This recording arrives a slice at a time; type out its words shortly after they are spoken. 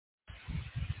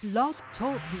Blog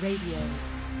Talk Radio.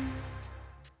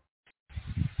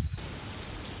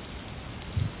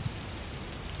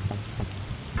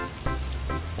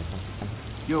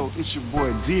 Yo, it's your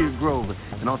boy Deer Grover,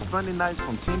 and on Sunday nights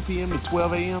from 10 p.m. to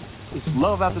 12 a.m., it's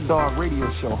Love After Dark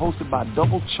Radio Show, hosted by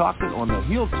Double Chocolate on the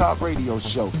Hilltop Radio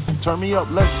Show. Turn me up,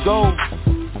 let's go.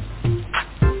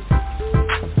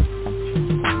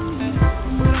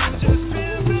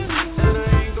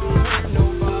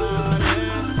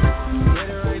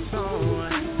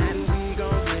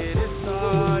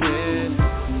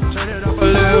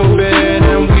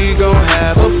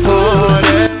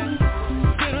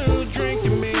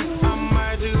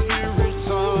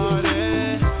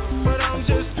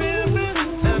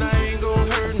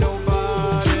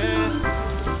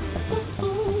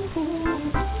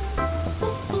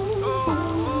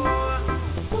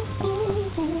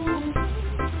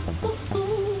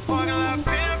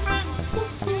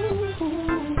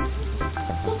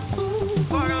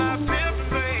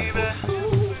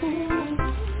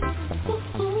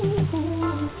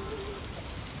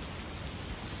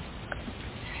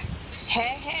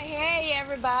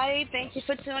 Thank you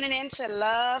for tuning in to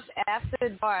Love After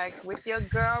Dark with your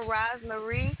girl,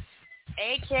 Rosemarie,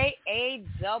 a.k.a.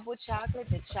 Double Chocolate,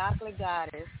 the Chocolate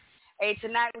Goddess. Hey,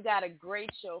 tonight we got a great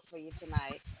show for you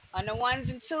tonight. On the ones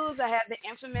and twos, I have the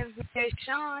infamous DJ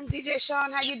Sean. DJ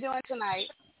Sean, how you doing tonight?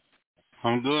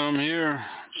 I'm good. I'm here.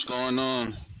 What's going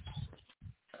on?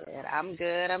 Good. I'm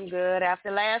good.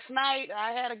 After last night,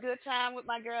 I had a good time with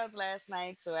my girls last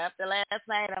night. So after last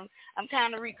night, I'm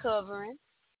kind of recovering.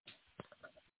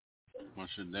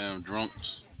 Bunch of damn drunks.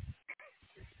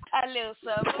 A little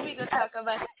so, but we gonna talk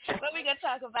about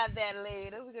that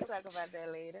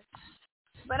later.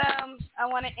 But I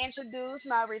want to introduce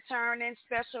my returning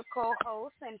special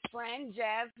co-host and friend,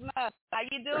 Jasmine. How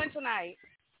you doing tonight?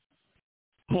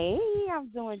 Hey, I'm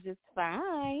doing just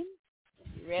fine.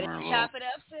 You ready to chop it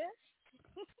up,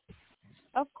 sis?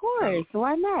 Of course.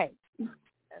 Why not?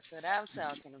 That's what I'm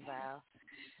talking about.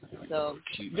 So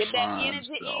get that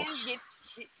energy in.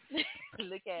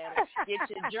 Look at it. Get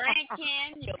your drink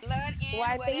in, your lunch in,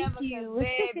 whatever. Thank you.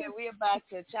 Baby, we're about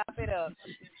to chop it up.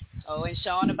 Oh, and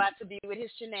Sean about to be with his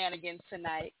shenanigans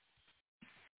tonight.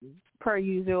 Per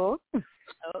usual.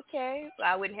 Okay.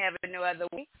 I wouldn't have it no other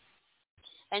way.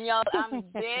 And y'all, I'm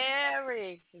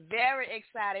very, very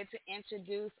excited to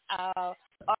introduce our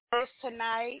artist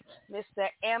tonight, Mr.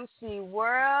 MC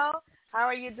World. How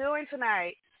are you doing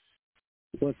tonight?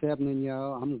 What's happening,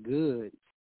 y'all? I'm good.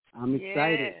 I'm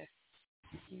excited.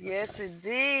 Yes,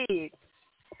 indeed.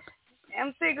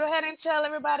 MC, go ahead and tell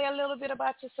everybody a little bit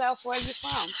about yourself. Where you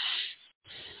from?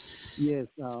 Yes,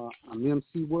 I'm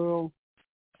MC World.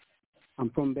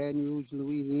 I'm from Baton Rouge,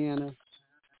 Louisiana,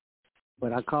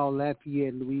 but I call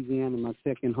Lafayette, Louisiana, my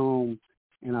second home,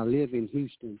 and I live in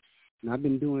Houston. And I've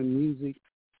been doing music,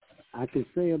 I can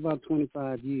say about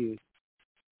 25 years.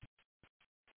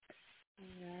 All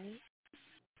right.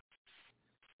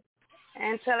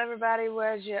 And tell everybody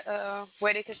where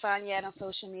they can find you at on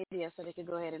social media so they can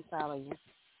go ahead and follow you.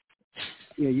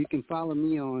 Yeah, you can follow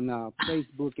me on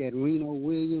Facebook at Reno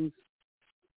Williams,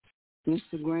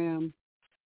 Instagram,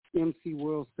 MC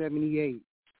World 78.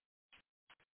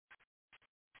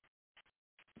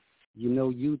 You know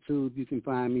YouTube, you can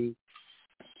find me,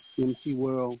 MC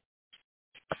World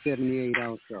 78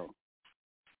 also.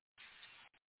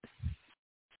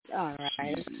 All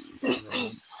right.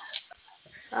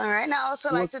 All right. Now, I also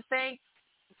like to thank.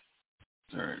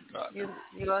 You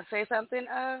gonna say something,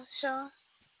 Sean?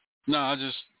 No, I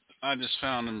just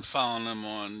found him, following him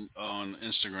on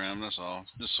Instagram. That's all.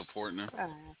 Just supporting him. All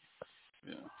right.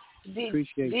 Yeah.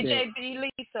 Appreciate DJ that.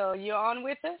 B. Lethal, you on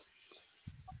with us?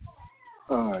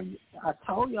 I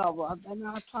told y'all. I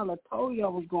told y'all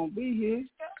I was gonna be here.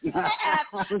 I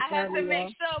have to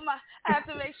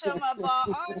make sure my ball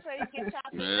on so you can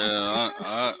chop it.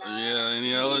 Yeah.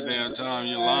 Any other damn time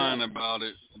you're lying about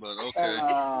it, but okay.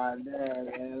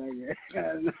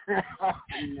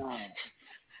 No.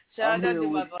 Sean, don't do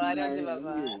my boy.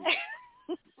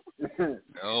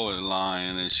 Always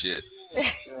lying and shit.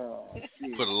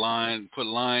 Put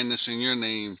lioness in your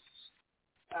name.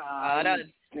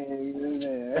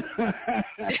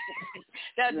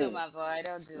 Don't do my boy.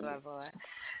 Don't do my boy.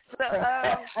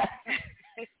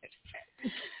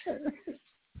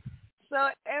 So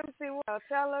MC World,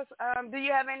 tell us, do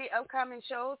you have any upcoming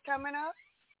shows coming up?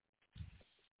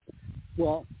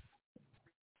 Well,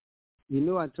 you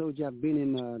know, I told you I've been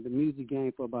in the music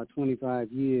game for about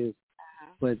 25 years,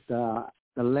 but the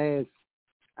last,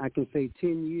 I can say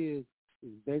 10 years,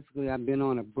 is basically I've been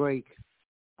on a break.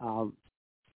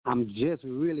 I'm just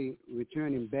really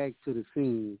returning back to the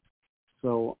scene.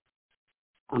 So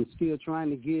I'm still trying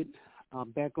to get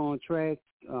back on track.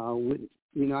 With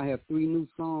I have 3 new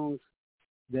songs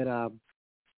that I've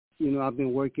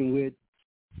been working with.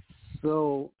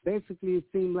 So basically, it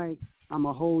seems like I'm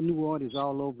a whole new artist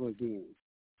all over again.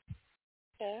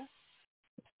 Yeah.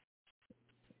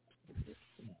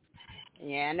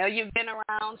 Yeah, I know you've been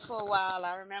around for a while.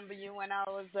 I remember you when I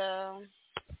was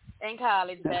in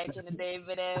college back in the day,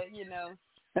 but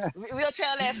we'll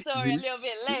tell that story a little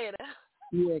bit later.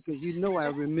 Yeah, because I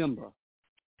remember.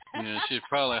 Yeah, she's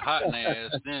probably hot in the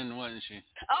ass then, wasn't she?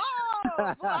 Oh, well,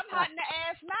 I'm hot in the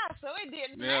ass now, so it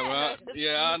didn't matter.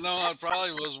 I know. I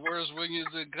probably was worse when you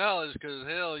was in college, because,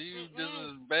 hell, you just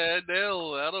as bad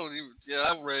hell.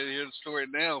 I'm ready to hear the story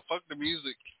now. Fuck the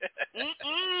music.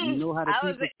 You know how the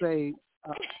people say,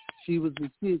 she was the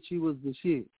shit, she was the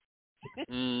shit.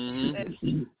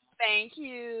 Mm-hmm. Thank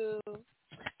you.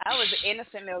 I was an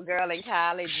innocent little girl in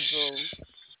college, boo.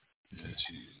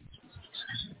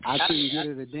 Yeah, I couldn't get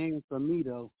her to dance for me,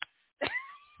 though.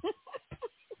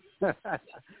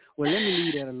 Well, let me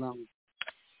leave that alone.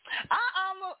 I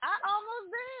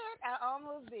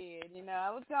almost did.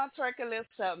 I was going to twerk a little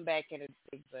something back in the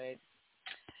day, but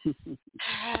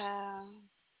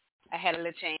I had a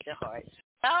little change of heart.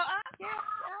 I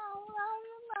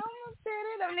almost did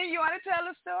it. I mean, you want to tell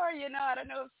the story, I don't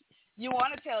know if you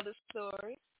want to tell the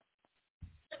story.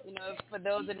 For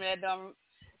those in there don't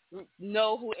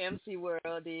know who MC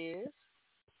World is,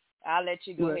 I'll let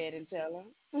you go ahead and tell them.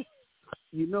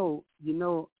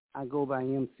 I go by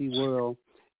MC World.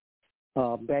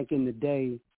 Back in the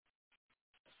day,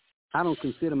 I don't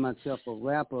consider myself a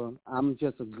rapper. I'm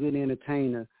just a good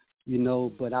entertainer,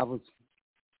 but I was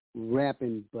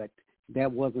rapping, but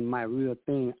that wasn't my real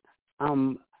thing.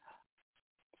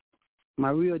 My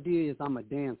real deal is I'm a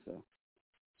dancer.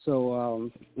 So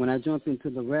when I jumped into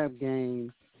the rap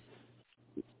game,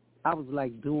 I was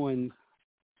like doing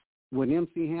what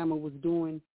MC Hammer was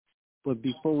doing, but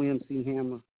before MC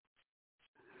Hammer.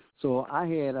 So I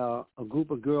had a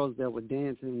group of girls that were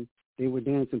dancing. They were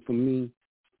dancing for me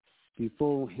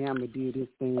before Hammer did his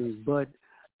thing, but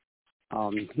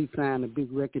he signed a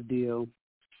big record deal,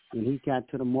 and he got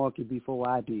to the market before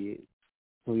I did.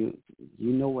 So you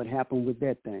know what happened with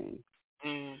that thing.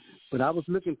 Mm. But I was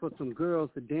looking for some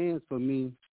girls to dance for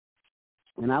me,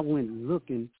 and I went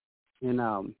looking, and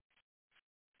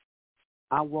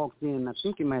I walked in. I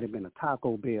think it might have been a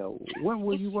Taco Bell. Where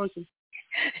were you working?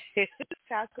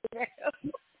 Taco Bell.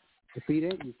 See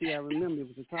that? You see, I remember it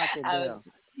was a Taco Bell.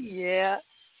 Yeah.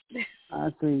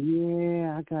 I said,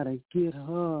 yeah, I gotta get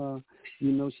her.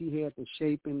 She had the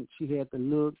shape and she had the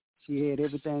look. She had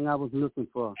everything I was looking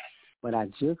for. But I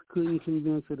just couldn't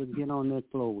convince her to get on that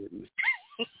floor with me.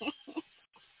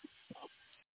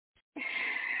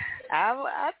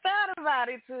 I thought about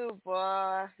it too,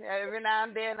 boy. Every now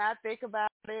and then I think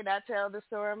about it. I tell the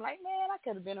story. I'm like, man, I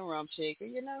could have been a rum shaker,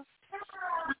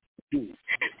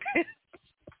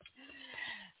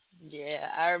 Yeah,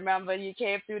 I remember you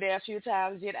came through there a few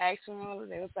times. You'd ask them.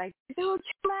 They was like, dude,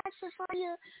 you asking for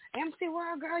your MC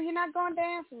World, girl. You're not going to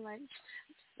dance. I'm like,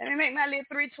 let me make my little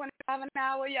 $3.25 an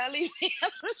hour. Y'all leave me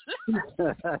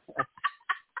alone.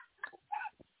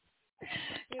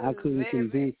 I couldn't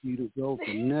convince you to go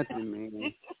for nothing,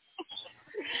 man.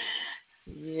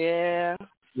 Yeah.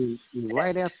 And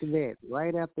right after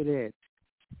that,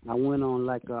 I went on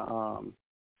like a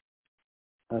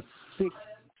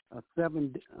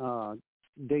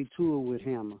 7-day tour with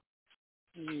Hammer.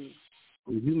 Mm.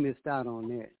 You missed out on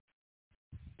that.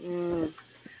 Mm.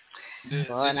 Did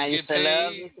Boy, you get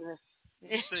paid? You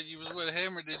You said you was with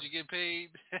Hammer. Did you get paid?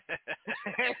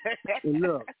 And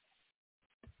look,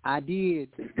 I did,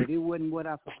 but it wasn't what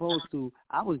I was supposed to.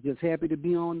 I was just happy to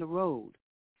be on the road.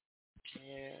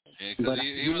 Yeah, because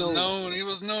he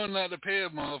was known not to pay a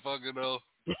motherfucker, though.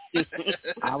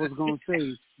 I was going to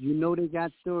say, they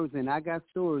got stories, and I got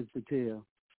stories to tell.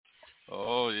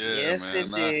 Oh, yeah, yes, man. Yes,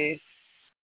 it did.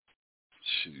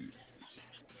 Shoot.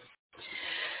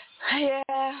 Yeah,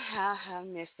 I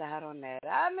missed out on that.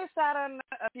 I missed out on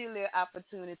a few little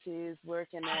opportunities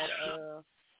working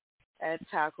at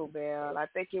Taco Bell. I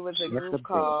think it was a group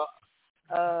called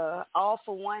All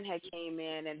for One had came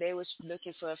in, and they was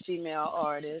looking for a female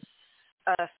artist,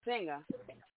 a singer.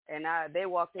 And they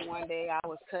walked in one day. I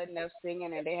was cutting up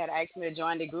singing, and they had asked me to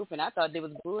join the group, and I thought it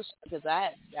was bullshit because I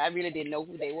really didn't know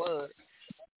who they was.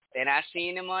 Then I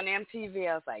seen them on MTV.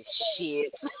 I was like,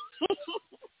 shit.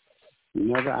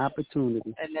 Another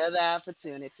opportunity.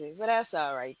 But that's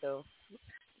all right, though.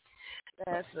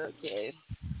 That's okay.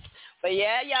 But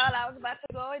yeah, y'all, I was about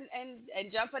to go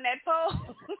and jump on that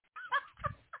pole.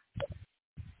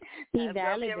 P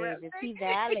Valley, baby. P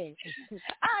Valley.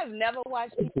 I've never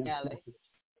watched P Valley.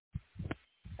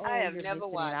 I have you're never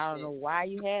missing it. watched I don't know why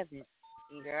you haven't.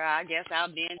 Girl, I guess I'll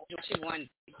binge what you want.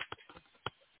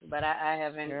 But I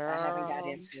haven't got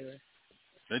into it.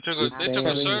 They took a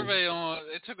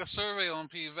survey on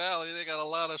P Valley. They got a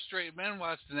lot of straight men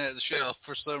watching that show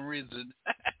for some reason.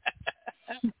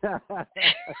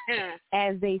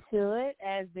 As they should.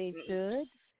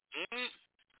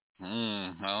 I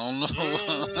don't know.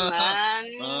 I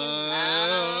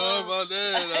don't know about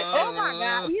that. Oh my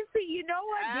God! You see, you know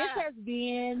what?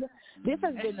 This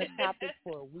has been a topic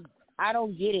for a week. I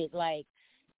don't get it. Like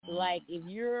if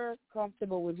you're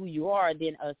comfortable with who you are,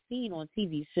 then a scene on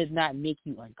TV should not make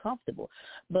you uncomfortable.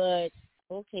 But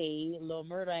okay, Lil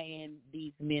Murda and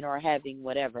these men are having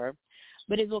whatever.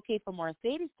 But it's okay for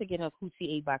Mercedes to get her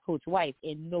coochie ate by Coach White,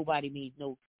 and nobody made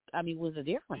no. I mean, what's the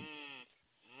difference?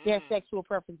 Their sexual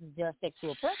preference is their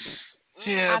sexual preference.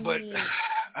 Yeah, but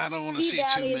I don't want to see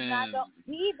two men.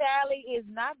 P-Valley is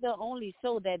not the only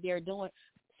show that they're doing.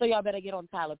 So y'all better get on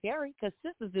Tyler Perry, because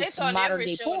this is just modern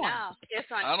day porn. Now.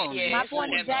 It's on, I don't my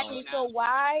point exactly. So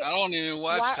why? I don't even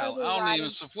watch Tyler. I don't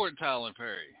even support Tyler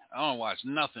Perry. I don't watch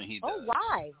nothing he does. Oh,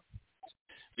 why?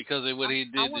 Because of what he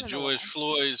did to George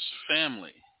Floyd's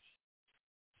family.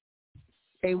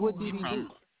 Hey, what did he do?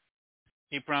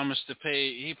 He promised to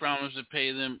pay. He promised to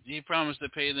pay them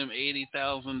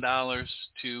 $80,000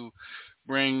 to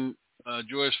bring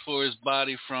George Floyd's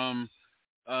body from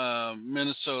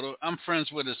Minnesota. I'm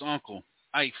friends with his uncle,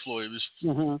 Ike Floyd.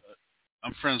 I'm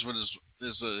friends with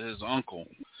his uncle,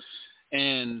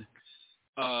 and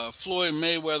Floyd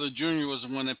Mayweather Jr. was the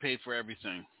one that paid for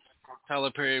everything.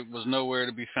 Tyler Perry was nowhere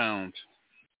to be found,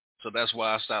 so that's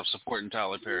why I stopped supporting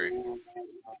Tyler Perry.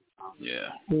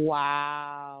 Yeah.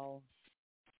 Wow.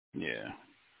 Yeah.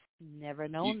 Never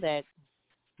known that.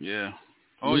 Yeah.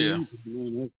 Oh yeah.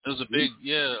 It was a big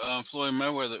Floyd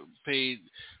Mayweather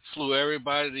flew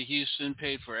everybody to Houston,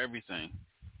 paid for everything,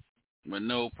 with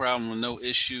no problem, with no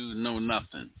issue, no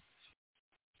nothing.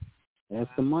 That's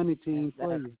the money team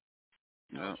for you.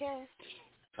 Yeah. Okay.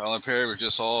 Tyler Perry was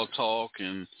just all talk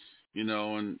and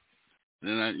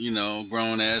then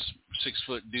grown ass 6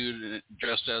 foot dude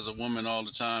dressed as a woman all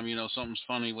the time. Something's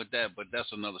funny with that, but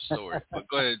that's another story. But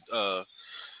go ahead,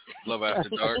 Love After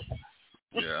Dark.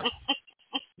 Yeah.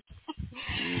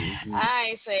 Mm-hmm. I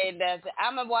ain't saying that.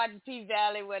 I'm gonna watch P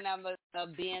Valley when I'm a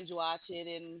binge watch it,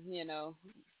 and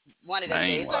one of the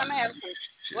days when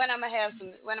I'm gonna have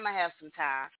some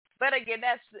time. But again,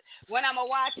 that's when I'm gonna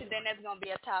watch it. Then that's gonna be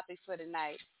a topic for the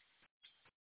night.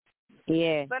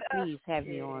 Yeah, but, please have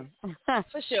me on.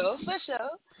 For sure.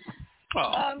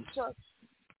 Oh.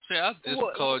 See, I just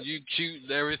called you cute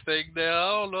and everything now.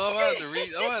 I don't know. I'm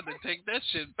going to have to take that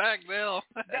shit back now.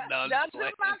 That's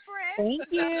my friend. Thank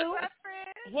you. That's my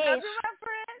friend. Hey, that's my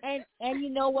friend. And you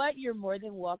know what? You're more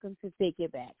than welcome to take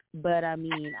it back. But I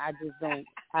mean, I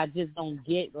just don't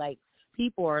get, like,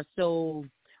 people are so.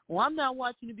 Well, I'm not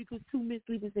watching it because two men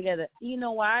sleeping together. You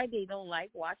know why they don't like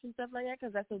watching stuff like that?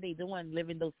 Because that's what they doing,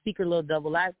 living those secret little double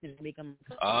lives to make them.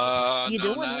 Not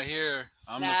here.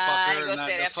 I'm the fucker, not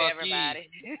the fucky.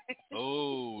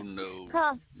 Oh no,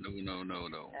 huh. No.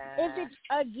 If it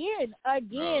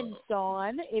again,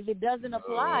 Sean, if it doesn't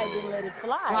apply, then let it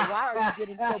fly. Why are you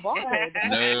getting so bothered?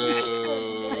 No.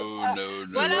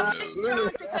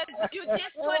 Because you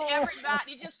just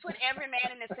put every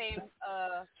man in the same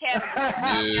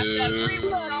category. Just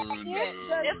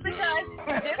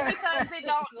because they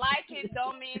don't like it,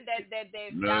 don't mean that they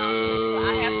don't.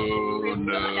 I have to agree with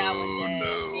that.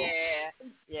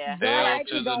 Yeah. No.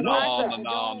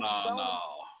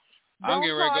 I'm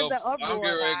getting ready to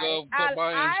go put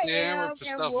my hammer for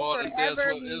stuff on and that's what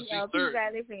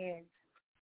NC30.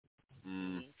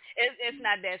 It's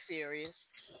not that serious.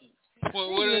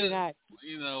 Well, what is it?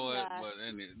 You know what? But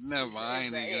never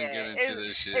mind. I ain't even gonna get into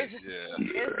this shit.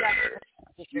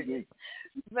 It's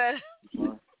not.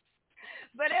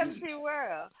 But MC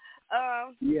World.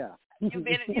 Yeah. You've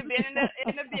been in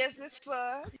the business for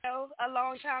a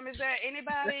long time. Is there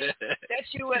anybody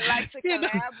that you would like to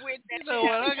collab with?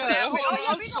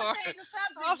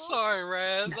 I'm sorry,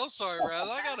 Raz.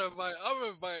 I gotta invite.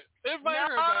 Everybody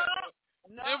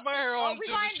here on to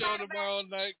the show tomorrow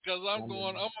night because I'm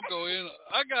gonna go in.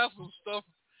 I got some stuff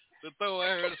to throw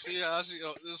at her to see how she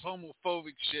this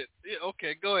homophobic shit. Yeah,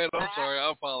 okay, go ahead. I'm sorry.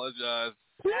 I apologize.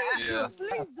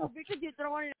 Please do, because you're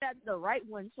throwing it at the right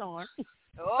one, Sean.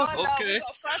 Oh, no, okay. We're going to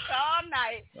fuss all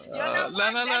night. No.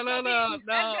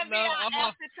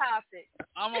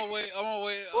 I'm gonna wait. I'll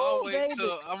wait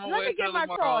till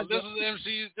tomorrow. This is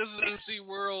MC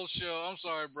World show. I'm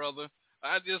sorry, brother.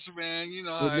 You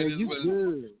know how it is.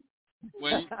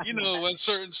 when when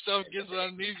certain stuff gets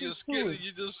underneath your skin,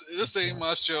 you just this ain't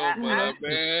my show, but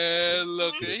man,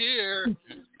 look at here.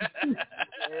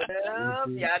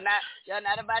 Y'all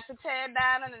not about to tear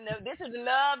down. This is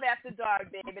Love After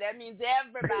Dark, baby. That means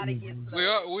everybody gets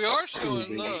love. We are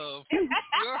showing love. We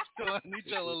are showing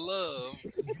each other love.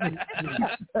 I'm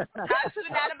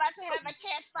not about to have a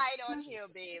cat fight on here,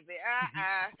 baby.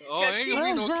 Oh, ain't gonna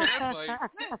be no cat fight.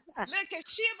 Look, cause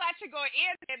she about to go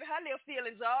in, baby. Her little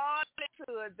feelings all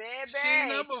into it, baby. She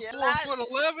number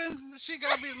 4'11". She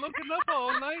got me looking up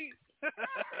all night.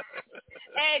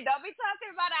 Hey, don't be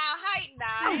talking about our height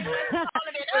now.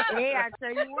 Hey, I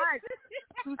tell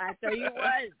you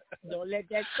what. Don't let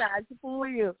that size fool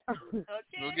you. Okay.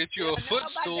 Go get you a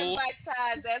footstool.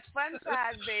 That's fun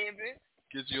size, baby.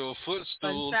 Get you a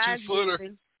footstool, Fun size, 2-footer.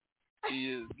 baby. He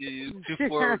is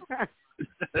 2-footer.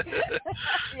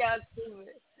 Yeah,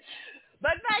 stupid.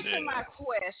 But back to my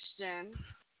question.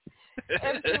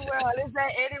 MC World, is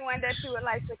there anyone that you would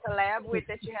like to collab with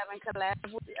that you haven't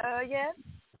collabed with yet?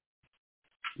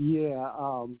 Yeah,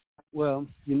 well,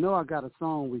 I got a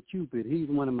song with Cupid. He's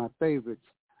one of my favorites.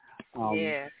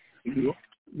 Yeah.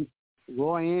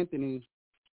 Roy Anthony is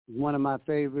one of my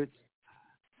favorites.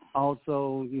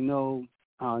 Also,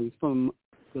 he's from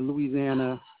the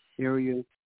Louisiana area.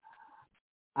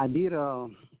 I did a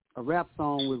rap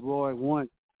song with Roy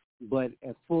once, but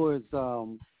as far as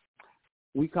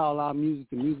we call our music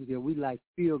the music that we like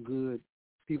feel good.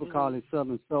 People call it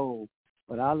Southern Soul.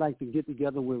 But I like to get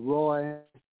together with Roy.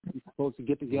 We're supposed to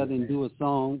get together and do a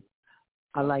song.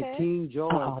 I like King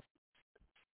George,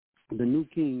 the new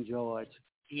King George.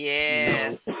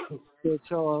 Yeah.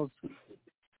 Charles.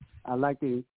 I like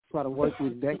to try to work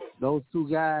with those two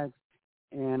guys.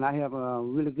 And I have a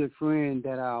really good friend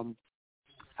that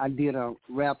I did a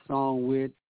rap song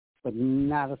with, but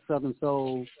not a Southern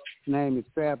Soul. His name is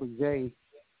Fabric J.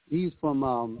 He's from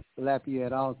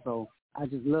Lafayette also. I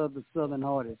just love the Southern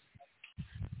artists.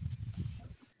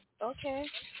 Okay.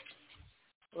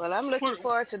 Well, I'm looking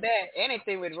forward to that.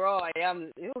 Anything with Roy,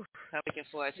 I'm looking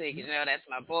forward to it. That's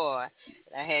my boy.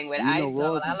 I hang with Ice.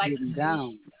 I like to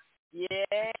down. Yeah.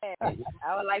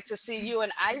 I would like to see you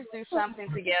and Ice do something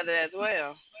together as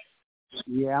well.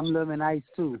 Yeah, I'm loving Ice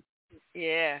too.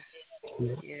 Yeah.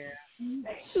 Yeah,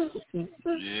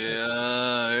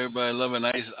 everybody loving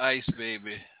Ice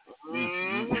baby.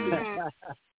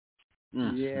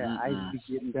 Yeah, Ice be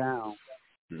getting down.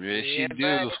 Yes, she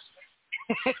do.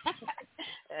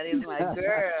 That is my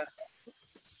girl.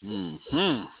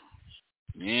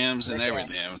 Yams and every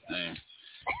damn thing.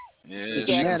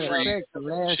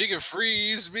 Yeah, she can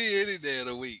freeze me any day of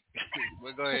the week.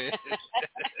 But go ahead.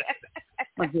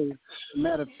 Okay.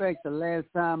 Matter of fact, the last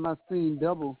time I seen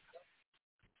Double,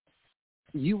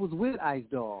 you was with Ice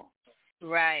Dog.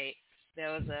 Right.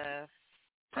 There was a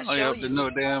probably up to no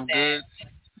damn good.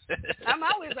 I'm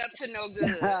always up to no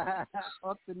good.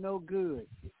 Up to no good.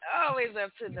 Always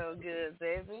up to no good,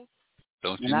 baby.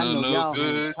 Don't you know no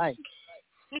good?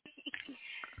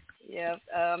 Yeah.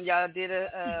 Y'all did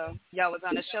y'all was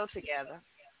on a show together.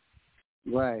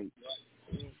 Right.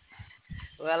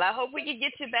 Well, I hope we can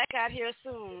get you back out here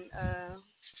soon.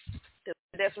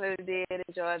 I definitely did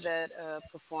enjoy that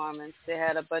performance. They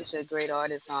had a bunch of great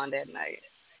artists on that night.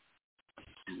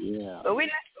 Yeah. But we're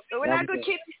not going to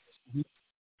keep...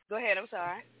 Go ahead, I'm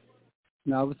sorry.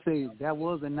 No, I would say that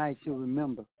was a night to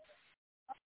remember.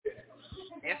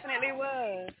 Definitely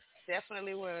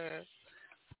was.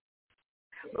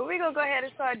 But we're going to go ahead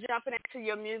and start jumping into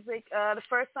your music. The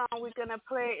first song we're going to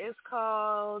play is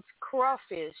called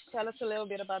Crawfish. Tell us a little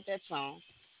bit about that song.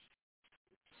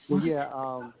 Well, yeah,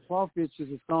 Crawfish is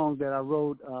a song that I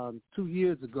wrote 2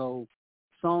 years ago.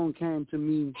 Song came to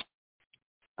me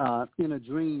in a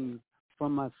dream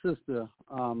from my sister.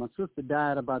 My sister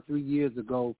died about 3 years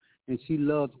ago, and she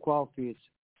loves crawfish.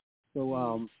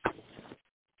 So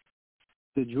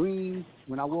the dream,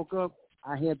 when I woke up,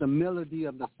 I had the melody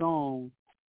of the song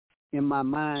in my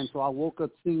mind, so I woke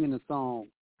up singing the song.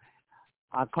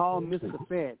 I called Mr.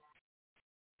 Fat,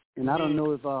 and I don't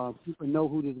know if people know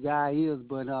who this guy is,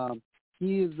 but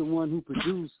he is the one who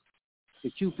produced the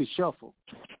Cupid Shuffle.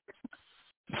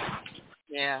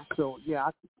 Yeah. So, yeah,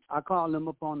 I called him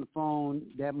up on the phone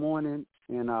that morning,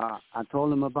 and I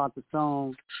told him about the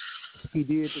song. He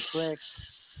did the track.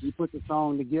 We put the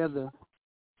song together,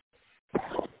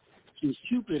 and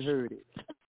Cupid heard it.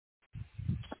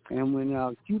 And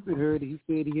when Cupid heard it, he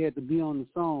said he had to be on the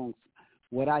song.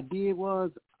 What I did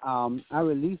was I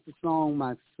released the song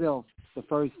myself the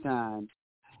first time,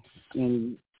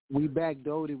 and we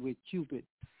backdoored it with Cupid.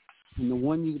 And the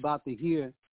one you're about to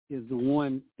hear is the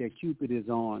one that Cupid is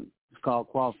on. It's called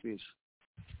Crawfish.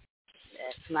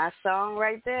 That's my song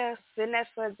right there. Send that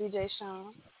for DJ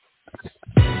Sean.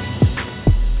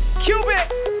 Cubic!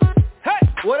 Hey!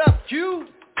 What up, Q?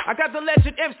 I got the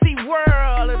legend MC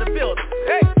World in the building.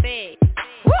 Hey!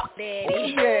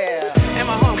 Daddy. Yeah! And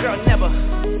my homegirl Never.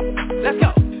 Let's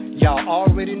go! Y'all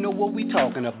already know what we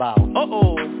talking about.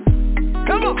 Uh-oh.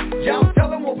 Come on! Y'all tell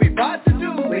them what we about to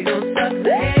do. We gon' suck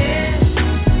the head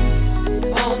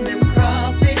on them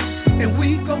crawfish, and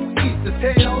we gon' eat the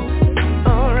tail.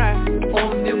 Alright.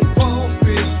 On them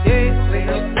crawfish, yeah. We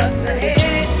gon' suck the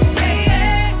head,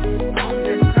 on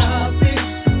them crawfish,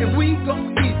 and we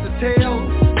gon' eat the tail.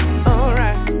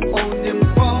 Alright. On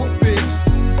them crawfish.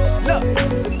 Look,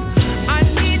 I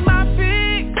need my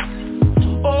fix.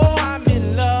 Oh, I'm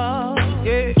in love.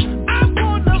 Yeah. I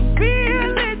wanna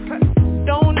feel it.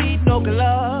 Don't need no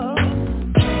glove,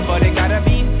 but it gotta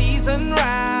be seasoned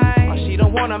right. Or she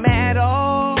don't want them at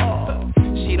all.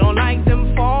 She don't like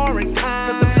them foreign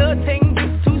kind, 'cause the blood tank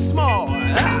is too small.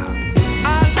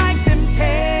 I like them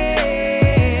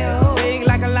tail, big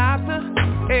like a lobster.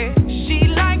 Hey, she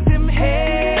like them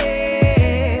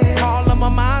head, call them a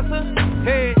monster.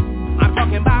 Hey, I'm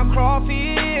talking about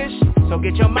crawfish, so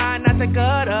get your mind out the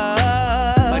gutter.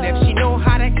 But if she know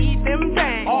how to eat them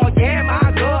things, oh yeah,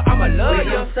 my girl, I'ma love you.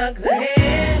 We gon' suck the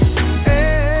head,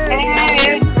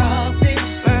 hey, crawfish,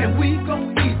 and we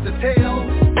gon' eat the tail.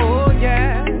 Oh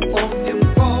yeah, on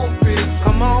them crawfish.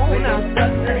 Come on we now. gon'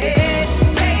 suck the head,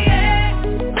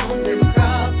 on them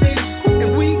crawfish,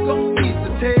 and we gon' eat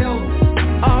the tail.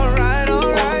 Alright,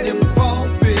 on them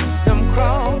crawfish. Them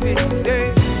crawfish,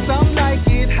 yeah. Some like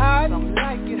it hot, some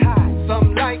like it hot,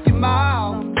 some like it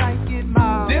mild, some like it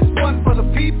mild. This one for the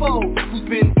people who's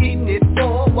been eating it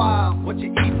for a while. What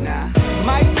you eat now?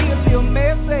 Might be a little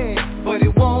messy, but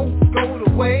it won't go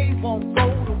to waste. Won't go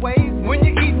to waste. When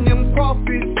you're eating them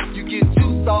crawfish, you get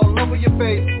juice all over your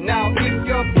face. Now if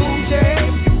you're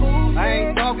bougie, I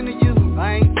ain't talking to you.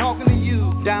 I ain't talking to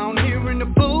you. Down here in the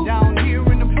booth, down here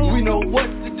in the booth, we know what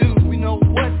to do. We know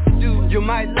what to do. You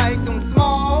might like them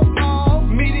small,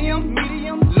 medium,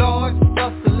 large,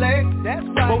 or select. That's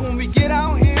right. But when we get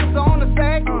our hands on the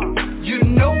sack, you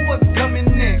know what's coming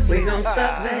next. we gon' suck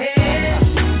the head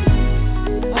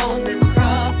on them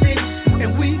crawfish,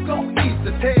 and we gon' eat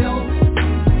the tail.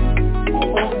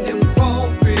 On them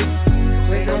crawfish,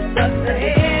 we gon' suck the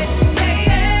head,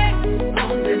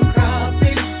 on them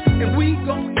crawfish, and we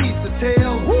gon' eat the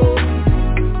tail.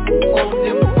 On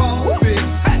them crawfish.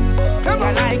 Do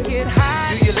you like it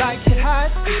hot? Do you like it hot?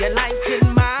 Do you like it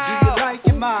mild? Do you like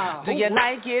it mild? Do you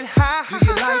like it hot? Do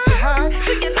you like it hot?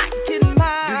 Do you like it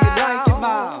mild? Do you like it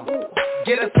mild?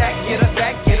 Get a sack, get a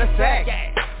sack, get a sack.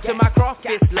 To my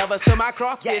crawfish lovers, to my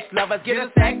crawfish lovers, get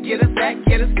a sack, get a sack,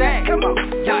 get a sack. Come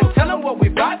on, y'all tell them what we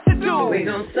about to do. we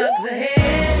gon' suck the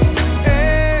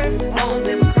head on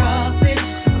them crawfish,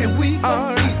 and we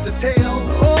gon' eat the tail.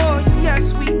 Oh yes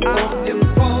we are. On them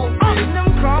crawfish, on them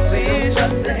we crawfish. gon'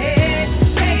 suck the head,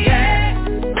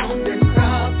 on them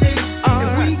crawfish, and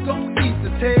we gon' eat the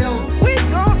tail. We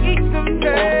gon' eat them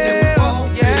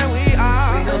tails. Yeah we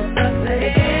are. we gon' suck the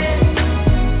head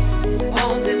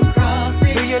on them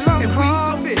crawfish, Do you love And we gon'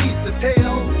 crawfish? eat the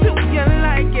tail. Do you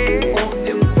like it? On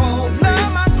them crawfish.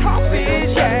 Love my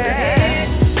crawfish, yeah.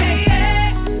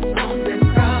 on them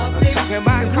crawfish, Talking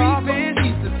about And we crawfish. gon'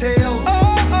 eat the tail. Oh,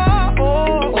 oh, oh,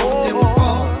 On them oh,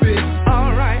 crawfish. oh.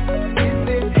 All right. Is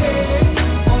it head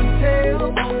on tail?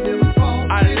 On them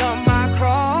crawfish. I love my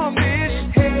crawfish.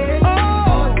 Head Oh,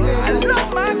 on tail. I love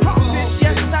my crawfish.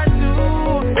 Yes, I do.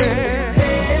 Yeah.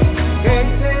 Head on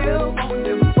tail. On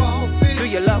them crawfish. Do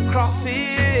you love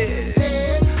crawfish?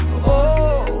 Head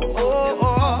Oh, oh,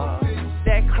 oh.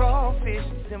 That crawfish,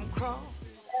 them crawfish.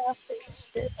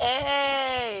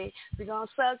 Hey, we gonna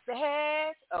suck the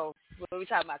head. Oh, well, we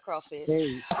talking about crawfish.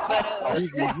 Hey, But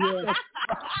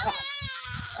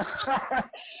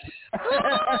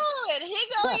ooh, and he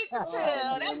gonna eat the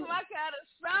tail. That's my kind of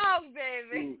song,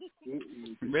 baby.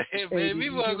 Baby, we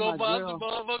wanna go my buy girl. some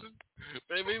motherfuckers.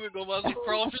 Baby, we go buy some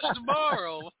crawfish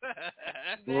tomorrow.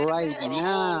 right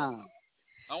now.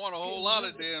 I want a whole lot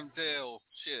of damn tail.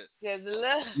 Shit. Cause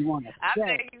look, You want to I'm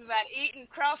check. thinking about eating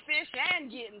crawfish and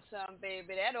getting some,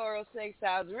 baby. That oral sex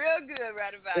sounds real good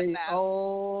right about Hey, now.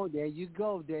 oh, there you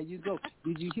go. There you go.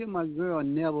 Did you hear my girl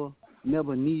Never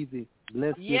Neezy?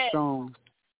 Bless your Yes. song.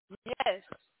 Yes.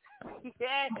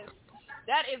 Yes.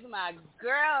 That is my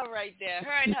girl right there.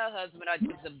 Her and her husband are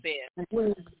just the best.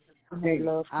 Hey,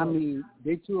 I mean,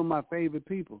 they two of my favorite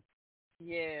people.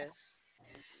 Yes.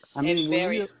 I mean,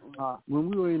 And when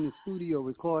we were in the studio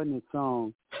recording the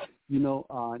song, you know,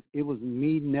 it was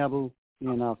me, Neville,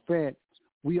 and Fat.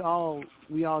 We all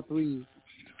three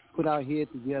put our head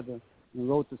together and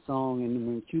wrote the song. And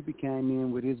when Cupid came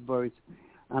in with his verse,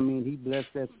 I mean, he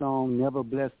blessed that song, never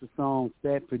blessed the song.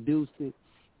 Fat produced it,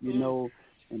 you know,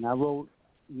 and I wrote,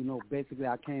 you know, basically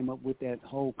I came up with that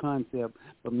whole concept.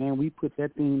 But, man, we put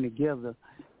that thing together,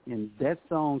 and that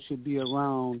song should be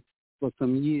around for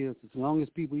some years, as long as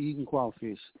people eating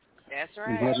crawfish. That's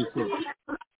right.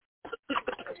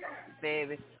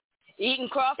 Baby. Eating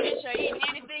crawfish or eating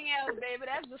anything else, baby.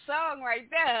 That's the song right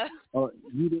there. Oh,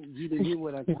 you didn't hear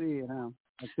what I said, huh?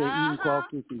 I said eating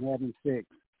crawfish and having sex.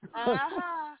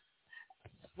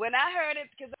 When I heard it,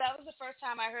 because that was the first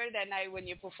time I heard it that night when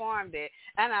you performed it,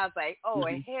 and I was like, oh,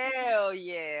 hell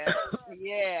yeah.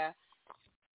 Yeah.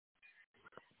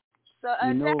 So,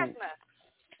 Jasmine.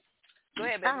 Go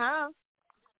ahead, baby.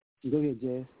 Go ahead,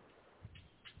 Jazz.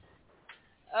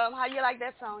 How you like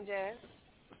that song, Jazz?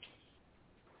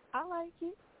 I like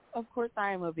it. Of course,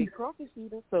 I am a big crawfish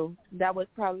eater, so that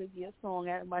would probably be a song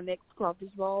at my next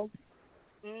crawfish ball.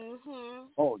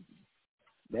 Oh,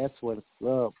 that's what's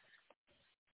up.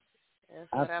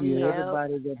 I feel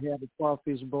everybody that have a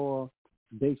crawfish ball,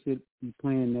 they should be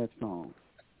playing that song.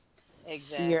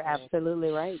 Exactly. You're absolutely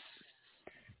right.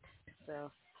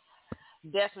 So,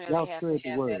 definitely y'all have spread to the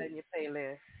have word. that in your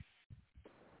playlist.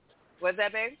 What's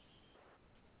that, baby?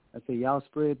 I say y'all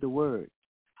spread the word.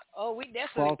 Oh, we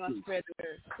definitely going to spread the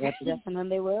word.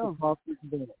 Definitely will.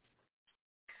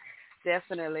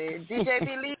 Definitely. DJ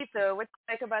B. Lisa, what do you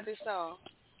think about this song?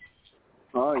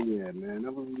 Oh, yeah, man.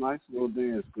 That was a nice little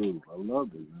dance group. I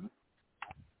loved it, man.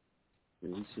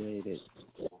 Appreciate it.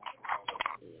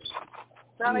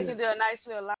 Sound like you do a nice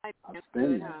little line dance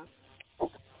to it, huh?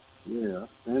 Yeah, I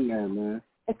stand there, man.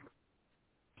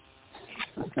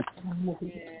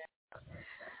 Yeah.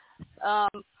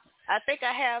 I think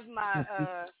I have my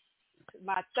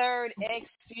my third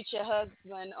ex-future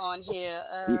husband on here,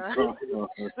 Mr.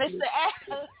 L.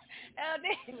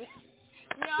 Davis.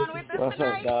 You on with us What's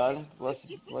tonight? up, darling?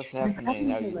 What's happening?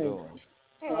 How you doing?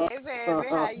 Hey, baby,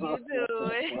 how you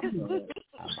doing?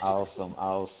 I'm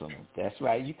awesome. That's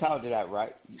right. You called it out,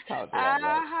 right? You called it out,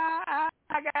 right?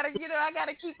 I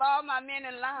gotta keep all my men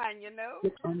in line, you know.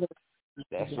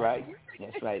 That's right.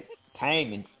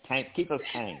 Keep us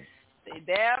tame.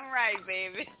 Damn right,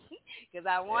 baby. Because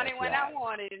I want it when I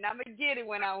want it, and I'm going to get it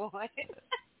when I want it.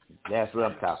 That's what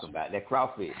I'm talking about, that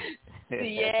crawfish.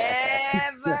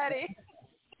 Yeah, buddy.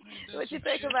 What you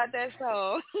think about that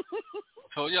song?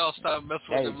 Told y'all stop messing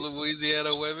with them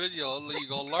Louisiana women. You gonna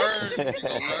learn. You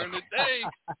gonna learn today.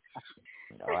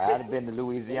 No, I've been to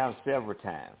Louisiana several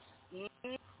times.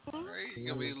 Right.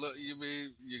 You're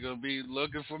gonna be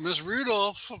looking for Miss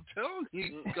Rudolph. I'm telling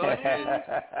you. Go ahead.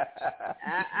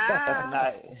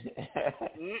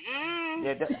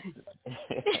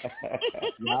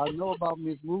 Y'all know about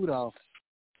Miss Rudolph.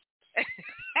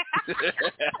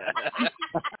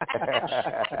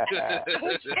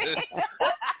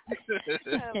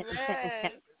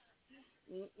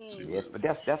 Yes, but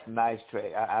that's a nice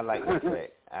track. I like that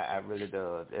track. I really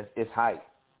do. It's hype.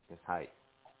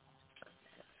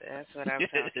 That's what I'm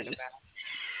talking about.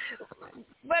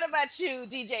 What about you,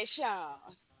 DJ Sean?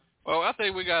 Well, I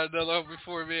think we got another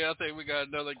before me. I think we got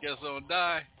another guest on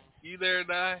Di. You there,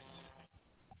 Di?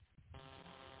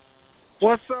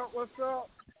 What's up?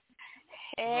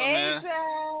 Hey,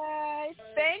 guys.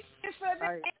 Thank you for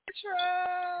the intro.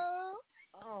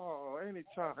 Oh,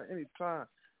 anytime.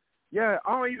 Yeah,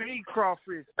 I don't even eat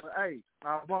crawfish, but hey,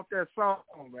 I want that song,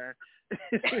 man.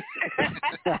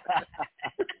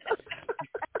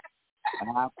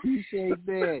 I appreciate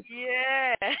that.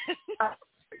 Yeah.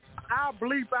 I'll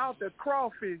bleep out the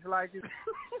crawfish like it's...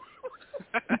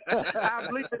 I'll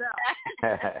bleep it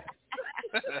out.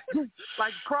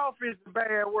 Like crawfish is a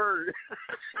bad word.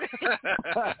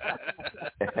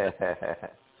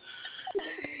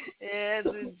 Yes,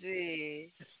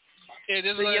 indeed. Yeah,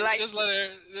 just so let her.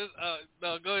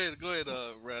 No, go ahead,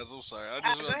 Raz. I'm sorry. I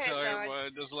just want to tell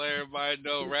everyone, just let everybody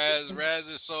know, Raz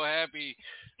is so happy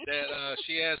that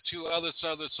she has two other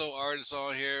Southern Soul artists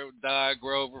on here, Di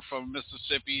Grover from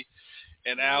Mississippi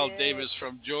and Al Davis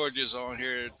from Georgia's on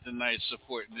here tonight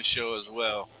supporting the show as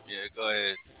well. Yeah, go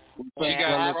ahead.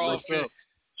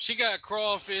 She got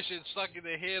crawfish and sucking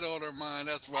the head on her mind.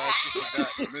 That's why she forgot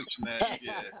to mention that.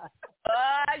 Yeah.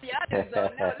 Y'all just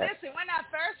don't know. Listen, when I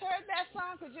first heard that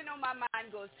song, because my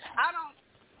mind goes, I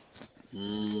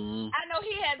know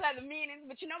he has other meanings,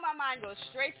 but my mind goes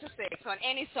straight to sex on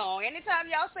any song. Anytime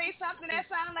y'all say something that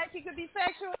sounds like it could be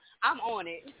sexual, I'm on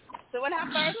it. So when I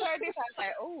first heard this, I was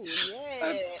like, oh,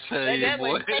 yeah. That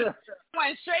went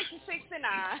straight to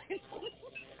 69.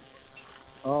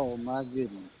 Oh, my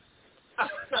goodness.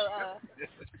 So,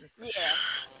 yeah.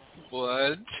 Boy,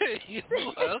 I tell you,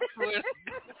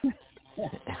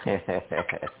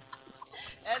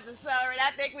 That's a song, right?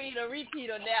 I think we need a repeat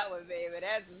on that one, baby.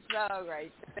 That's a song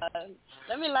right there.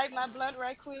 Let me light my blunt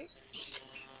right quick.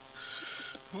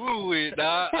 Ooh,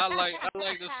 nah, I like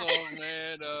the song,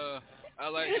 man. I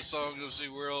like the song MC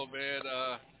World, man.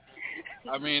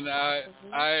 I mean, I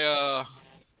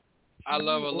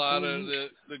love a lot of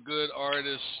the good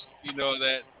artists, you know,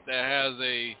 that has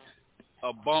a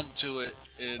bump to it,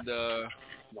 and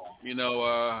you know,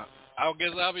 I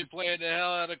guess I'll be playing the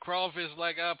hell out of Crawfish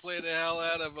like I play the hell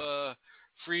out of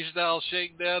Freestyle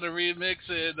Shakedown, the remix,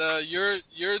 and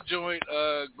your joint,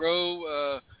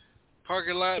 Grove,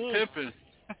 Parking Lot Pimpin'.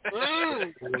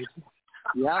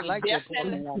 Yeah, I like that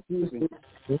Parking Lot Pimpin'.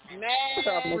 Man,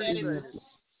 that is a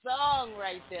song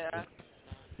right there.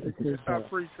 I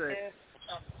appreciate it.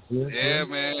 Yeah,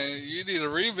 man, you need a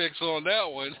remix on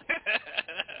that one.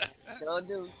 Sure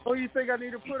do. Who you think I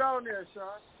need to put on there,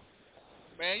 Sean?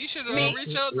 Man, you should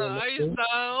reach out to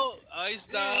Ice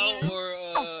Style, or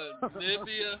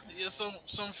Nibia. Yeah,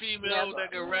 some female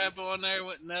that can rap on there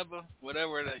with Neba,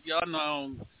 whatever. That y'all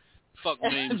know, fuck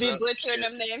names. Be butchering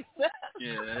them names.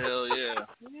 Yeah, hell yeah.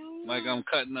 Like I'm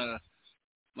cutting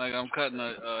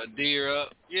a deer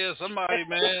up. Yeah, somebody,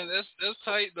 man. That's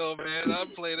tight though, man. I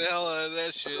play the hell out of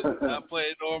that shit. I play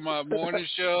it on my morning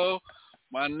show,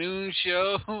 my noon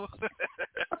show.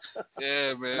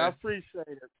 Yeah, man. I appreciate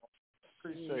it.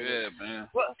 Yeah, man.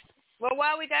 Well,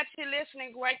 while we got you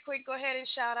listening, right quick, go ahead and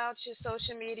shout out your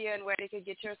social media and where they can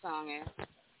get your song in.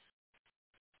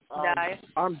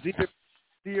 I'm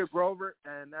Dia Grover,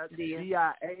 and that's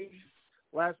DIA.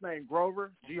 Last name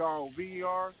Grover,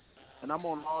 GROVER, and I'm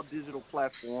on all digital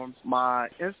platforms. My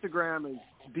Instagram is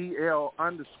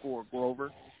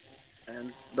DL_Grover,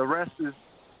 and the rest is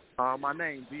my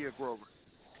name, Dia Grover.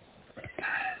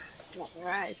 All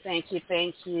right, thank you.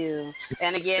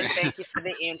 And again, thank you for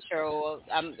the intro.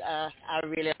 I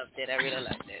really loved it. I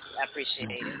appreciate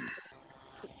it.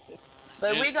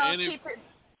 But we're going to keep it.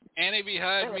 Annie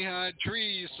behind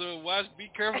trees, so be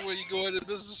careful when you go into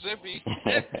Mississippi.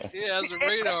 He has a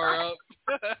radar up.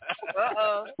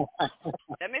 Uh-oh.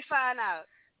 Let me find out.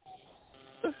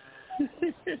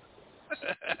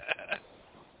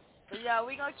 But yeah,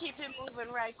 we're going to keep it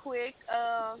moving right quick.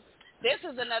 This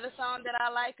is another song that I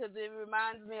like because it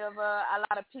reminds me of a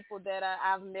lot of people that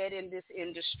I've met in this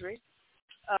industry.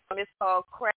 It's called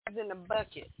Crabs in the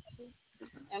Bucket.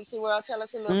 MC World, tell us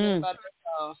a little bit about this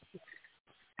song.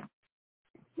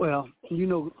 Well, you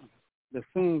know, the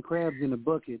saying crabs in the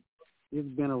bucket, it's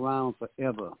been around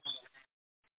forever.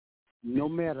 No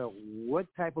matter what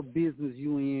type of business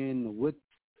you in, what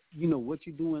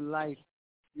you do in life,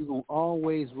 you're going to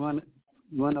always run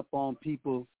up on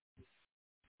people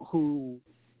who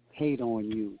hate on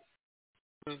you.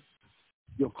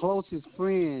 Your closest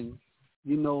friend,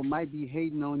 you know, might be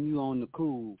hating on you on the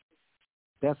cool.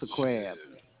 That's a crab.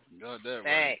 Got that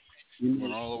right.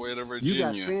 Went all the way to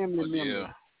Virginia. You got family members.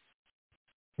 Yeah.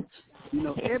 You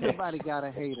know, everybody got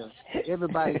a hater.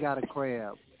 Everybody got a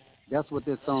crab. That's what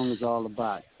this song is all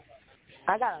about.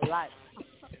 I got a lot.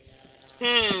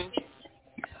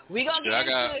 We gonna get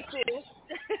into it, sis.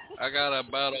 I got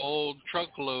about an old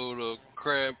truckload of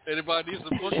crab. Anybody needs a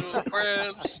bushel of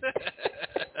crabs?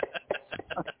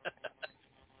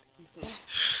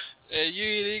 And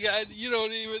you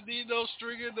don't even need no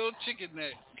stringer, no chicken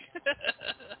neck.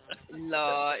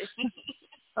 Lord.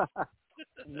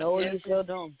 No, you still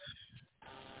don't.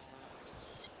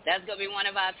 That's gonna be one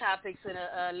of our topics in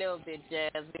a little bit,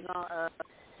 Jazz.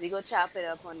 We gonna chop it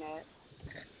up on that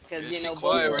because you know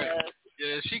both of us.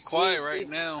 Yeah, she quiet right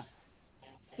now.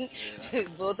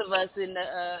 Both of us in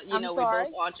the we're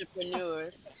both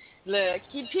entrepreneurs. Look,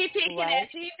 keep picking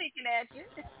at you. He's picking at you.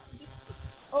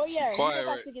 Oh yeah, quiet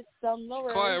about to get some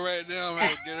lower. Quiet right now. I'm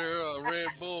gonna get her a Red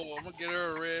Bull. I'm gonna get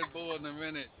her a Red Bull in a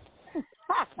minute.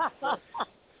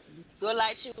 Go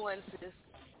light you one, sis.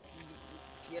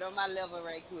 Get on my level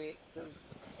right quick.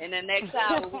 In the next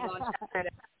hour, we're going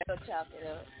to chop it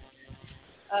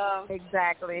up.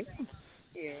 Exactly.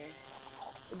 Yeah.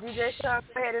 DJ Sean,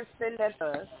 go ahead and spin that for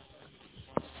us.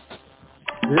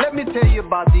 Let me tell you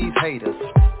about these haters.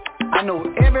 I know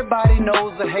everybody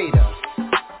knows a hater.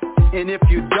 And if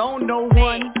you don't know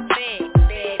one,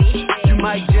 you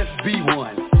might just be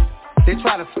one. They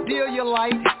try to steal your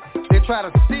light. They try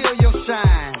to steal your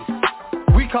shine.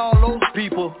 We call those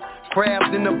people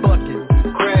crabs in the bucket.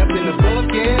 Crabs in the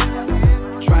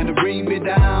bucket, trying to bring me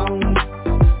down.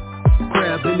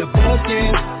 Crabs in the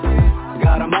bucket,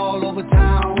 got them all over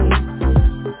town.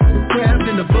 Crabs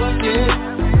in the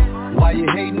bucket, why you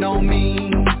hating on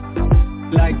me?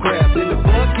 Like crabs in the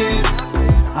bucket,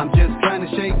 I'm just trying to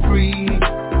shake free.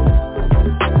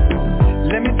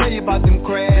 Let me tell you you about them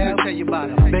crabs.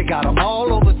 They got them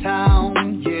all over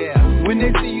town. Yeah, when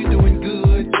they see you doing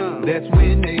good, that's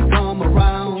when they come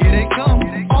around. Yeah, they come.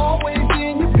 Always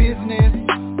in your business,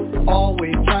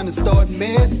 always trying to start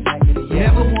mess.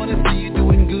 Never wanna see you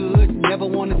doing good, never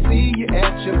wanna see you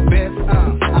at your best.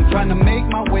 I'm trying to make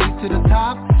my way to the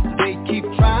top. They keep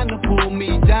trying to pull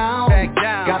me down.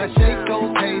 Gotta shake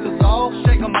those haters off,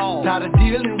 shake them all. Tired of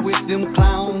dealing with them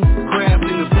clowns. Crabs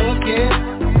in the bucket,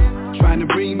 trying to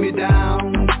bring me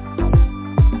down.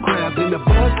 Crabs in the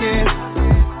bucket,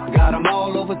 got them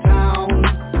all over town.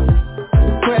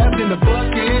 Crabs in the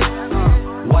bucket,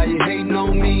 why you hating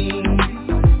on me?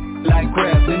 Like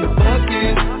crabs in the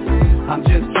bucket, I'm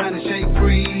just trying to shake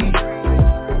free.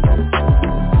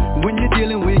 When you're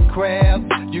dealing with crabs,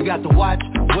 you got to watch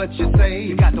what you say.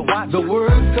 You got to watch. The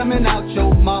words coming out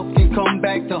your mouth can come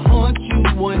back to haunt you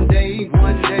one day.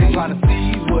 Try to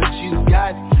see what you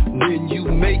got when you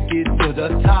make it to the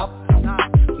top.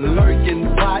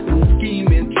 Lurking, plotting,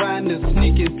 scheming, trying to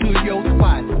sneak into your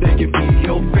spot. They can be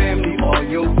your family or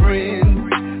your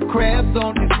friend. Crabs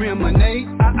don't discriminate.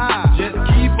 Just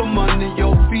keep them under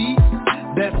your feet.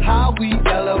 That's how we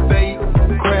elevate.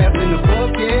 Crabs in the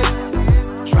bucket,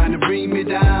 trying to bring me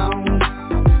down.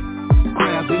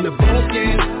 Crabs in the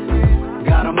bucket,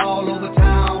 got them all over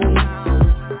town.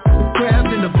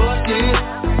 Crabs in the bucket,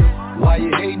 why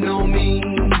you hating on me?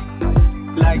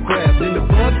 Like crabs in the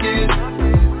bucket,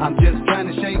 I'm just trying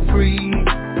to shake free.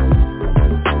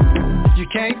 You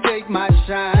can't take my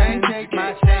shine,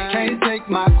 can't take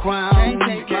my crown,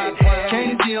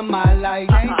 can't dim my light,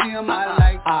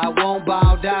 I won't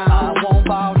bow down,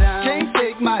 can't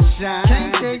take my shine,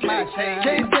 can't take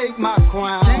my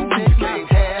crown,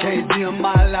 can't dim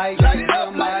my light,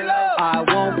 I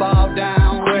won't bow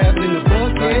down. Crabs in the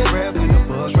bucket,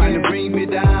 trying to bring me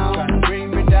down,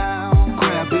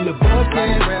 crabs in the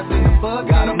bucket,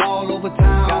 got them all over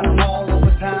town,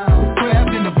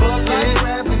 crabs in the bucket,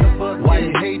 why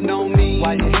you hating on me,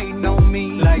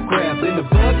 like crabs in the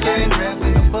bucket,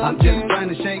 I'm just trying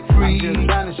to shake free,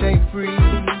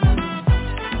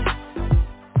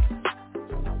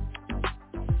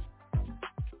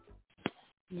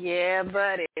 Yeah,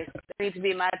 buddy. That needs to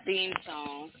be my theme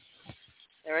song.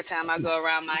 Every time I go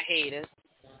around my haters,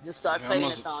 just start playing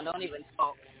the song. Don't even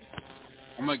talk.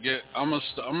 I'm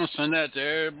gonna send that to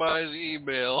everybody's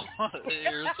email.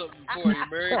 Here's something for you.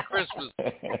 Merry Christmas,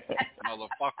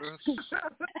 motherfuckers.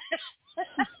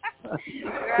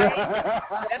 Right?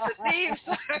 That's a theme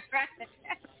song,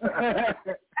 right?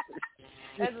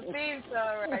 That's a theme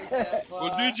song right there, boy.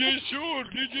 Well, DJ Sean,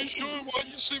 why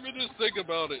you sing me this thing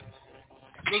about it?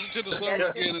 Listen to the song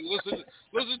again and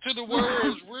listen to the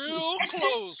words real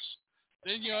close.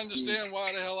 Then you understand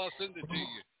why the hell I sent it to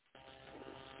you.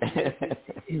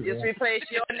 Just replace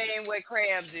your name where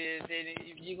Crabs is,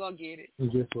 and you're going to get it.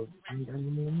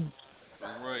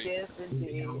 Right. Yes,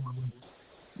 indeed.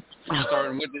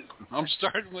 I'm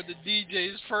starting with the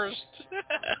DJs first.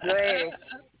 Go ahead.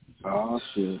 Oh,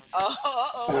 shit.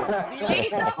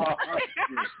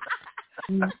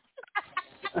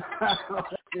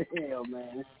 Hell,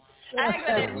 man. I ain't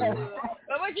gonna let you do it.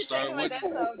 But what you think about that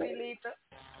song, Belita?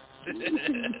 I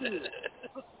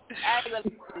ain't gonna let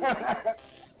you do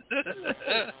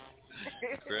it.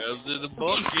 Crabs in the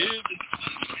bucket.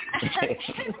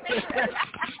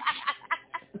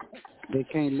 They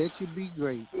can't let you be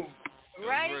great.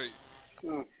 Right?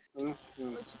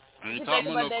 I ain't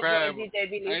talking about no crab. I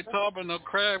ain't talking about no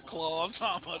crab claw. I'm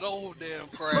talking about old damn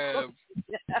crab.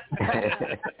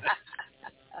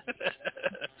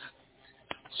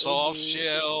 Soft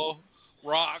shell,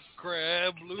 rock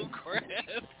crab, blue crab,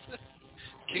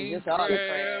 king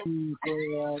crab.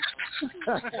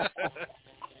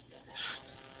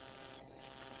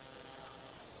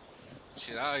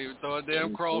 Shit, I even throw a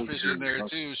damn crawfish in there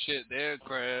too. Shit, damn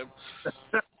crab.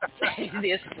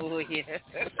 This fool here.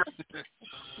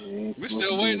 We're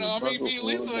still waiting on me.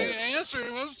 Belita ain't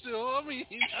answering. I'm just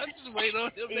waiting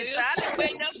on him to answer. I'm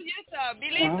waiting up for your song.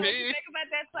 Belita, what you think about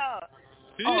that song?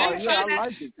 Oh, yeah, I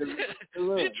like it.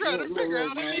 He trying to figure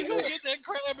out how he gonna get that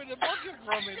crab in the bucket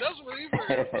from me. That's what he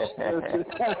worried about.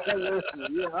 Listen,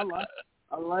 yeah,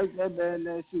 I like that band.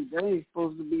 That shit. They ain't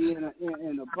supposed to be in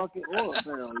a bucket or a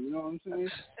barrel. You know what I'm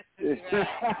saying?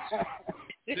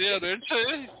 Yeah, they're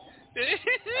trying.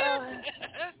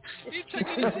 He's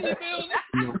checking his email.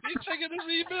 He's checking his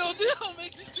email now,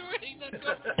 making sure ain't nothing.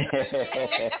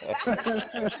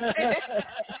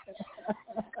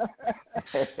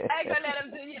 I ain't gonna let him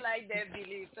do you like that,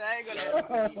 Billy. So I ain't gonna let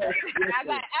him do you. I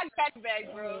got back,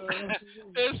 bro.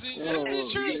 It's the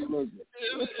truth.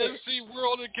 MC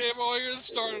World that came on here and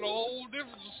started a whole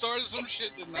different, started some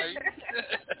shit tonight.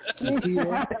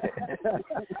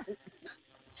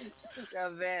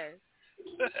 So bad.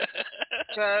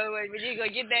 So when you go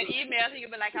get that email, you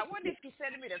gonna be like, I wonder if he's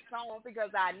sending me the song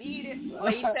because I need it, or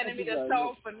he's sending me the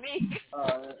song for me.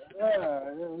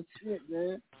 Shit,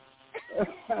 man.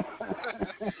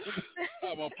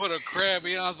 I'm gonna put a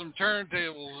Krabby on some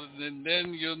turntables, and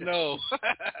then you'll know.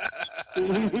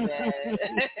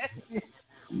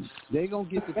 They gonna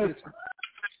get the picture.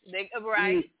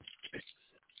 Right.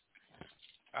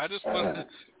 I just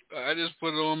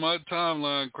put it on my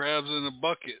timeline. Crabs in a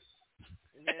bucket.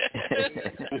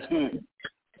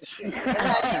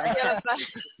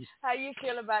 How you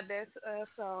feel about this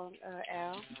song,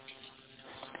 Al?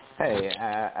 Hey,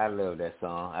 I love that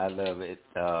song. I love it.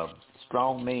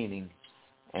 Strong meaning,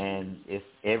 and it's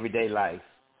everyday life.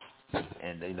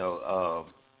 And you know,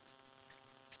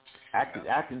 I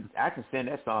can send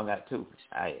that song out too.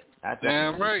 I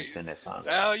damn right. Send that song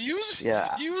out. Al, you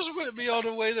was with me on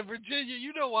the way to Virginia.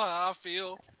 You know how I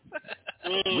feel.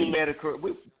 We met a crab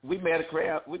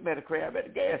at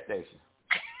the gas station.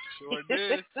 Sure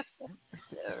did.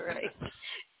 All right.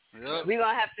 Yep. We're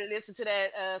going to have to listen to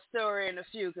that story in a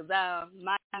few because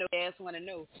my ass want to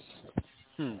know.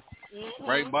 Mm-hmm.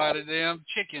 Right by the damn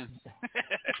chicken.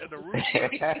 The root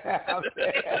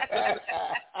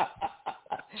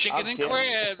chicken and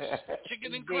crabs.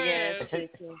 Chicken and crabs.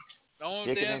 The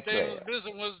only damn thing was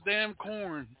missing was damn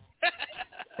corn.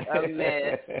 Oh,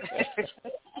 man.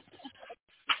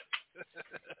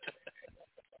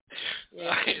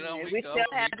 Yeah. We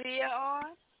still have Dia on?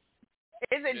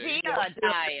 Is it Dia or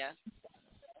Dia?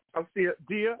 I'm still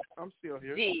Dia. I'm still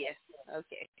here. Dia.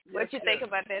 Okay. What you think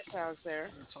about that song, sir?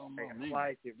 I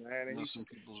like it, man. And some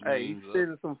people's he's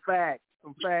sending some facts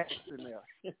in there.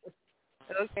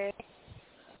 Okay.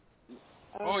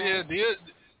 Oh yeah,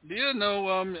 Dia know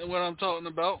what I'm talking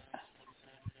about.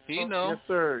 He know. Yes,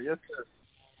 sir. Yes, sir.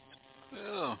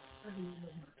 Yeah.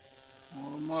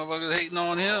 Well, motherfuckers hating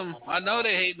on him. I know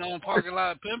they hating on Parking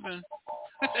Lot Pimpin'.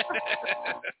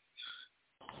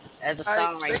 That's a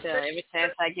song right there. Every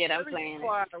chance I get, I'm playing it.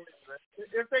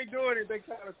 If they doing it, they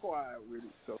kind of quiet with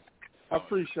it. So I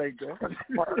appreciate that.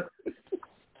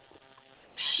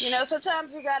 You know,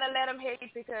 sometimes you gotta let them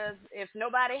hate because if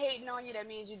nobody hating on you, that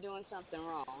means you're doing something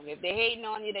wrong. If they're hating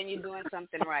on you, then you're doing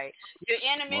something right. Your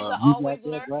enemies are always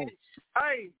learning.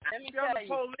 Hey, let me tell you.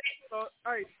 Police,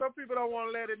 hey, some people don't want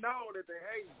to let it know that they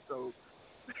hate. So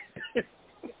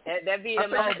that be the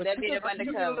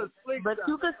undercover. But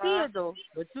you can see it though.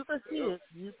 But you can see it.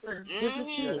 You can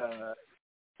see it.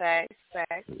 Facts.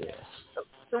 Yeah.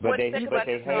 So what do you think about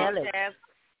the song, Jazz?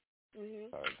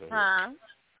 Huh?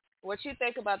 What you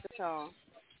think about the song?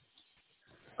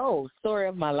 Oh, story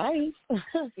of my life.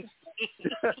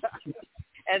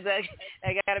 As that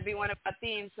gotta be one of my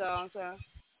theme songs, huh?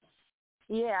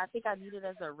 Yeah, I think I need it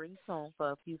as a ringtone for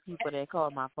a few people that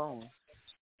call my phone.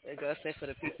 They're gonna say for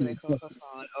the people that call my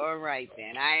phone. All right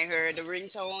then. I ain't heard the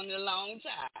ringtone in a long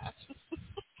time.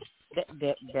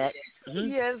 That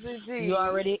Yes, indeed.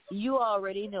 You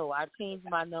already know. I changed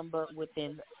my number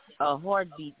within a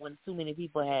heartbeat when too many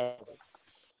people have it.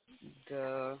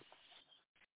 Duh.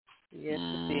 Yes,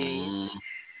 indeed.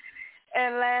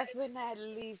 And last but not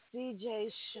least,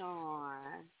 DJ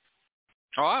Sean.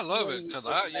 Oh, I love it. Cause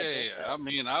I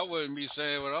mean, I wouldn't be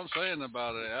saying what I'm saying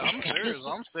about it. I'm serious.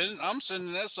 I'm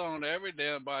sending that song to every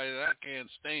damn body that I can't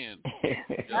stand.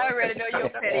 I already know your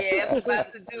petty ass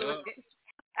about to do it.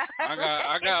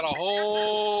 I got a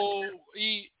whole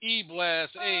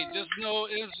E-blast. Hey, just know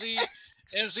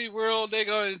MC World, they're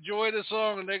going to enjoy the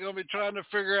song, and they're going to be trying to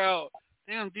figure out,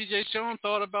 damn, DJ Sean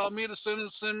thought about me to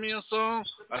send me a song?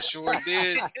 I sure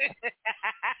did.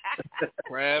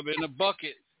 Crab in a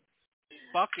bucket.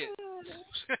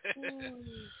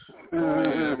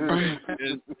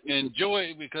 Enjoy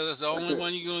it because it's the only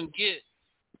one you're going to get.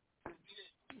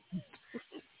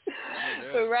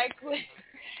 So right quick,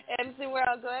 MC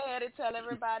World, go ahead and tell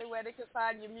everybody where they can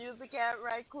find your music at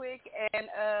right quick and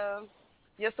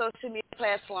your social media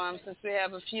platforms since we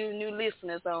have a few new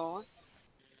listeners on.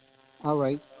 All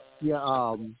right. Yeah,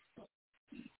 all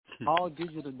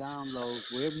digital downloads,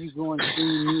 wherever you go and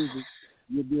stream music,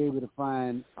 you'll be able to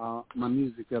find my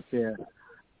music up there.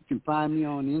 You can find me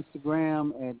on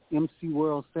Instagram at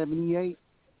MCWorld78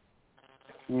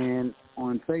 and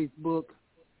on Facebook,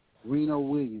 Reno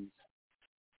Williams.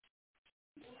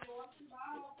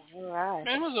 All right.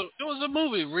 Man, it was a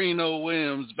movie, Reno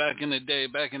Williams, back in the day,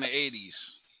 back in the 80s.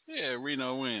 Yeah,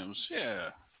 Reno Williams. Yeah.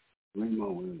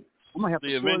 Reno Williams. I'm gonna have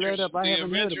to pull that up. I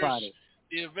haven't heard about it.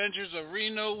 The Adventures of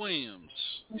Reno Williams.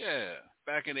 Yeah,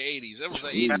 back in the 80s. That was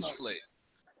an 80s flick.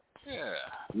 Yeah.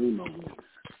 Remo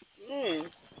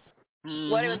Williams.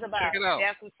 What it was about? Check it out.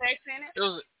 Have some sex in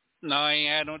it? No, I ain't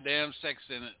had no damn sex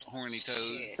in it, horny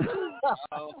toad. Yeah.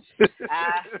 Oh,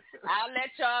 I'll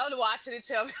let y'all watch it and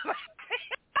tell me about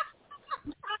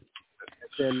it.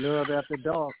 That Love After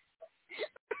Dark.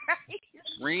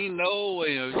 Reno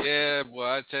Williams, yeah, boy,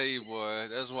 I tell you, boy,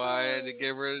 that's why I had to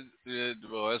give her.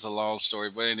 Boy, that's a long story,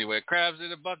 but anyway, crabs in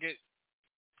the bucket.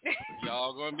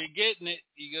 Y'all gonna be getting it.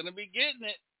 You're gonna be getting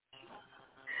it.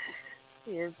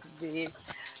 Yes, big.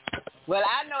 Well,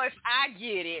 I know if I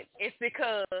get it, it's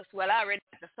because, well, I already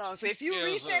got the song. So if you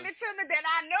resend it to me, then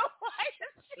I know why.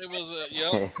 It was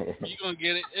you gonna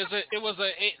get it. It was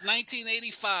a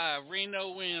 1985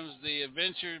 Reno Williams. The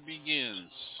Adventure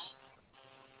Begins.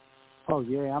 Oh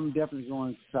yeah, I'm definitely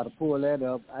going to try to pull that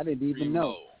up. I didn't even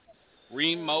know.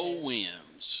 Remo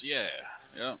Williams. Yeah.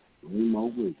 Yep. Remo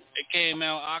Williams. It came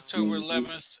out October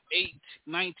 11th,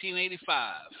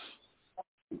 1985.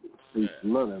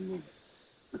 Love that movie.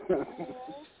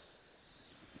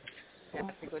 I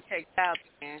have to go check it out,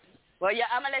 man. Well, yeah,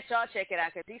 I'm gonna let y'all check it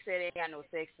out because he said it ain't got no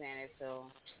sex in it, so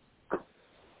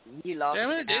you lost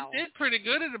it. It did pretty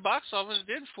good at the box office. It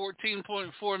did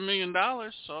 $14.4 million.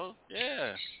 So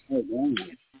yeah.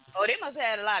 Oh, they must have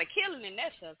had a lot of killing in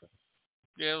that sucker.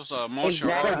 Yeah, it was martial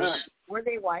arts. Were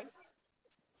they white?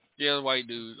 Yeah, the white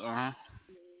dude.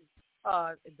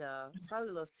 Probably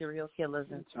little serial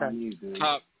killers and stuff.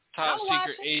 Top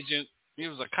secret agent. He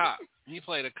was a cop. He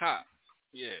played a cop.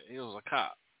 Yeah, he was a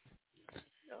cop.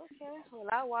 Okay, well,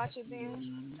 I'll watch it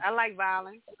then. I like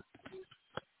violence.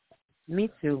 Me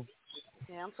too.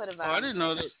 Yeah, I'm for the Oh,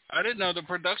 violence. I didn't know the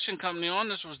production company on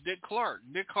this was Dick Clark.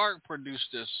 Dick Clark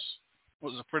produced this.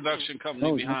 Was the production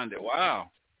company behind it?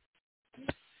 Wow.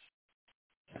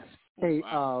 Hey,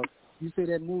 you say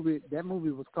that movie? That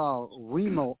movie was called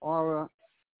Remo,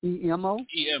 R-E-M-O.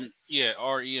 Yeah,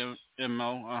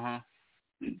 R-E-M-O.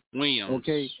 Williams.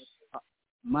 Okay.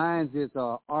 Mine's is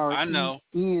R-E-N-O. I know.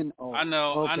 Okay. I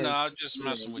know. I was just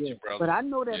messing with you, brother. But I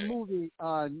know that movie.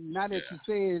 Now that you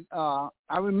said,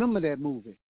 I remember that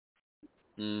movie.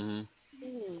 Mhm.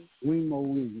 Remo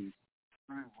Williams.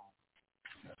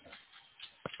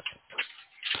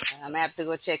 I'm gonna have to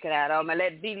go check it out. I'm gonna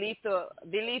let B Lethal,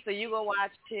 you go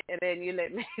watch it, and then you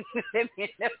let me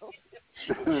know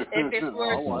if it's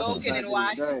worth smoking and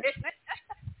watching it.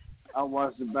 I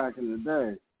watched it back in the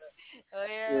day. Oh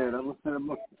yeah. Yeah,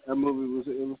 that movie was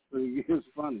pretty good. It was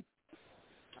funny.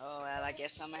 Oh well, I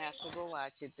guess I'm gonna have to go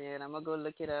watch it then. I'm gonna go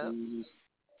look it up. Mm-hmm.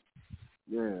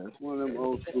 Yeah, it's one of them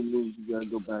old school movies you gotta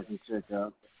go back and check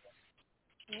out.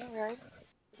 All right,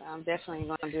 I'm definitely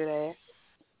gonna do that.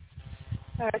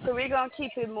 All right, so we're going to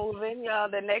keep it moving, y'all.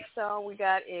 The next song we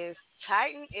got is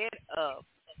Tighten It Up.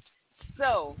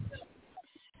 So,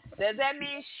 does that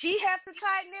mean she has to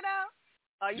tighten it up?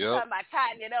 Or are you talking about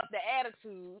tighten it up, the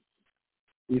attitude?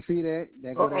 You see that?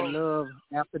 That got that Love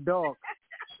After Dark.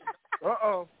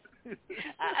 I'm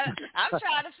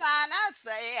trying to find out.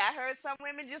 Say, I heard some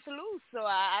women just loose, so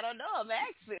I don't know. I'm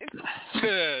asking.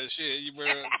 Yeah, shit. You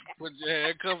better put your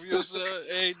handcuff yourself.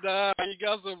 Hey, nah, you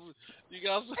got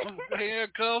some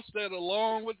handcuffs that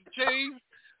along with the chain.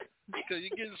 Because you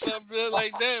get something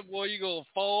like that, boy, you gonna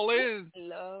fall in.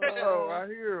 Oh, I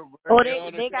hear. Oh,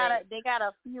 they got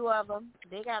a few of them.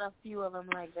 They got a few of them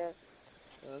like that.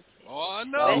 Okay. Oh, I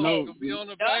know. You could be on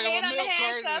the back of a milk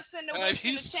carton.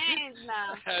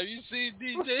 Have you seen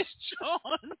DJ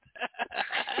Sean?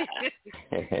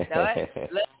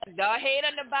 Don't hate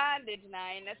on the bondage now.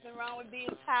 Ain't nothing wrong with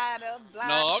being tied up, blind.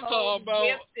 No, I'm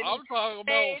talking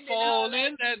about falling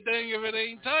in that thing if it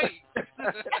ain't tight.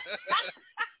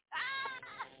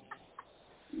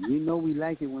 You know we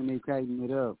like it when they tighten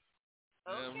it up.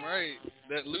 Damn right.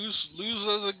 That loose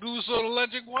as a goose on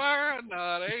electric wire?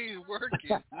 Nah, they ain't working.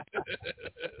 Now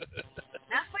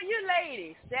for you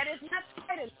ladies, that is not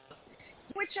tight enough.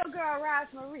 With your girl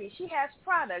Rosemary, she has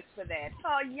products for that.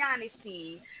 Called Yanni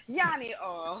Seed, Yanni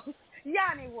Oil,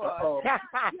 Yanni Water,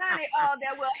 Yanni Oil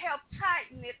that will help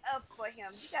tighten it up for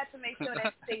him. You got to make sure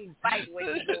that thing bite when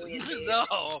you go in there.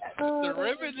 No, the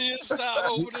remedy is stop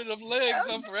opening them legs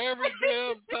up for every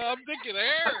damn time Dick and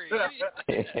Harry.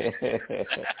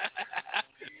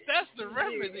 That's the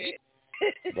remedy.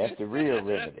 That's the real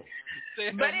remedy.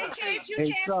 But in case you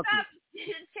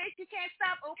can't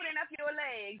stop opening up your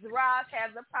legs, Roz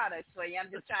has the products for you. I'm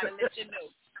just trying to let you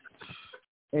know.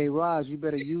 Hey, Roz, you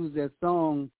better use that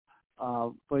song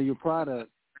for your product.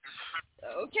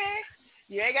 Okay.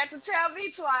 You ain't got to tell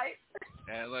me twice.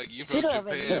 Yeah, look, you supposed to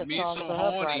pay me some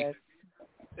horny.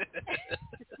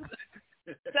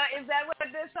 So is that what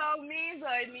this song means,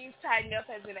 or it means tighten up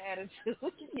as an attitude?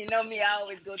 You know me, I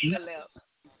always go to the left.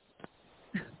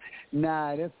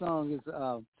 Nah, that song is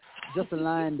just a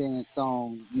line dance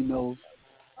song. You know,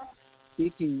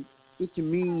 it can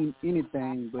mean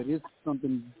anything, but it's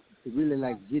something to really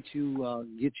like get you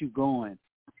going.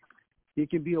 It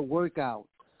can be a workout.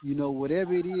 You know,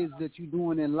 whatever it is that you're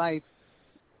doing in life,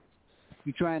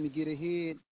 you're trying to get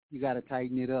ahead, you got to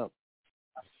tighten it up.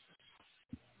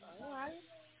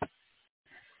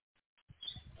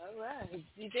 All right.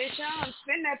 DJ Sean,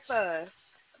 spin that for us.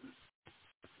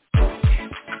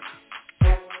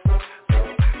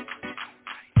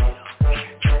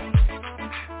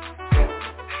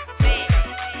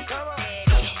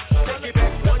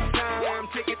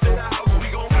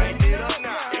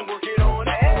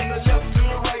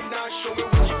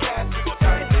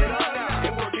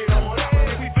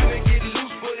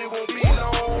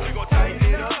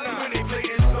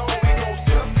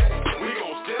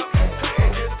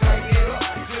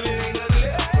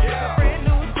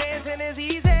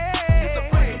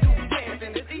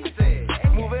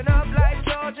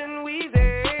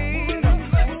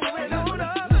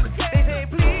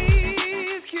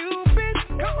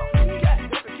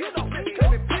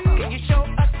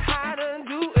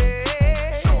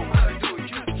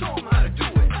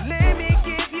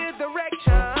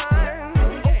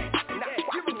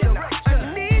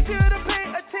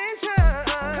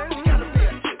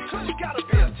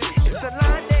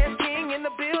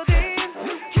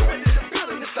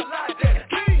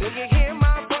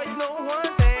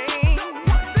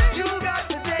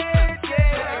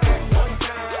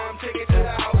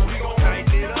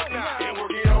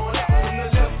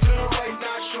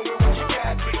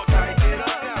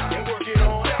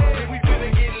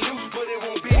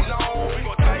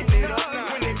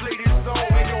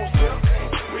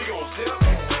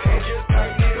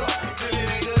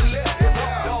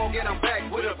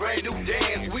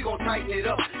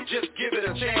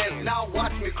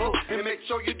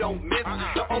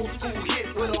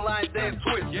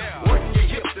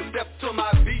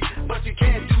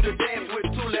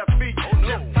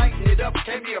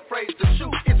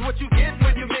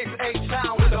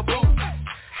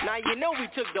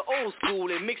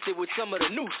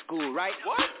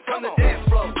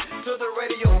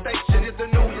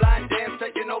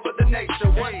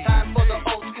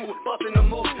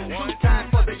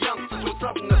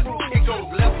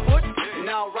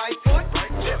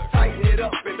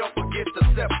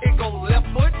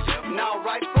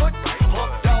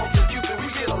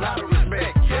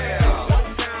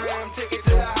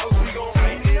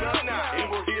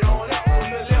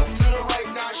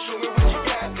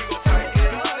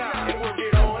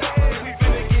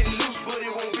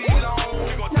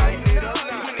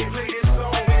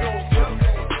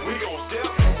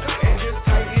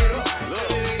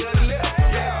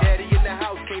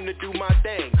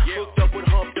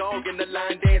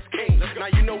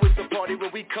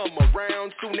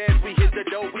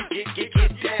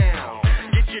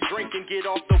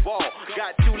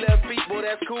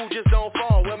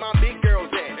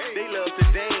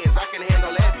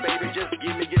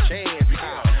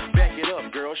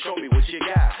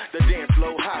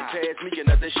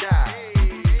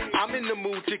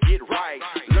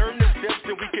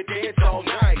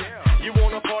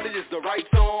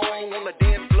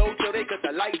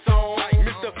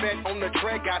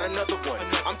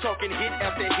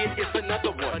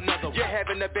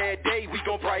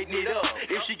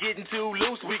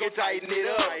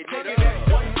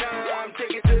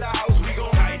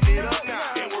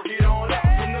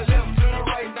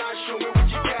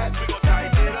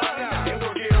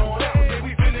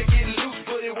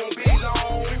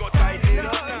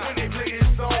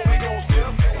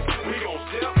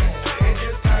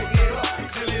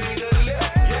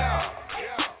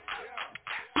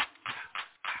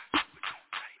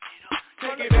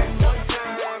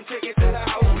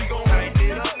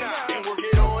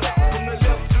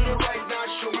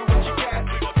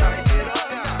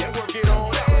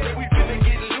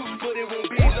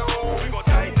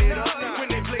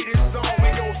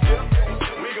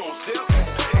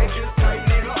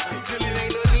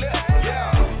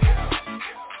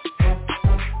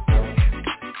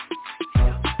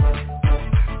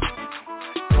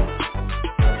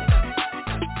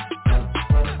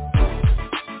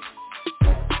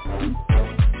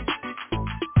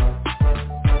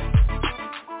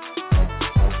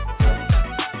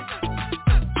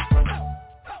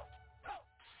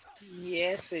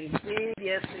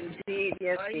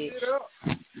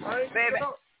 Baby,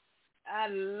 I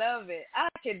love it. I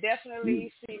can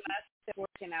definitely see myself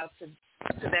working out to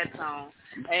that song.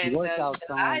 And workout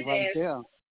song right there.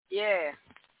 Yeah,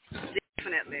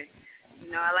 definitely.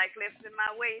 You know, I like lifting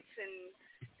my weights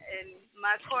and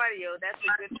my cardio. That's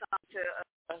a good song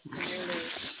really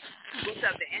boost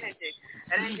up the energy.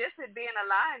 And then just it being a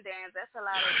line dance, that's a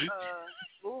lot of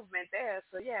movement there.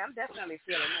 So yeah, I'm definitely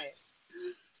feeling it.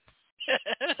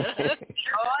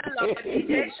 Oh Lord,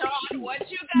 DJ Sean, what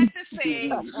you got to say?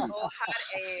 Oh, hot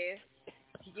ass.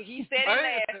 He said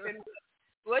it laughing.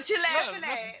 What you laughing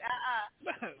at?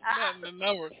 The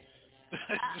numbers.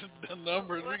 The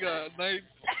numbers. We got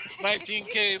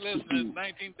 19K listening,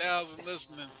 19,000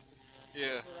 listening.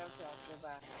 Yeah. That's what I'm talking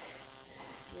about.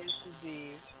 Yes,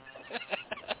 indeed.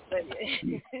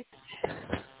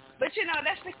 But you know,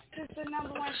 that's the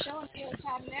number one show on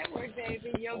Hilltop Network,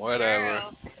 baby. Your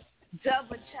girl,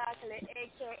 Double Chocolate,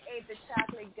 a.k.a. the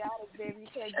Chocolate Goddess, baby.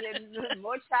 You can't get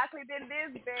more chocolate than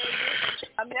this, baby.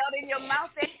 I melt in your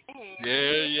mouth and hand.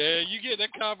 Yeah. You get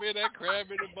that copy of that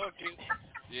crab in the bucket.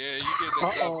 Yeah, you get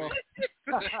that copy.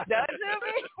 Don't do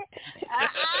me.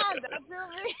 Don't do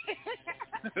me.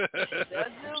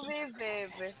 Don't do me,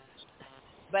 baby.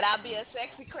 But I'll be a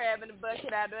sexy crab in the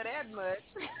bucket. I know that much.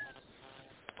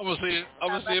 I'm gonna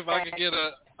see if I can get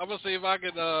a. I'm gonna see if I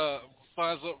can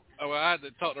find some. Well, I had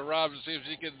to talk to Rob and see if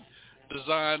she can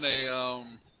design a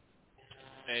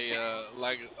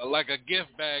like a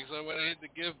gift bag. So when I hit the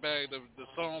gift bag, the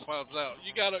song pops out.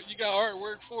 You got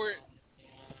artwork for it?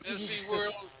 SC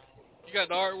World. You got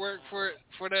the artwork for it,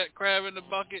 for that crab in the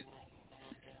bucket?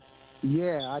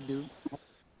 Yeah, I do.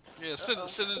 Yeah, send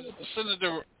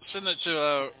it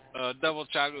to Double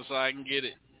Chocolate so I can get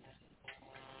it.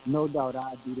 No doubt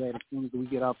I'll do that as soon as we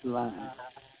get off the line.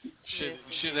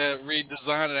 Should have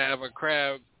redesigned it and have a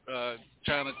crab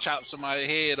trying to chop somebody's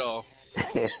head off.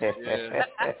 Yeah.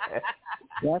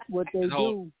 That's what they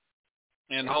do.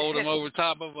 And hold him over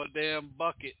top of a damn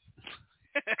bucket.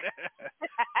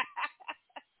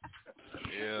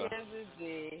 Yeah. Yes,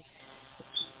 indeed.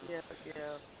 Yeah.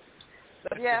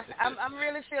 But yeah, I'm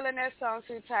really feeling that song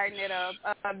to tighten it up.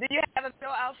 Do you have a show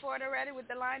out for it already with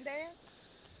the line dance?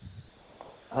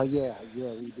 Yeah,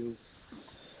 we do.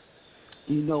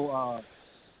 You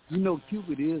know,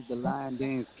 Cupid is the line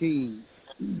dance king.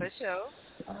 For sure.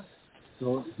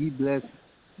 So he blessed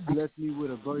me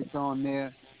with a verse on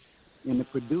there, and the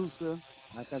producer,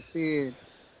 like I said,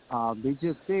 they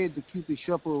just said the Cupid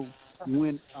Shuffle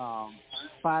went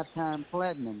 5-time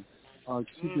platinum.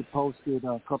 Cupid posted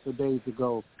a couple of days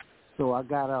ago. So I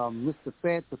got Mr.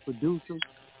 Fat, the producer.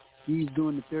 He's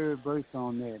doing the third verse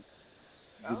on there.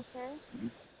 Okay.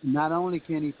 Not only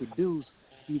can he produce,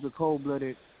 he's a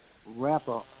cold-blooded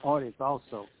rapper artist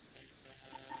also.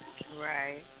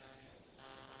 Right.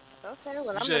 Okay,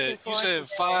 well, I'm looking forward to it. You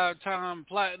said 5-time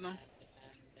platinum?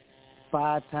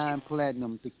 5-time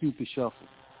platinum, the Cupid Shuffle.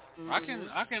 Mm-hmm.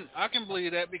 I can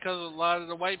believe that because a lot of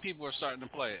the white people are starting to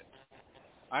play it.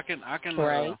 I can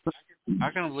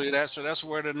believe that. So that's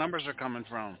where the numbers are coming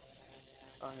from.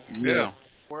 Yeah.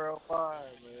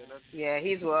 Worldwide, man. Yeah,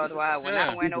 he's worldwide. When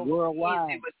I went over,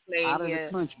 worldwide, it was played out of the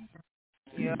country.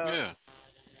 Yeah.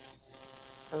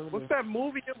 What's that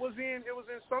movie it was in? It was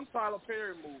in some Tyler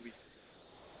Perry movie.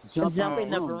 Jump in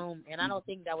the Broom, and I don't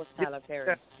think that was Tyler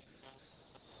Perry.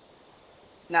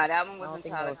 No, that one wasn't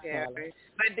Tyler Perry.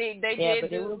 But they did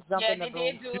do. Yeah, they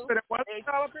did do. You said it wasn't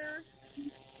Tyler Perry?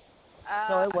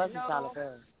 No, it wasn't Tyler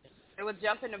Perry. It was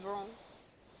Jump in the Broom.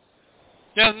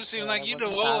 Yeah, it seems like you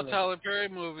know all the Tyler Perry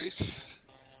movies.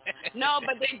 No,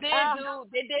 but they did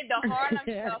the Harlem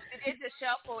stuff. They did the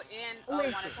shuffle in one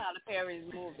of Tyler Perry's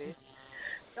movies.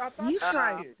 You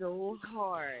tried so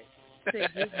hard to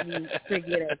get me to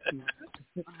get at you.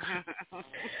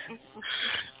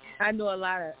 I know a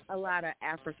lot of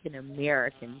African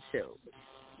American shows.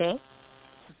 Okay.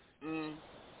 Believe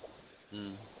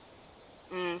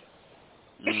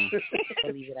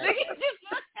it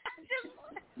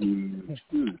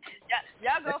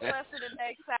Y'all go first to the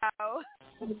next hour.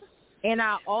 And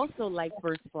I also like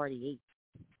First 48.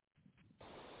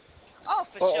 Oh,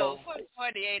 for sure. First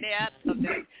 48, yeah, I love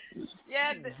that.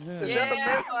 Yeah.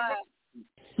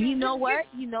 You know what?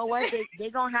 They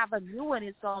gonna have a new one.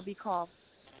 It's gonna be called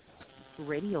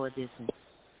Radio Edition.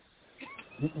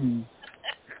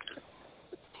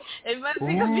 It must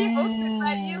be gonna be hosted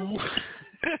by you.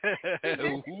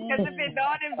 Because if it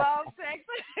don't involve sex.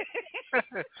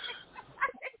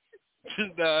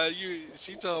 Nah,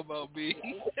 she talking about me.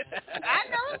 I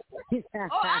know.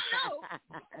 Oh, I know.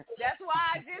 That's why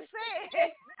I just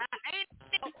said.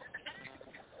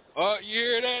 Oh, you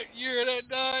hear that? You hear that,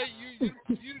 Di?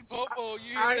 You Popo,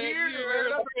 you hear that? You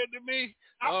heard that to me?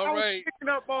 All right. I was picking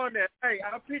up on that. Hey,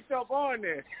 I picked up on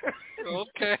that.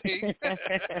 Okay.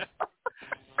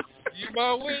 You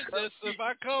my witness. If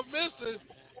I come missing,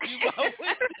 you my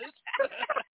witness.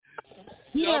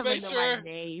 He Y'all doesn't make know sure. my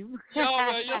name.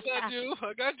 Y'all, yes I do.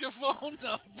 I got your phone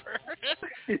number.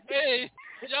 Hey,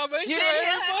 y'all make You sure didn't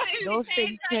hear everybody. Those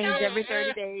things change every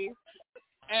 30 days.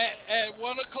 At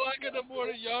 1 o'clock in the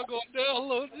morning, y'all gonna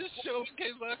download this show in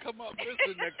case I come up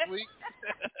missing next week.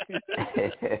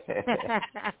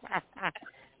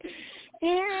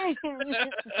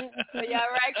 So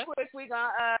y'all, right quick, we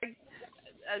gonna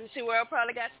see, World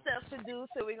probably got stuff to do,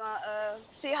 so we gonna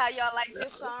see how y'all like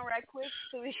this song right quick,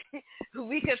 so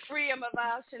we can free him of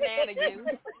our shenanigans.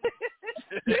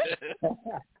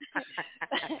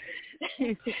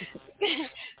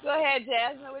 Go ahead,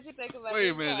 Jasmine. What you think about Wait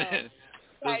this a minute. song?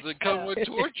 Does it come with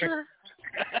torture?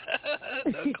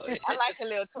 I like a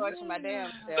little torture my damn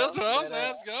self. That's what I was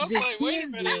asking. I was like, wait a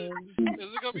minute.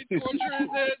 Is it going to be torture in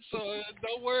that? So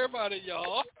don't worry about it,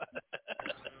 y'all.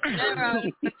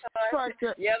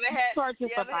 Torture. You ever had for some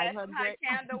 500. hot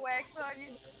candle wax on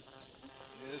you?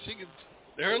 Yeah, she can.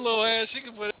 Her little ass, she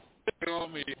can put it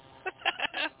on me.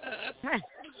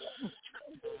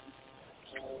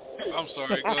 I'm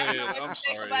sorry. Go ahead. I'm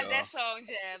sorry, about y'all. that song,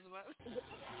 Jasmine.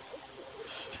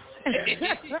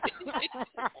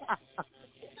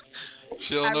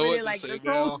 She don't know really what like to say the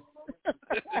song.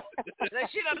 now.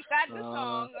 She done got the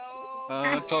song.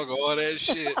 Talk all that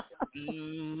shit.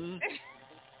 Mm-hmm.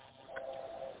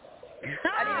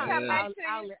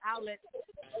 I'll let.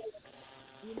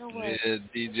 You know what? Yeah,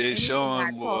 DJ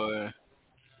Sean, boy.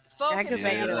 Focus,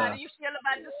 man. How do you feel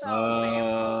about the song,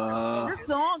 man? The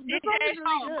song is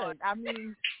really good. I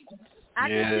mean, I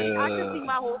can see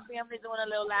my whole family doing a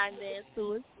little line dance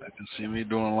to it. I can see me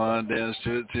doing line dance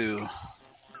to it too.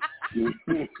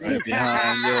 Right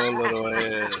behind your little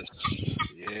ass.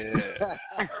 Yeah.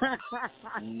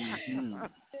 Mm-hmm.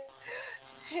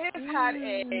 His hot ass.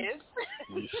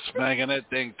 You smacking that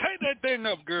thing. Tighten that thing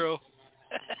up, girl.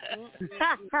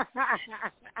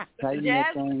 Tighten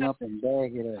that thing up and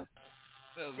bag it up.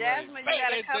 Jasmine, you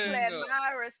got a couple of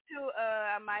admirers too.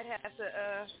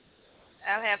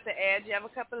 I'll have to add. You have a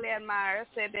couple of admirers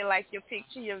said they like your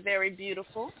picture. You're very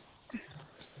beautiful.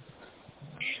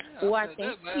 Yeah, well,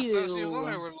 thank you. She was on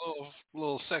there with a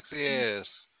little sexy ass.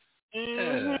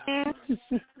 Mm-hmm.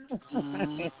 Yeah.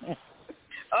 Mm-hmm.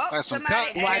 Oh, like some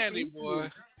cotton candy, boy.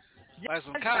 Like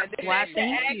some cotton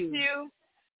candy.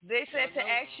 They said to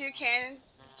ask you, can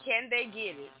they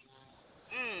get it?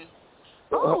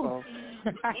 Oh.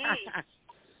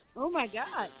 Oh my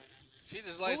God. She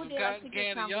just like some cotton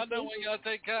candy. Y'all know when y'all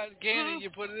take cotton candy, you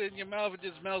put it in your mouth, it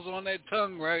just melts on that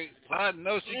tongue, right? I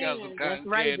know she got some cotton That's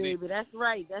right, candy. baby. That's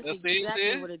right. That's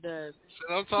exactly what it does. That's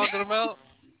what I'm talking about.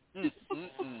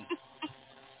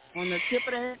 On the tip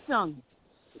of that tongue.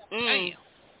 Damn.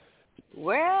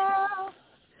 Well,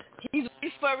 he's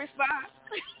ready for a response.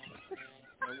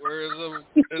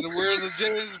 In the words of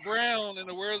James Brown,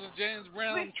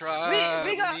 try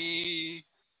me.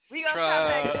 We gonna come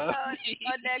back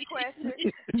on that question.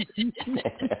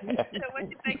 So what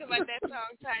you think about that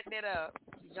song? Tighten it up.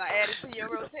 You gonna add it to your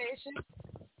rotation?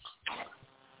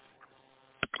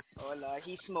 Oh Lord,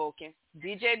 he's smoking.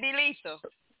 DJ B Lethal.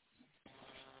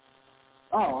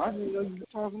 Oh, I didn't know you were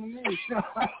talking to me.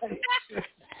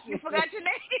 You forgot your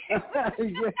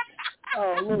name. Yeah.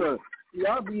 Oh look,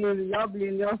 y'all be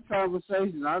in y'all's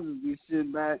conversations. I'll just be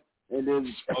sitting back and then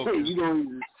you don't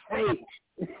even say it.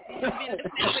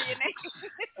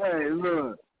 Hey,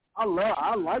 look, I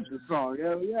like the song.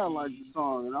 Yeah, I like the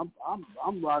song, and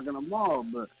I'm rocking them all.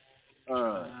 But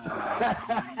come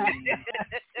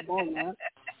on, man.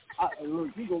 Look,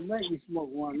 you gonna make me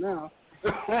smoke one now.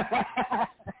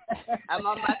 I'm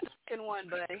on my second one,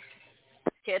 buddy.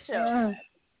 Catch up.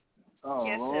 Oh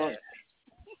Lord,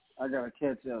 I gotta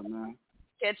catch up, man.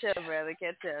 Catch up, brother.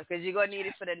 Catch up, because you're gonna need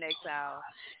it for the next hour.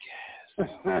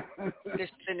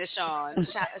 Just finish on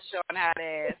hot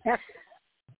ass.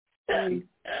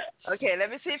 Okay, let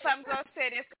me see if I'm gonna say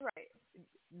this right.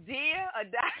 Dear or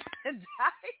die?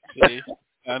 See,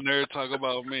 I never talk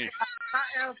about me.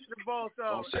 I answered both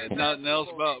of them. Don't say nothing else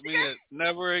about me.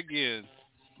 Never again.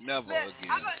 Never again.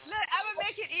 I'm gonna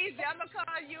make it easy. I'm gonna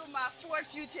call you my fourth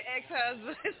future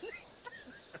ex-husband.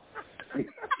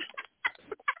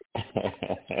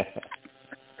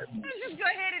 Just go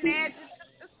ahead and add.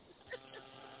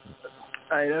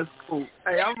 Hey, that's cool.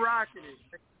 Hey, I'm rocking it.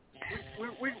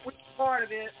 We part of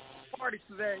that. Party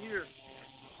to that here.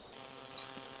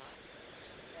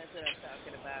 That's what I'm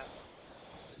talking about.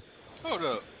 Hold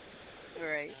up. All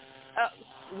right. Oh,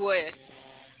 what?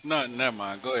 No, never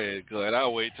mind. Go ahead.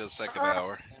 I'll wait till the second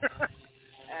hour.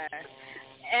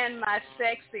 And my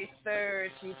sexy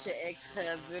third future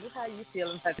ex-husband. How you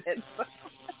feeling about that?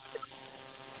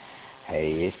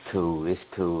 Hey, it's cool. It's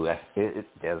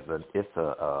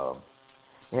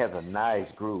It has a nice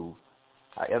groove.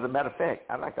 As a matter of fact,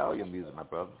 I like all your music, my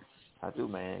brother. I do,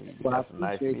 man. You got some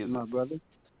nice music, my brother.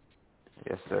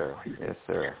 Yes, sir. Yes,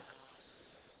 sir.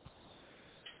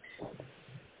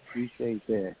 Appreciate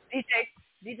that.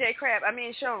 DJ Crab. I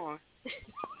mean Sean.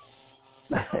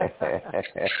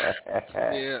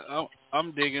 Yeah,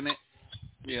 I'm digging it.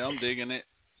 Yeah, I'm digging it.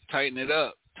 Tighten it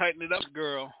up. Tighten it up,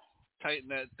 girl. Tighten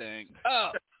that thing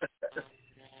up.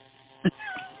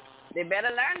 They better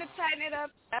learn to tighten it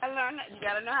up. You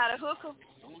gotta know how to hook them.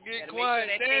 Don't get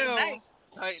quiet down.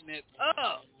 Tighten it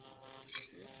up.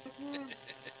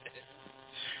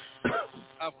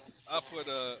 I put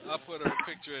a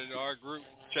picture in our group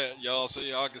chat, y'all, so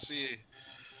y'all can see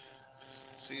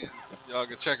y'all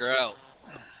can check her out.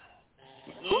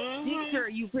 Picture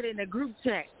you put in the group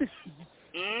chat.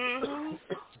 Mm-hmm.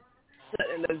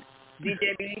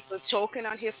 DJ B was choking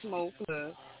on his smoke.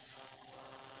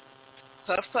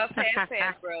 Puff,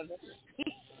 pass, brother.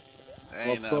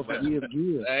 Ain't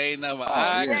nothing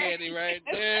eye candy right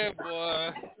there,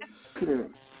 boy.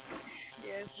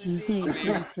 Yes, indeed. She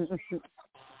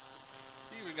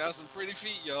even got some pretty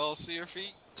feet, y'all. See her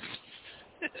feet?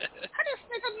 I just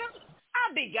think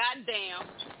I'll be goddamn.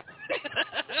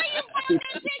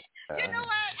 You know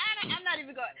what? I'm not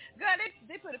even going. Girl,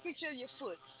 they put a picture of your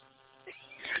foot.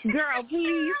 Girl,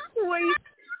 please wait.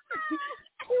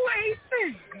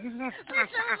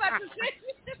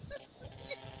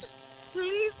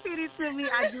 Please feed it to me.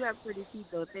 I do have pretty feet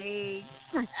though. Thanks.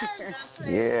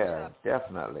 Yeah,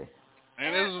 definitely.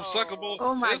 And there's some suckable,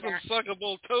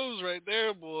 suckable toes right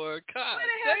there, boy. God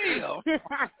damn.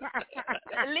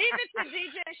 Leave it to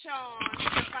DJ Sean to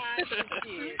find some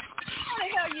shit. How the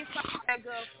hell you find that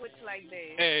girl foot like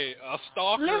that? Hey, a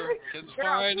stalker can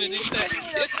find anything.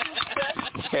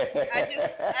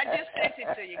 I just sent it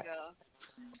to you, girl.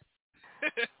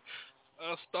 A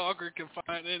stalker can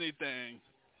find anything.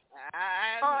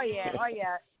 Oh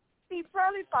yeah. He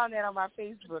probably found that on my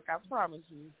Facebook. I promise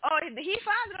you. Oh, he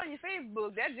found it on your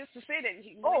Facebook. That's just to say that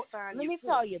he found let me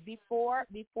tell you. Before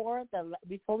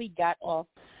we got off,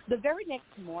 the very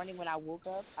next morning when I woke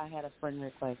up, I had a friend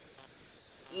request.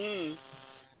 And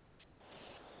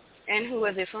who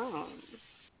was it from?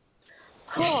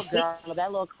 Oh, girl,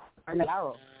 that little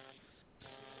arrow.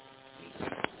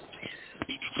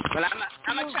 Well,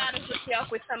 I'm gonna try to hook you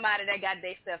up with somebody that got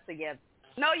their stuff together.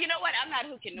 No, you know what? I'm not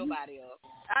hooking nobody up.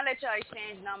 I'll let y'all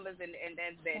exchange numbers and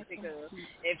that's that, because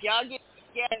if y'all get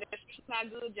together, it's not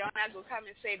good. Y'all not gonna come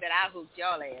and say that I hooked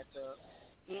y'all ass up.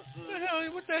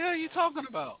 What the hell are you talking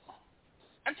about?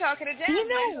 I'm talking to Jasmine. You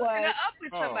know what? Hooking her up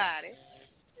with somebody.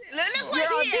 Look what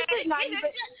Girl, he this had. is not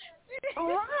even.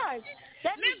 Raj,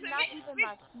 that is not even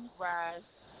my feet, Raj.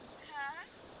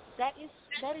 That is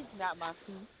not my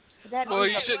feet. Well,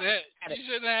 you shouldn't have had it. You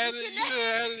should have had it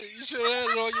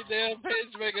on your damn page,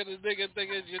 making the nigga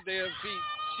think it's your damn feet.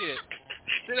 Shit.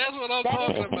 See, that's what I'm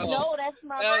talking about. No, that's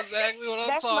exactly what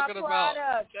I'm talking about.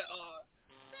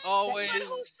 Always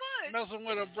messing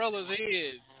with a brother's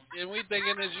head, and we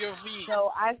thinking it's your feet.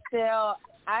 So I sell.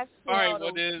 All right,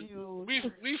 well then, we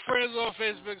friends on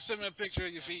Facebook. Send me a picture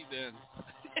of your feet, then.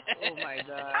 Oh my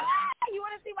God. You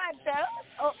want to see my toes?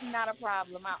 Oh, not a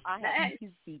problem. I have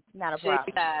cute feet. Not a problem.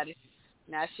 She excited.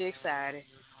 Now she excited.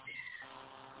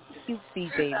 Cute feet,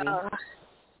 baby. I know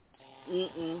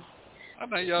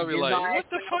y'all be like, what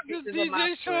the fuck is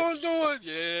DJ Sean doing?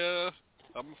 Yeah,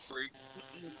 I'm a freak.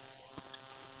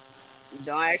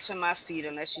 Don't ask for my feet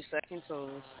unless you sucking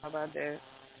toes. How about that?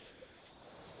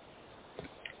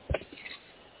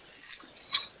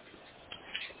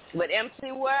 But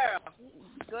MC World,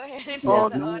 go ahead and tell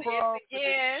the audience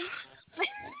again.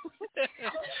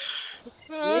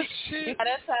 Oh, shit. You got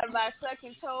us talking about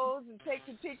sucking toes and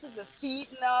taking pictures of feet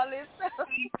and all this stuff.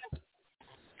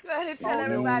 Go ahead and tell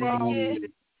everybody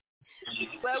again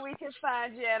where we can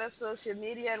find you at on social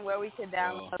media and where we can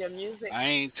download your music. I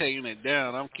ain't taking it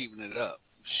down. I'm keeping it up.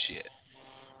 Shit.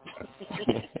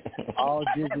 All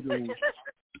digital.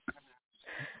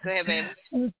 Go ahead, baby.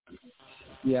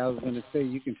 Yeah, I was going to say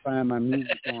you can find my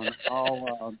music on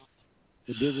all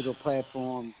the digital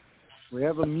platforms.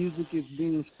 Wherever music is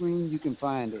being streamed, you can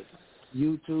find it.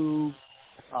 YouTube,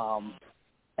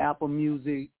 Apple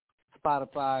Music,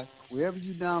 Spotify. Wherever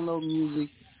you download music,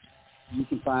 you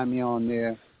can find me on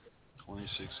there.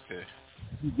 26K.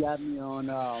 You got me on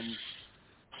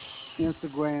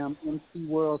Instagram,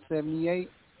 MCWorld78,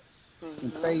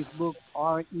 and Facebook,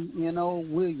 RENO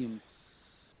Williams.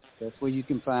 That's where you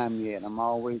can find me at. I'm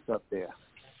always up there.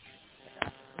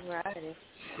 Right.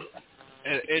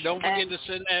 And don't forget to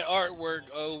send that artwork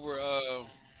over,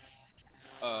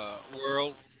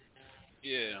 World.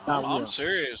 Yeah, I'm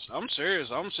serious. I'm serious.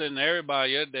 I'm sending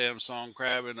everybody your damn song,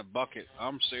 Crab in a Bucket.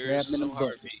 I'm serious. It's so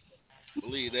heartbeat.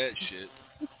 Believe that shit.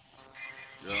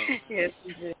 Yeah. Yes,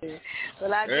 you do.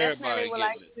 Well, I definitely would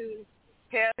like to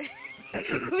tell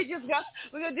we're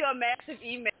gonna do a massive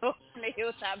email on the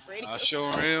Hilltop Radio. I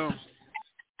sure am.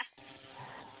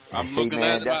 I'm looking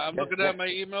at my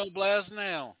email blast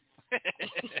now.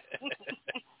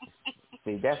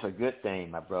 See, that's a good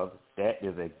thing, my brother. That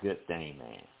is a good thing,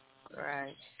 man.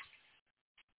 Right.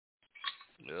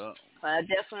 Yeah. Well,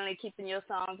 definitely keeping your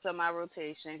songs on my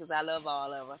rotation because I love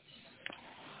all of them.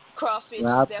 Crawfish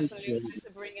is definitely one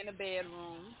to bring in the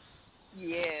bedroom.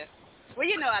 Yeah. Well,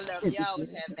 you know I love you. I always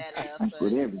have that love for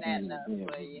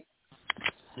you.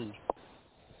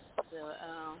 So,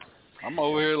 I'm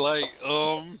over here like,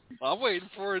 I'm waiting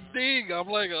for a dig. I'm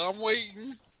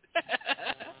waiting.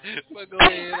 But go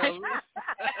ahead.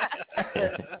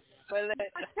 Well,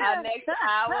 our next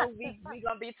hour, we going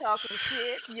to be talking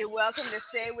shit. You're welcome to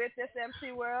stay with us,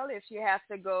 MC World. If you have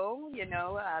to go,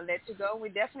 I'll let you go. We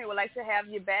definitely would like to have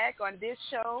you back on this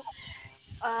show.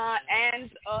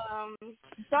 And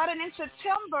starting in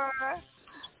September,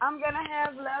 I'm going to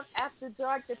have Love After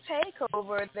Dark, the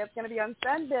takeover. That's going to be on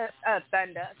Thursday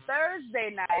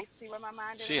night. See where my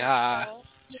mind is? She high.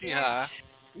 Yes,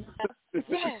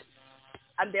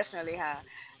 I'm definitely high.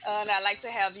 And I'd like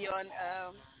to have you on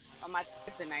my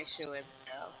Thursday night show as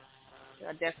well. So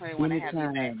I definitely want to have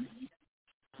you back.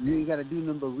 You ain't got to do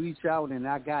nothing but reach out, and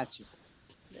I got you.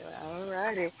 All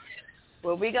righty.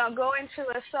 Well, we're going to go into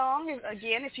a song.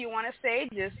 Again, if you want to stay,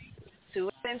 just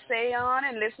tune in and stay on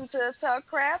and listen to us talk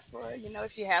crap. Or,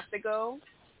 if you have to go,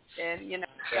 then, it's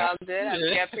all good. I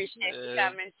really appreciate you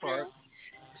coming through.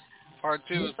 Part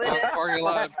 2 is parking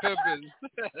lot pimping.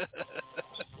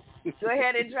 Go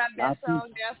ahead and drop that song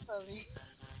down for me.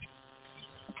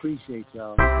 Appreciate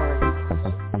y'all.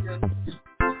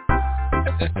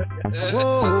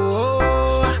 Whoa.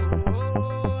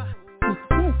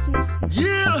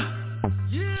 Yeah.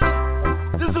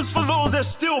 This is for those that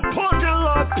still parking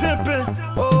lot pimping.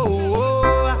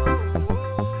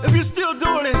 If you're still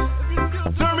doing it,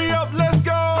 turn me up, let's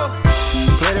go.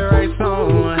 Play the right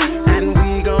song, and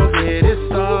we gon' get it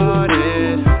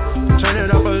started. Turn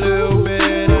it up a little bit.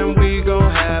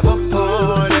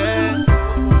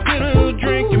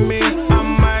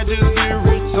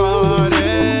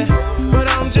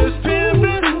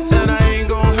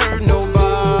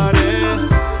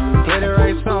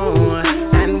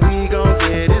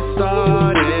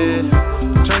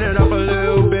 Turn it up a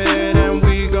little bit.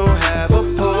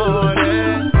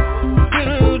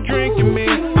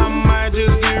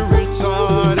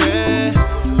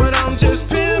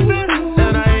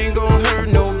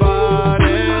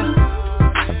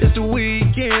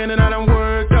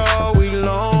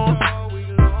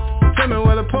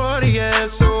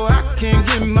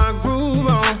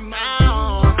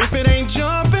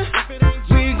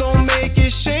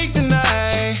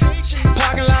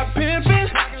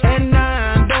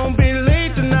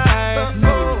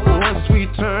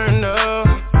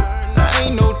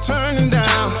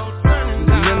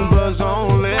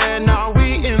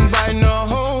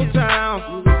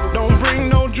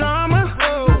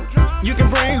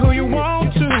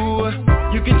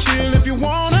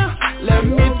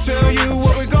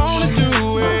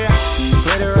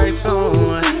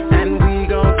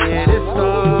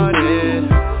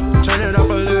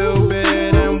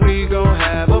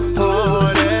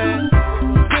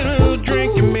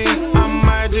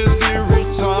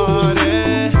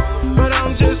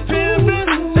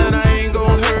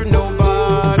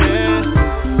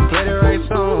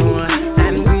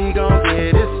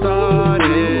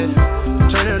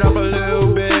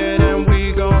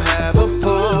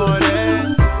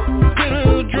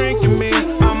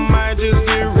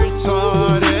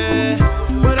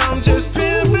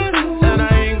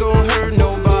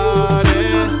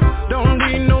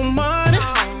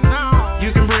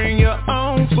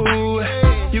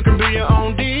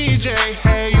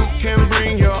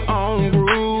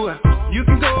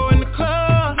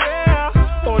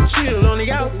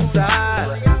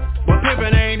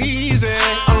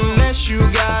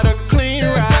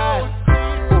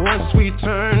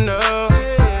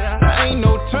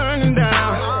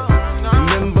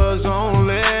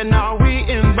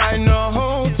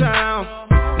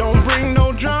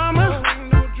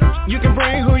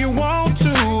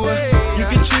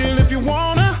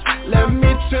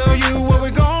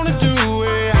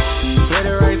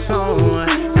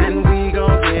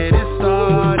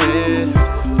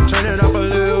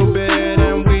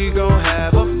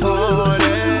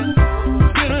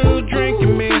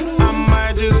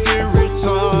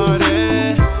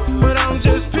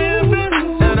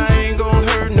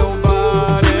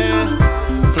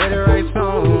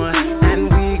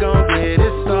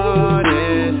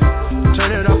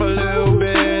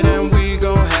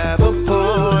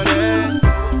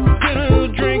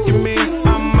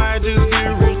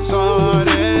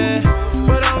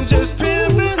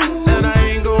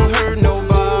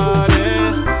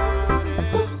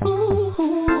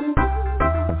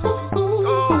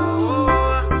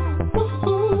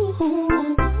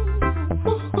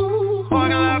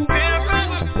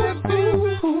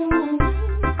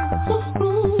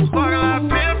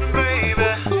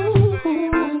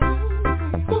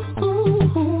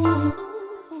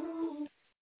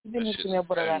 hooking up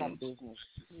with a lot of business.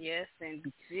 Yes,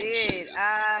 indeed.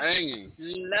 Banging.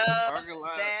 Love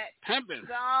that pimping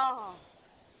song.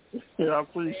 Yeah, I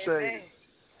appreciate it.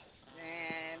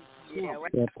 Man, yeah,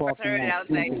 when Yeah, I heard it, I was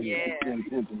like, yeah.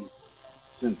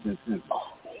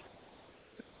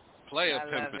 Player I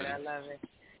love pimping. it. I love it.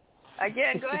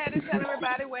 Again, go ahead and tell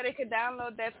everybody where they can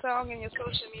download that song in your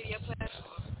social media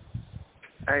platform.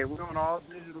 Hey, we're on all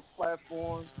digital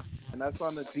platforms, and that's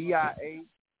on the DIA.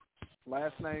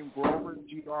 Last name Grover,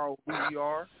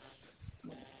 Grover.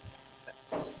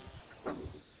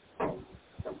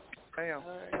 Damn.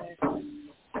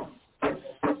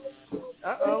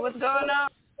 Uh-oh, what's going on?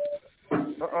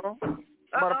 Uh-oh.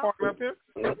 Somebody parking up here?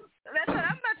 That's what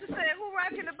I'm about to say. Who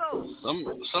rocking the boat?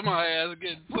 Somebody has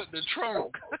getting put in the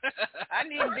trunk. I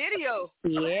need video.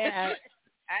 Yeah.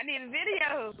 I need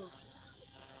video.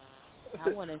 I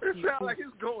want to see. It sounds like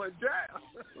it's going down.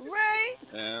 Right?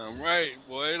 Damn right.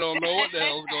 Boy, they don't know what the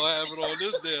hell's going to happen on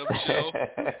this damn show.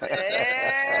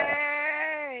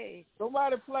 Hey.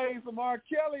 Somebody play some R.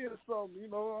 Kelly or something, you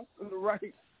know,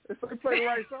 if they play the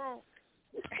right song.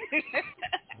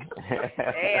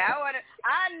 Hey,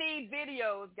 I need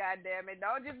videos, goddammit.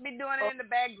 Don't just be doing it in the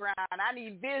background. I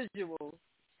need visuals.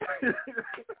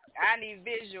 I need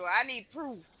visual. I need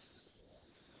proof.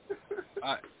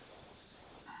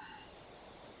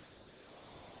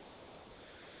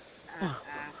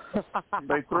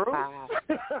 They through?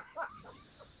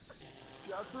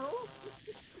 Y'all through?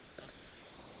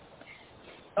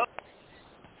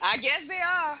 I guess they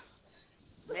are.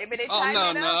 Maybe they Oh, tighten no,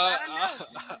 it up. I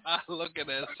don't know. I'm looking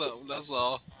at something, that's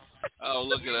all. I was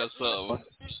looking at something.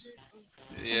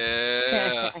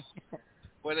 Yeah.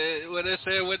 What they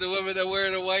say with the women that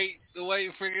wear the white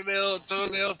fingernail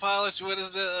toenail polish?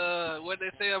 What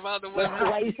they say about the women?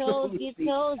 White toes get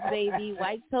toes, baby.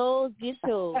 White toes get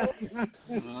toes.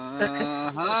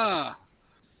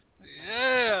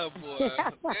 Yeah, boy.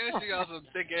 And she got some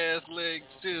thick ass legs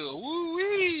too. Woo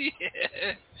wee.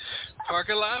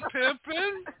 Parking lot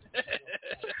pimping.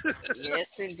 Yes,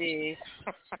 indeed.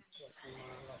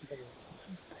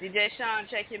 DJ Sean,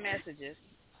 check your messages.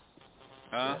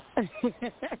 Huh?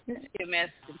 Your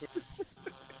messages.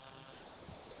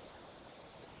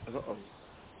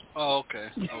 Oh,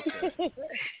 okay.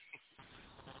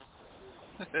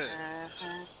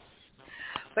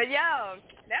 But yo,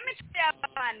 let me tell you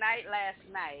about my night last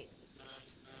night.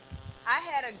 I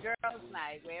had a girls'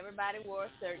 night where everybody wore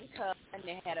a certain color and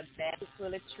they had a bag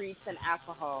full of treats and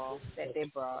alcohol that they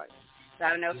brought. So I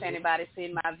don't know if anybody's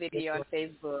seen my video on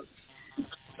Facebook,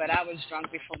 but I was drunk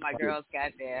before my girls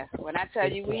got there. When I tell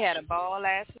you we had a ball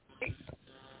last night,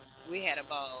 we had a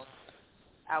ball.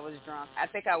 I was drunk. I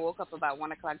think I woke up about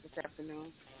 1 o'clock this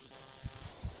afternoon.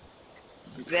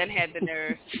 Then had the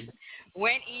nerve.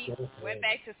 Went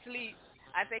back to sleep.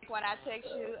 I think when I text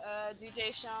you,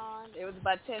 DJ Sean, it was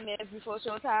about 10 minutes before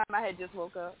showtime. I had just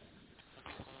woke up.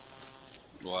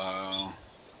 Wow.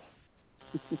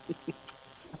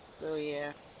 So,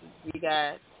 yeah, we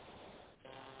got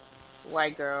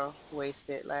white girl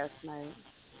wasted last night.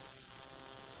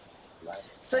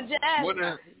 So,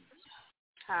 Jasmine.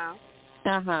 Huh?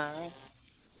 Uh-huh.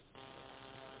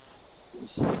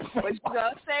 What you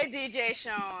gonna say, DJ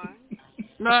Sean?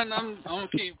 No, I'm gonna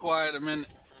keep quiet a minute.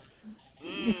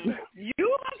 You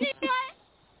gonna keep quiet?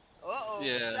 Uh-oh.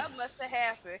 Yeah. That must have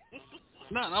happened.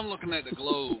 No, I'm looking at the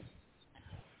globe.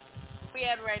 Where we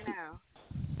at right now?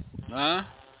 Huh?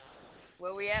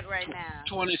 Where we at right now?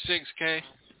 26K.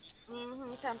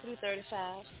 Time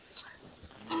 3:35.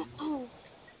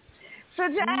 So,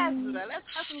 Jasmine, let's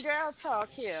have some girl talk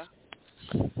here.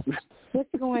 What's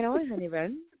going on, honey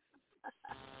bun?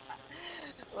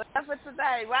 What's up for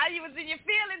today? Why you was in your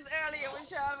feelings earlier when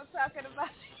Sean was talking about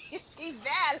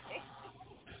P-Valley?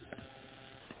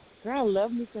 Girl,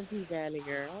 love me some P-Valley,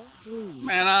 girl. Please.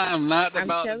 Man, I am not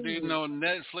about to do you. no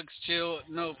Netflix chill,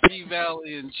 no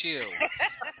P-Valley and chill.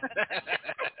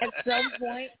 At some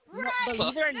point,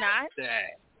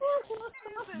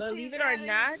 believe it or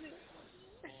not,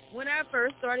 when I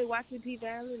first started watching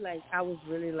P-Valley, like, I was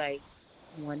really, like,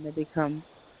 wanting to become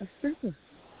a stripper.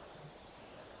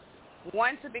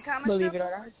 Want to become a Believe stripper? it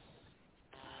or not.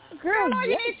 Girl, all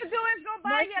yes. you need to do is go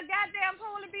buy your goddamn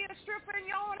pole and be a stripper in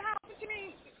your own house. What you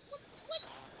mean? What?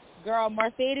 Girl,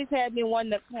 Mercedes had me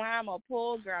wanting to climb a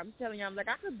pole, girl. I'm telling you, I'm like,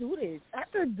 I could do this.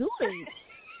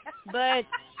 But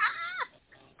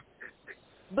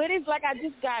it's like I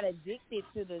just got addicted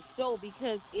to the show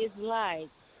because it's like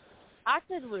I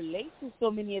could relate to so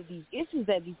many of these issues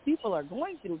that these people are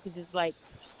going through because it's like,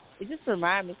 it just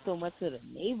reminds me so much of the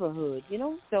neighborhood, you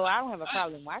know? So I don't have a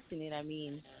problem watching it. I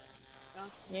mean,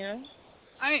 you know?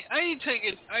 I ain't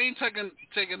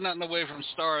taking nothing away from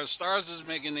Stars. Stars is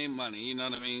making their money. You know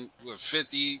what I mean? With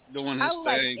 50 doing his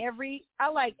thing. I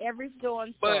like every show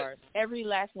on Stars. Every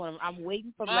last one of them. I'm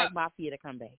waiting for Black Mafia to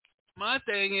come back. My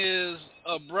thing is,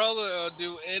 a brother will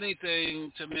do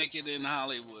anything to make it in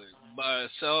Hollywood by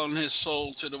selling his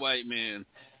soul to the white man.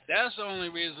 That's the only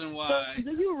reason why. So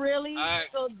do you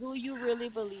really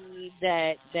believe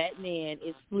that that man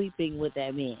is sleeping with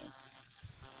that man?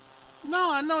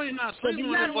 No, I know he's not sleeping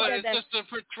with him, but it's just to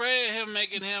portray him,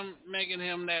 making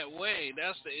him that way.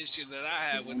 That's the issue that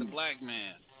I have with the black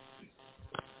man.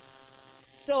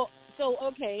 So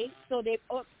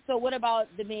what about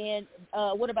the man?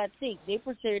 What about Tink? They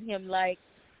portrayed him like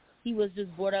he was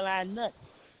just borderline nuts.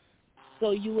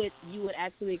 So you would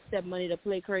actually accept money to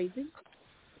play crazy?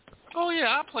 Oh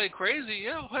yeah, I play crazy.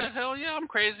 Yeah, hell yeah, I'm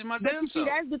crazy my damn self. See,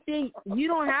 that's the thing. You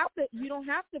don't have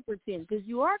to pretend because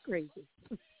you are crazy.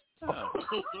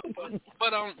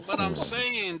 But I'm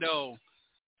saying though,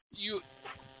 you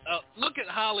look at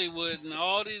Hollywood and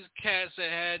all these cats that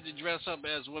had to dress up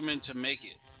as women to make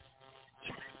it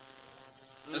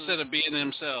instead of being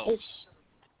themselves.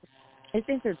 It's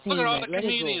entertainment. Look at all the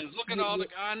comedians. Look at all the.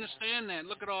 I understand that.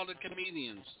 Look at all the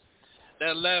comedians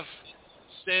that left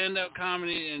stand-up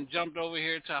comedy and jumped over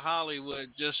here to Hollywood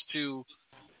just to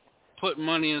put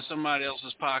money in somebody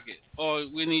else's pocket. Or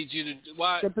we need you to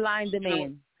why? Supply and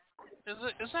demand.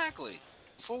 Exactly.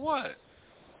 For what?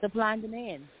 Supply and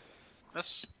demand.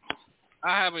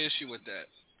 I have an issue with that.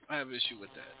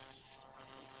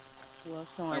 Well,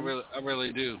 son, I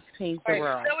really do. Change the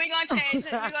world. So we're gonna change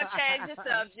the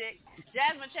subject.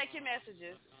 Jasmine, check your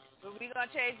messages. But we're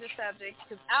gonna change the subject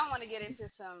because I want to get into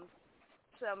some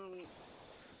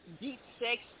deep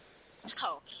sex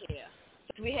talk here.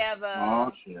 We have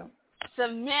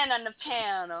some men on the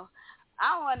panel.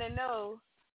 I want to know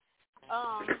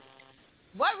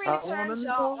what really turns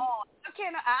y'all on.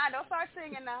 Don't start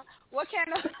singing now. What can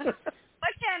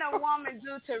a woman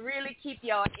do to really keep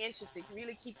y'all interested,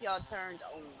 really keep y'all turned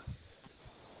on?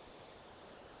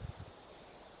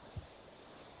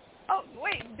 Oh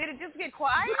wait, did it just get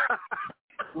quiet?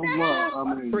 Well,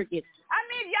 I mean,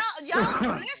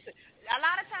 y'all listen. A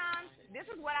lot of times, this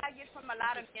is what I get from a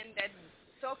lot of men that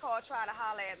so-called try to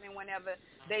holler at me whenever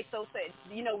they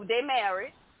they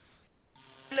married,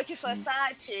 looking for a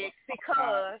side chick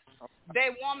because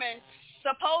their woman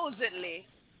supposedly,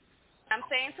 I'm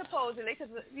saying supposedly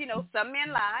because, some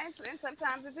men lie and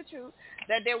sometimes it's the truth,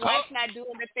 that their wife's not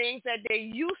doing the things that they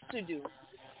used to do.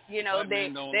 They're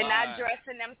not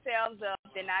dressing themselves up.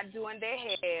 They're not doing their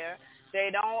hair.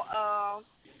 They don't,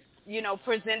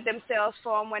 present themselves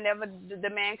for them whenever the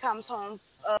man comes home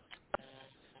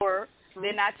work.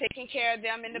 They're not taking care of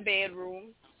them in the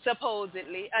bedroom,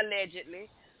 supposedly, allegedly.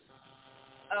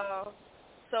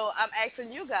 So I'm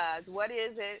asking you guys, what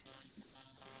is it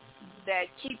that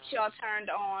keeps y'all turned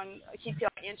on, keeps y'all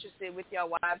interested with your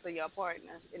wives or your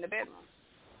partners in the bedroom?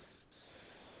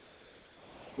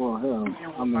 Well, hell,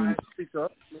 I mean, speak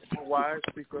up. Wives,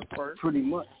 speak up first. Pretty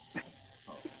much.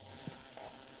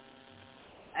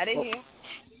 I didn't hear.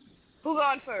 Who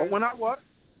going first? When I what?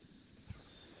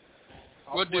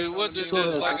 We'll do this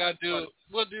like I do.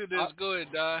 We'll do this. Go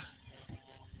ahead, Di.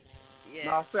 Yeah.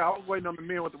 No, I was waiting on the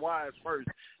men with the wives first,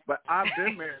 but I've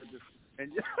been married before,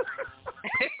 and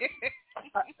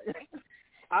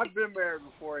I've been married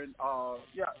before, and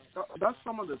that's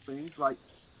some of the things. Like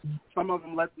some of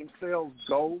them let themselves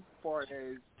go, far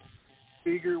as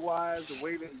figure-wise, the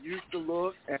way they used to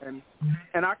look, and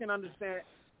I can understand.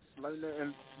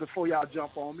 And before y'all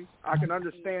jump on me, I can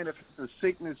understand if it's a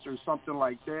sickness or something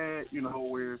like that,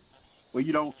 where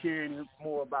you don't care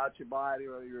anymore about your body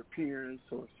or your appearance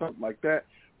or something like that.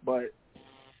 But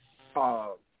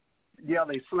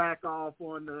they slack off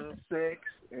on the sex,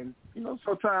 and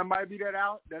sometimes it might be that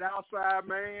outside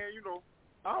man.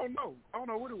 I don't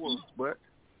know what it was, but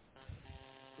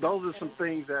those are some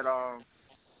things that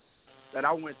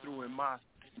I went through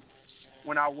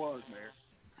when I was married.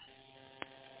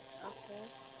 Okay.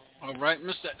 All right,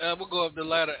 Mr. L, we'll go up the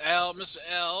ladder. Al, Mr.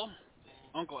 L,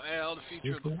 Uncle Al, the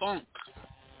future of the funk.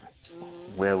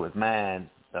 Well, with mine,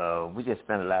 we just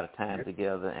spent a lot of time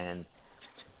together, and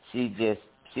she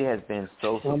has been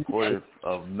so supportive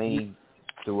of me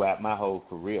throughout my whole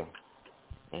career,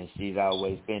 and she's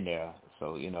always been there.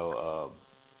 So,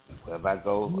 if I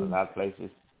go a lot of places,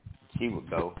 she would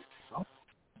go.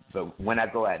 But when I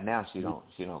go out now, she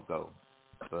don't go.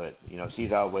 But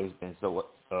she's always been so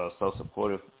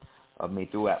supportive of me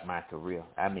throughout my career.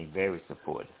 I mean, very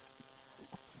supportive.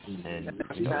 And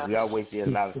we always did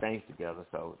a lot of things together.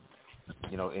 So,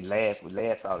 we laugh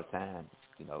all the time.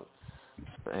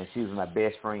 And she was my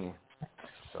best friend.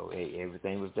 So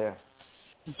everything was there.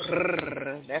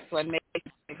 Brrr, that's what made it.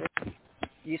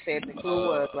 You said the clue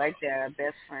was right there,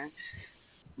 best friend.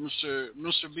 Mr.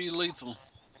 B Lethal.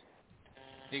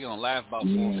 He gonna laugh about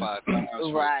 4 or 5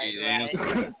 times. Right.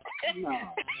 No,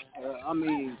 I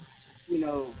mean,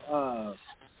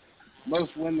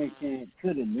 most women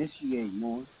could initiate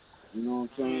more. You know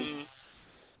what I'm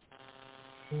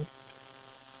saying?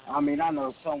 I mean, I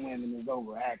know some women is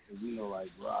overactive,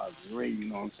 like Roz Ray, you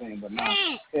know what I'm saying? But not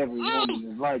every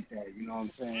woman is like that, you know what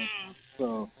I'm saying?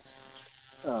 So,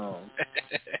 I'm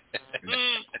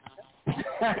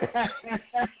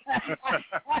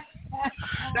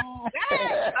gonna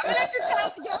let you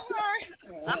talk, don't worry.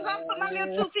 I'm gonna put my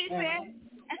little 2-piece in.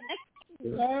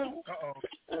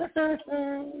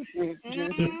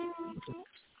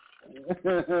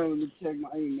 Let me check my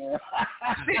email.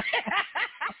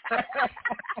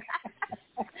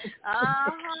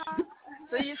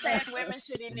 So you're saying women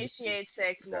should initiate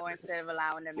sex more instead of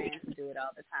allowing the man to do it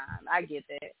all the time. I get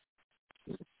that.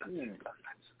 Yeah.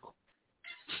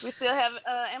 We still have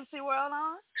MC World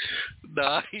on?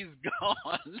 Nah, he's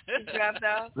gone. He dropped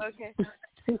off? Okay.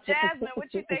 Jasmine,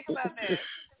 what you think about that?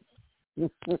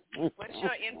 What's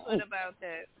your input about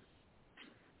that?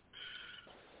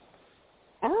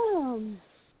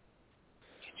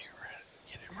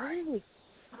 Get it right.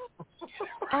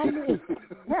 I mean,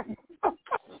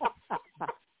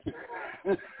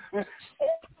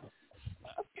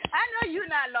 I know you're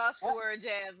not lost for words,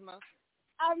 Jasmine.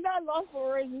 I'm not lost for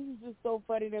words. This is just so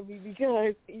funny to me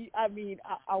because, I mean,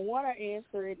 I want to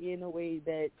answer it in a way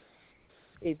that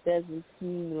it doesn't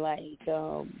seem like,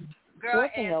 Girl,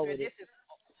 what the hell answer with this it? is...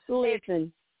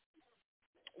 Listen,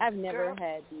 I've never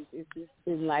had these issues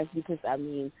in life because, I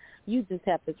mean, you just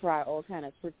have to try all kind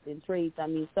of tricks and trades. I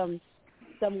mean, some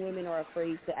women are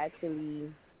afraid to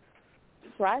actually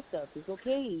try stuff. It's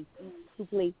okay to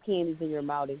place candies in your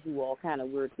mouth and do all kind of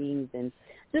weird things. And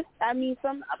just, I mean,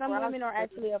 some women are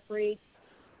actually afraid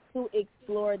to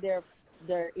explore their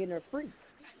inner freak.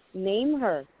 Name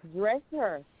her, dress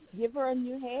her, give her a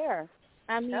new hair.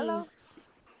 I mean, hello.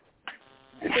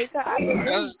 Take her out of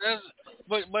the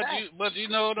But you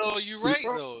know though, you're right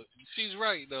though. She's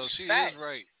right though. She is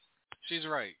right. She's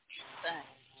right.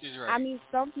 She's right. I mean,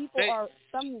 some people are,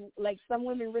 some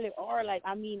women really are like,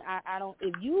 I mean, I don't,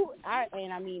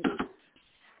 I mean,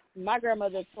 my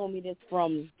grandmother told me this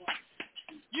from,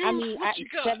 I mean, at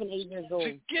 7, 8 years old.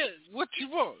 Get what you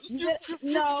want.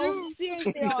 No, she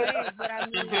ain't say all that, but I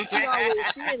mean, she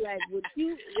always said, like,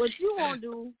 what you won't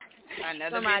do,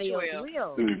 somebody else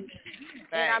will.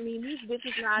 And I mean, these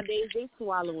bitches nowadays, they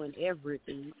swallowing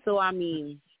everything. So, I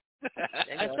mean,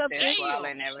 it's up to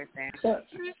swallowing everything.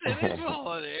 She said it's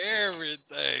swallowing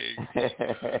everything.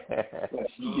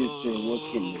 She just said, what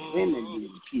can the women do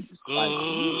to keep it quiet?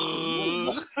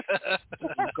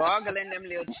 Gargling them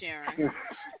little children.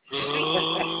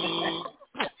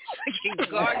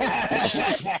 Gargling.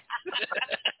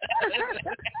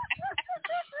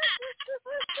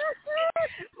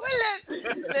 Well,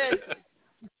 listen.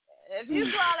 If you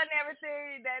swallowing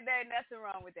everything, there ain't nothing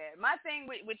wrong with that. My thing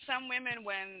with some women,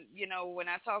 when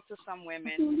I talk to some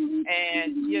women,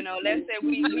 and let's say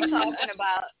we talking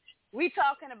about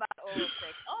oral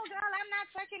sex. Oh, girl, I'm not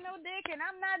sucking no dick, and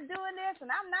I'm not doing this,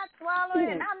 and I'm not swallowing,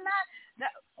 and I'm not.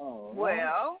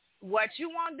 Well, what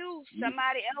you want to do,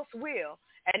 somebody else will,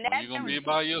 and that's you're gonna be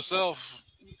by yourself.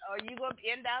 Or you gonna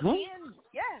end up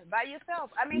by yourself.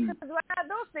 I mean, because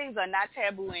those things are not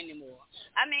taboo anymore.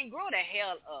 I mean, grow the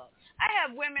hell up. I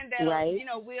have women that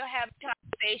we'll have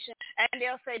conversation and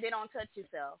they'll say they don't touch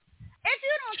yourself. If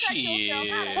you don't touch yourself,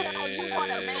 how the hell you want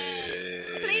a man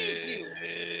to please you?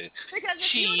 Because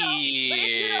if you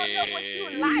don't know what you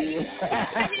like,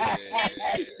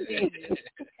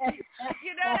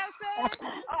 you know what I'm saying?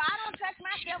 Oh, I don't touch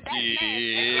myself. That's nasty.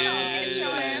 You don't get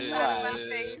your ass out of my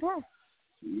face.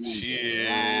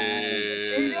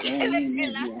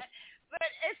 But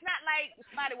it's not like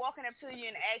somebody walking up to you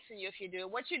and asking you if you do it.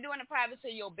 What you do in the privacy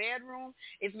of your bedroom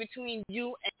is between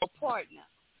you and your partner.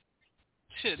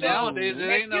 Shit, nowadays it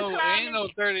ain't no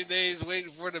 30 days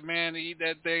waiting for the man to eat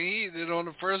that thing. He eats it on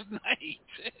the first night.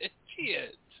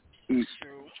 Shit.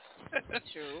 True.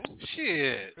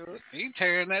 Shit. He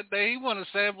tearing that thing. He want to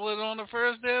sample it on the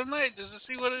first damn night just to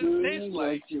see what it tastes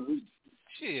like.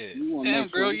 Shit. Damn,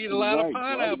 girl, you eat a lot of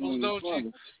pineapples, don't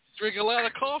you? Drink a lot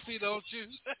of coffee, don't you?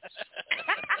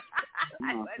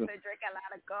 I must drink a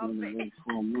lot of coffee.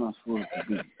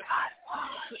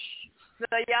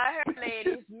 So y'all heard,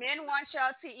 ladies, men want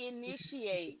y'all to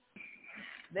initiate.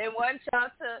 They want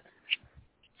y'all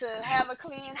to have a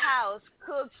clean house,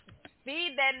 cook,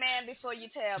 feed that man before you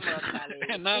tear him up, my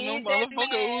lady. And not no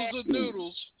motherfucker oodles and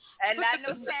noodles. And not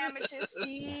no sandwiches.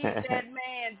 Feed that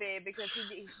man, baby, because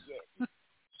he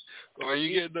Or you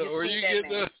get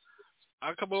the.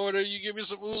 I come over there, you give me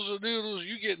some oodles and noodles,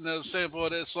 you getting a sample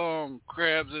of that song,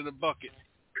 Crabs in a Bucket.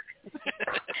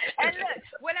 And look,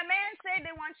 when a man say they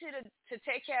want you to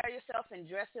take care of yourself and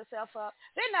dress yourself up,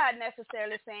 they're not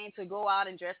necessarily saying to go out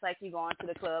and dress like you going to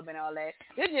the club and all that.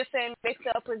 They're just saying make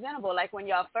yourself presentable, like when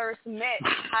y'all first met,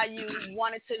 how you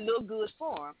wanted to look good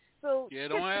for them. So yeah,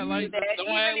 don't act like the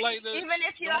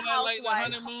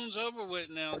honeymoon's over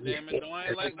with now, damn it. Don't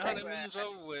act like the honeymoon's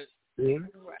over with.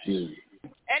 Right.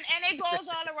 And it goes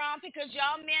all around because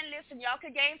y'all men, listen, y'all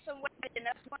could gain some weight and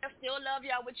that's why I still love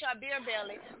y'all with your beer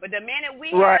belly. But the minute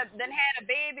we have a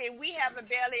baby and we have a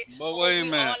belly, but wait a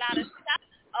minute.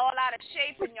 all out of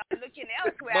shape and y'all looking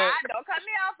elsewhere. Don't cut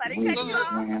me off. I didn't cut you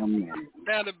off.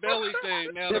 Now the belly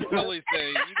thing.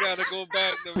 You gotta go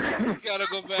back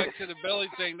to the belly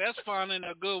thing. That's finding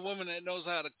a good woman that knows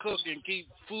how to cook and keep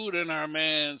food in her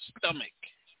man's stomach.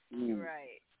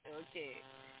 Right. Okay.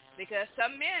 Because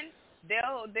some men,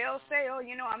 they'll say, oh,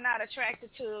 you know, I'm not attracted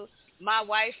to my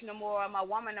wife no more or my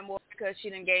woman no more because she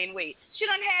done gained weight. She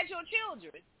done had your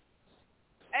children.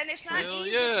 And it's not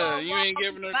easy. Yeah, you ain't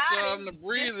giving her time to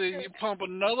breathe and you pump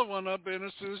another one up in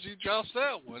as soon as you drop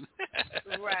that one.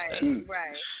 Right.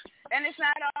 And it's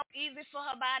not all easy for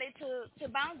her body to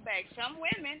bounce back. Some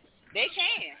women, they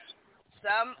can.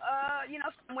 Some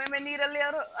some women need a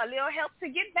little help to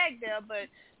get back there, but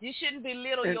you shouldn't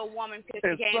belittle your woman because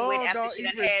she gained weight after she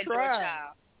done had your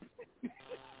child.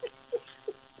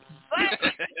 But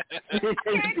I ain't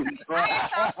talking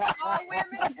to all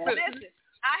women. Listen,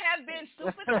 I have been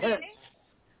super skinny.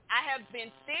 I have been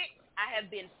thick. I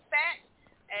have been fat.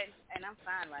 And I'm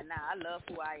fine right now. I love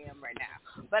who I am right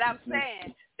now. But I'm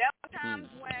saying there were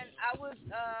times when I was,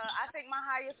 I think my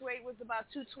highest weight was about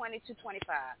 220,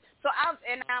 225. So I'm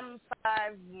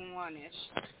 5'1"-ish.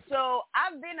 So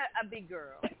I've been a big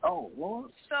girl. Oh,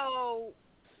 Lord. So,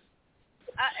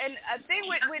 and a thing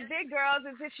with big girls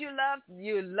is if you love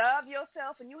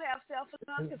yourself and you have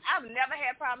self-love, because I've never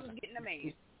had problems getting a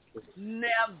man.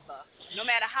 Never. No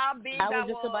matter how big I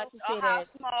was or how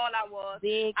small I was,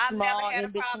 big, I've small, never had in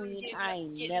a problem between, getting I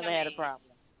ain't getting never a had a man.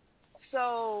 problem.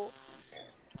 So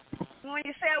when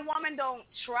you say a woman don't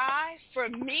try, for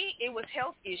me it was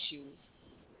health issues.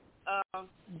 I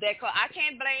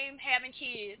can't blame having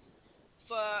kids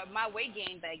for my weight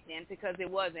gain back then because it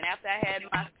wasn't. After I had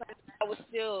my son, I was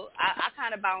still I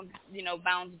kind of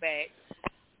bounced back.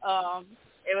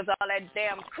 It was all that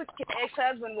damn cooking.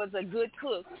 Ex-husband was a good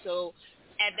cook, so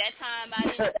at that time I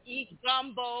didn't eat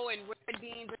gumbo and red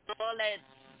beans and all that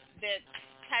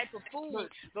type of food.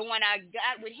 But when I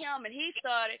got with him and he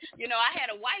started, I had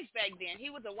a wife back then.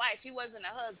 He was a wife. He wasn't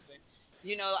a husband.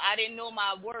 I didn't know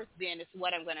my worth then. Is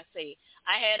what I'm gonna say.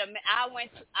 I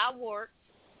worked,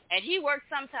 and he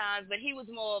worked sometimes, but he was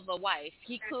more of a wife.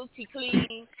 He cooked, he cleaned,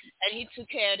 and he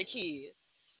took care of the kids.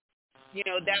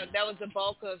 That was the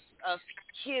bulk of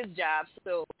his job.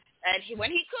 So, and when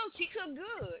he cooked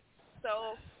good.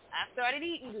 So I started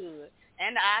eating good,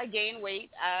 and I gained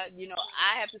weight. I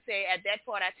have to say at that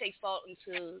point I take fault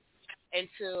into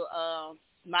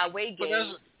my weight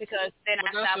gain because then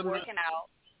I stopped working out.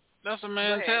 That's the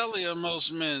mentality of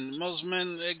most men. Most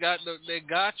men they got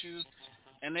you,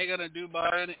 and they're gonna do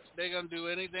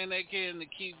anything they can to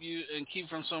keep you and keep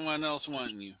from someone else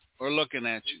wanting you or looking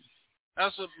at you.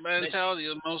 That's the mentality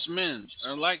of most men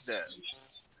are like that.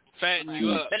 Fatten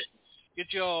you up,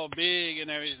 get you all big and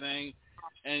everything,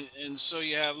 and so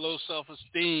you have low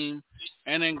self-esteem,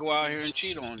 and then go out here and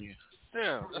cheat on you.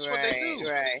 Yeah, that's what they do.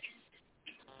 Right.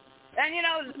 And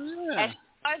as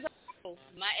far as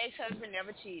my ex-husband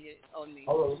never cheated on me.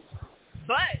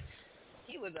 But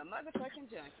he was a motherfucking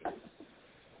junkie.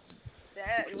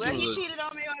 He cheated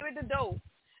on me with the dope.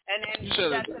 And then he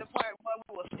got to the part where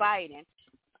we were fighting.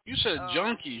 You said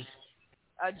junkie.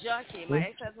 A junkie. My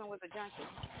ex-husband was a junkie.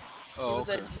 Oh,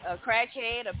 he was a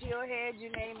crackhead, a purehead,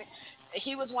 you name it.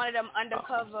 He was one of them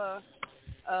undercover.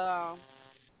 I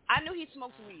knew he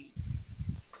smoked weed,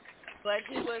 but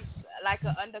he was like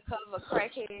an undercover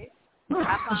crackhead.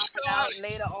 I found out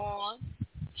later on.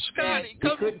 Scotty,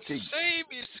 come save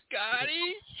me,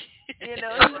 Scotty.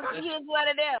 He was one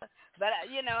of them. But,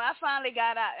 I finally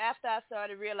got out after I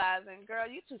started realizing, girl,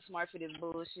 you too smart for this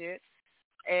bullshit.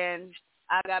 And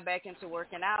I got back into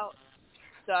working out,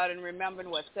 started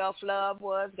remembering what self-love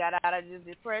was, got out of the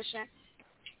depression,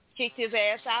 kicked his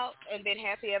ass out, and been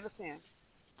happy ever since.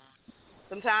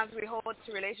 Sometimes we hold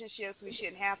to relationships we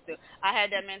shouldn't have to. I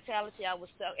had that mentality. I was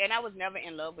stuck, and I was never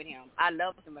in love with him. I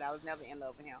loved him, but I was never in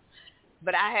love with him.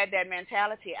 But I had that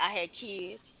mentality. I had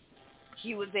kids.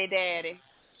 He was their daddy.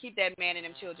 keep that man and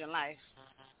them children life.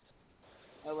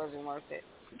 It wasn't worth it.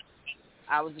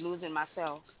 I was losing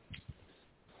myself.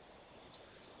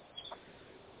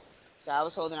 So I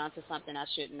was holding on to something I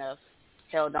shouldn't have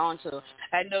held on to.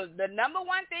 And the number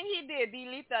one thing he did, D.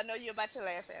 Letha, I know you're about to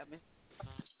laugh at me.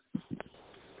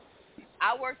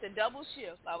 I worked a double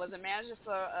shift. I was a manager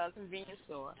for a convenience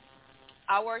store.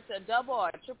 I worked a double or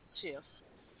a triple shift.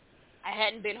 I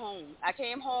hadn't been home. I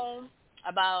came home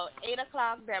about 8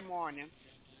 o'clock that morning,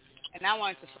 and I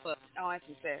wanted to fuck. I wanted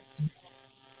some sex.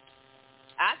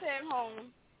 I came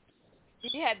home.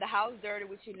 He had the house dirty,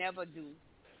 which he never do.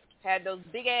 Had those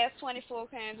big-ass 24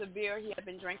 cans of beer he had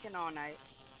been drinking all night.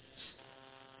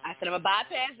 I said, I'm going to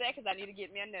bypass that because I need to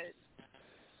get me a nut.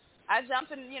 I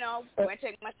jumped in, went to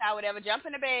take my shower, whatever, jump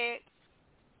in the bed,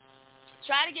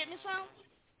 try to get me some.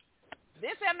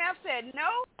 This MF said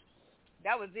no.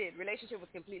 That was it. Relationship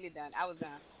was completely done. I was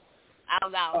done. I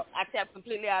was out. I tapped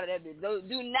completely out of that bitch.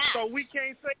 Do not. So we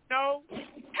can't say no?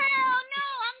 Hell no.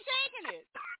 I'm taking it.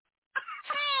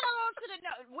 Hell to the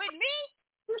no. With me,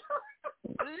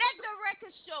 let the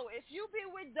record show. If you be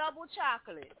with Double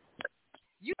Chocolate,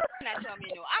 you cannot tell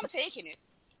me no. I'm taking it.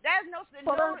 There's no, it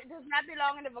does not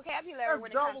belong in the vocabulary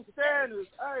when it comes to standards.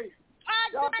 Hey,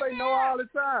 y'all say no all the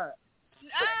time.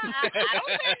 I don't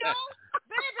say no,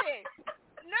 baby.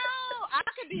 No, I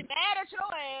could be mad at your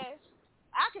ass.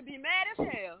 I could be mad as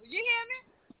hell. You hear me?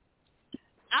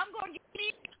 I'm going to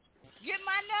get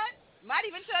my nut. Might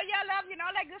even tell you I love you and all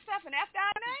that good stuff. And after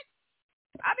all that,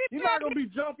 you're not going to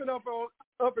be jumping up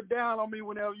and down on me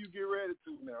whenever you get ready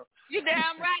to now. You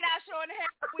damn right I sure in the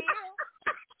hell will.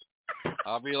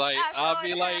 I'll be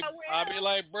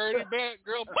like Birdie Bat,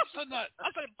 girl, bust a nut. I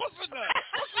said, bust a nut.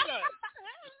 Bust a nut.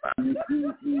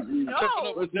 No.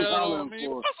 Up and down on me.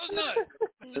 Bust a nut.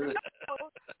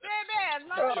 Baby, as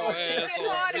long as you get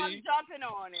hard, I'm jumping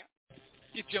on it.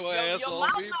 Get your ass on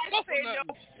me. Bust a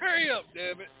nut. Hurry up,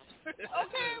 damn it.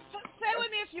 Okay, stay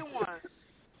with me if you want.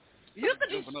 You could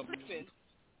be stripping.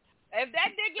 If that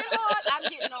dick get hard, I'm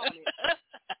getting on it.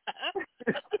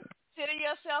 Consider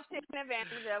yourself taking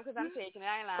advantage of because I'm taking it.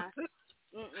 I ain't lying.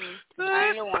 I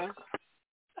ain't the one.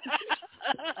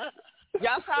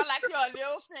 Y'all sound like you're a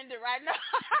little offended right now.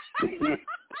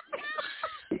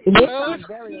 You sound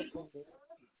very offended.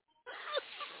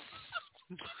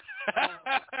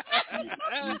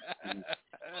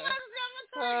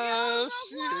 Oh,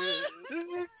 shit. This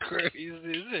is crazy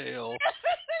as hell.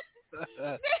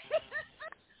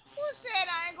 Who said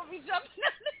I ain't going to be jumping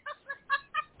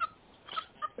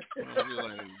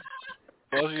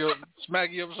smack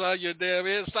you upside your damn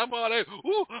head. Stop all that.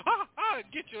 Ooh, ha, ha,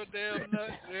 get your damn nut.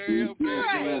 There you go.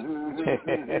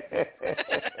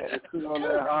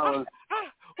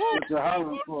 What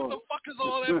the fuck is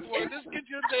all that for? Just get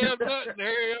your damn nut and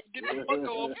hurry up. Get the fuck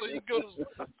off so you go to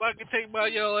so I can take my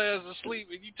yellow ass to sleep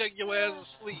and you take your ass to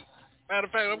sleep. Matter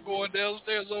of fact, I'm going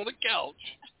downstairs on the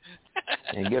couch.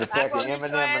 And get a pack of M&M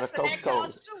and a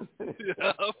Coca-Cola.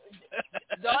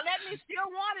 Don't let me still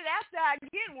want it after I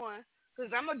get one,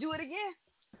 because I'm going to do it again.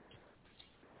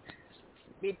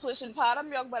 Be pushing powder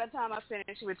milk by the time I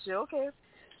finish with you, okay?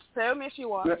 Tell me if you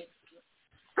want.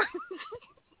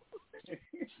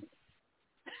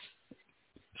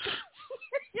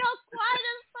 You're quiet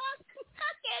as fuck.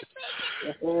 I can't take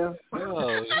it. Oh,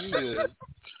 shit.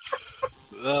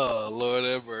 Oh, Lord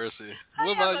have mercy.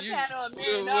 What about you?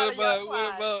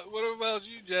 What about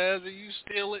you, Jazz? Do you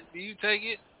steal it? Do you take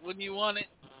it when you want it?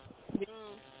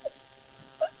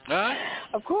 Huh?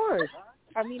 Of course.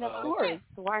 I mean, of course.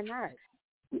 Why not?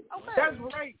 Okay. That's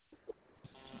right.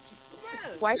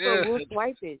 Swipe it, we'll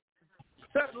swipe it.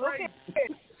 That's right.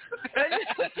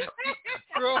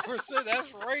 Grover said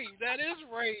that's rape. That is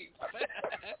rape.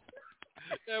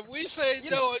 If we say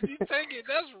no and you take it,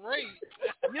 that's rape.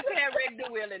 You can't rape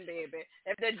the willing, baby.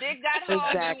 If the dick got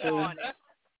hard, you want it.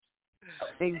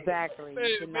 Exactly.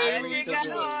 If the dick got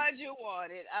hard, you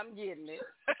want it. I'm getting it.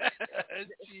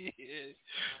 Shit.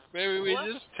 Maybe we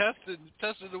just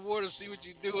testing the water, see what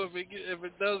you do if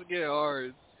it does get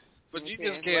hard. But you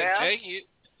just can't take it.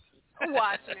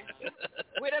 Watch me.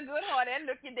 With a good heart and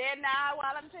look you dead in the eye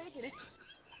while I'm taking it.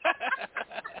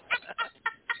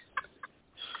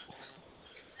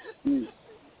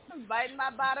 I'm biting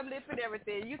my bottom lip and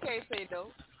everything. You can't say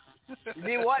no. You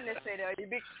be wanting to say no. You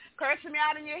be cursing me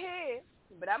out in your head.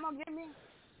 But I'm going to get me.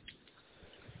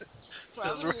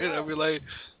 That's right. I'll be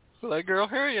like, girl,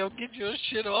 hurry up. Get your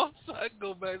shit off so I can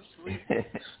go back to sleep.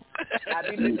 I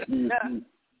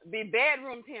be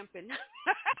bedroom pimping.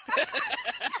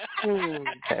 We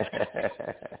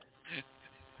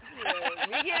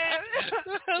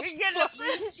get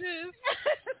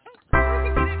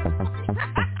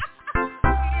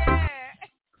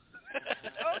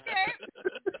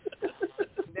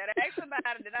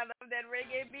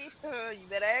You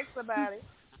better ask about it.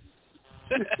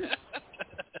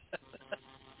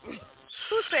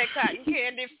 Who said cotton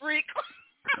candy freak?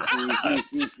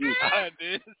 I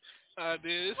did.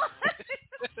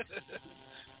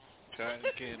 Cotton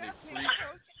candy freak.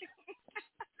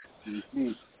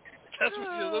 That's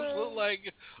what you look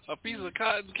like, a piece of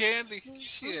cotton candy.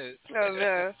 Shit. Oh,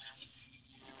 no.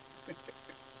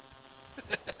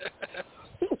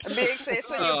 Big said,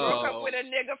 so you broke up with a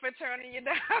nigga for turning you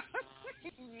down?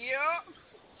 Yup.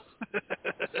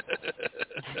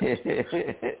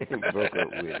 Broke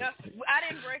up with No, I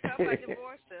didn't break up. I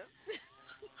divorced her.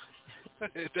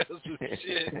 That's some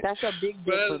shit. That's a big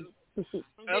difference. That's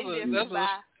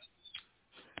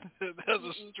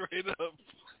a straight up.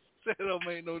 That don't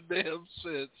make no damn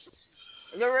sense.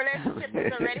 The relationship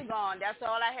is already gone. That's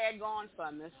all I had going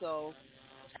for me. So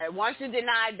once you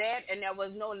denied that and there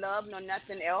was no love, no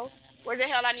nothing else, what the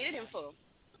hell I needed him for?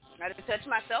 I had to touch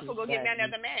myself or go get me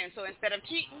another man. So instead of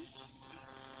cheating,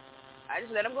 I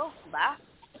just let him go. Bye.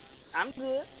 I'm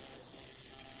good.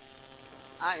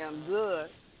 I am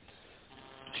good.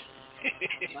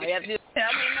 All you have to do is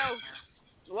tell me no.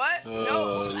 What? Oh,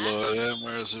 no. Lord have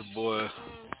mercy, boy.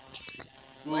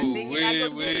 One thing you're not going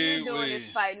to be doing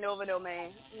is fighting over no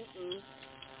man.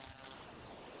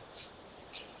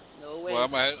 No way. Well, I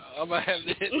might have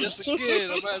to hit this again.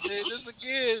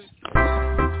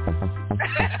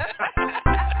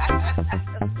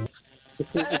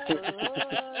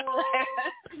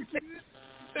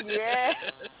 Yeah.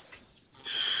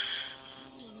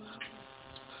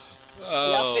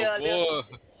 Oh, boy.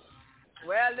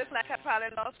 Well, it looks like I probably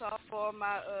lost all four of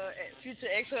my future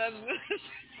ex-husbands.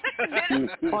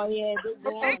 Oh, yeah,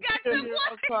 they got you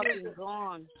fucking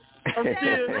gone. They said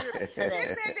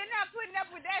they're not putting up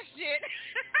with that shit.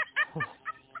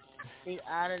 They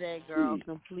out of that, girl,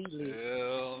 completely.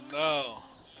 Hell no.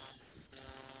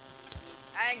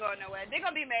 I ain't going nowhere. They're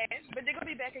going to be mad, but they're going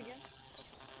to be back again.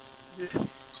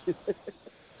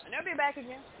 They'll be back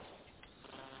again.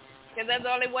 Because there's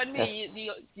only one me.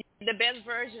 You the best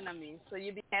version of me. So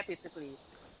you be happy to please.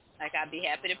 Like, I'd be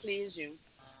happy to please you.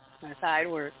 That's how it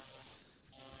works.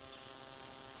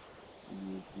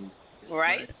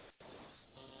 Right?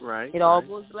 Right. It all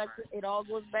goes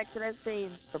back to that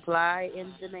same supply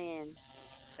and demand.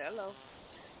 Hello.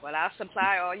 Well, I'll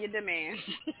supply all your demands.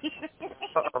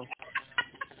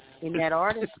 In that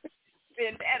order.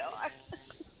 In that order.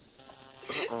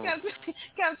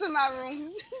 Come to my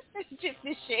room.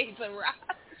 50 Shades of Rock.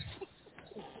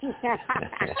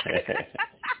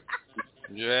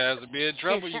 You have to be in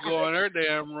trouble. You go in her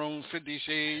damn room, 50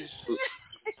 Shades.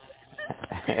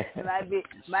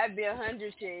 might be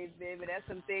 100 shades, baby. That's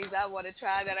some things I want to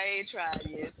try that I ain't tried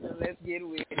yet. So let's get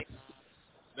with it.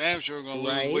 Damn sure gonna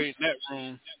lose weight in that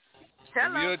room.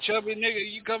 Hello. If you're a chubby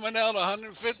nigga, you coming out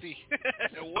 150.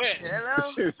 Wet.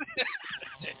 Hello.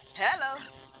 Hello.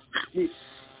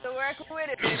 So work with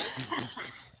it, baby. As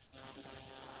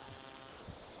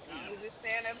long as we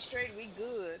stand up straight, we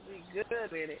good. We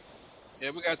good with it.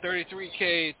 Yeah, we got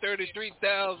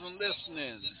 33,000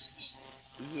 listening.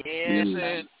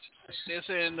 Yeah. They're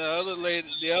saying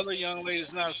the other young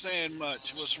lady's not saying much.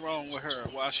 What's wrong with her?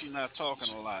 Why she not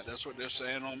talking a lot? That's what they're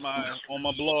saying on my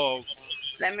blog.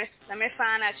 Let me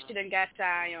find out she done got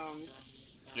tired on me.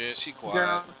 Yeah, she quiet.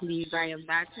 Girl, please, I am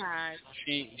not tired.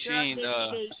 She Girl, ain't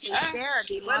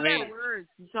words.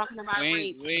 You talking about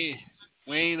rape? We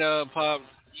ain't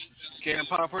can't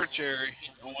pop her cherry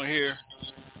on here.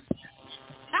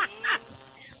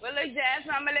 Well, look, Jazz,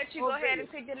 I'm going to let you go ahead and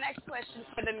pick the next question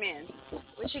for the men.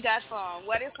 What you got for them?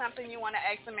 What is something you want to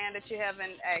ask a man that you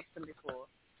haven't asked them before?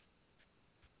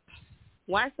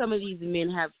 Why some of these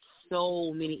men have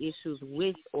so many issues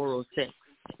with oral sex?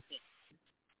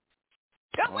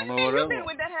 What do you mean you been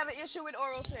with that have an issue with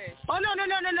oral sex? Oh, no.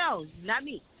 Not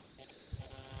me.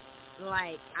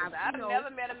 Like, I've never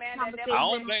met a man that never.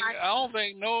 I don't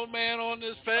think no man on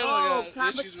this panel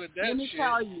has issues with that shit. Let me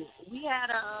tell you, we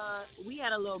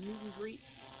had a little meet and greet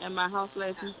at my house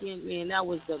last weekend, man. That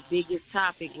was the biggest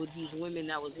topic with these women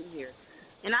that was in here,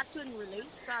 and I couldn't relate.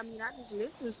 So I just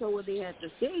listened to what they had to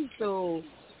say. So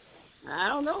I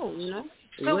don't know,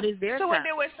 what is their? So what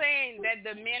they were saying that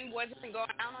the men wasn't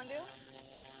going down on them?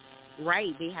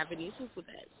 Right, they have an issue with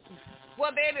that.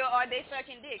 Well, baby, are they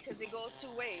sucking dick? Because it goes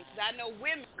two ways. I know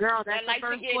women that like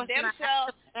to get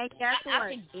themselves. And guess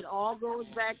what? It all goes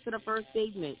back to the first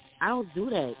statement. I don't do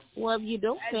that. Well, if you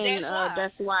don't, then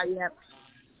that's why you have.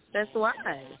 That's why.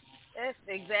 That's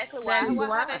exactly why.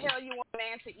 How the hell you want a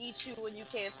man to eat you when you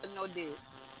can't suck no dick?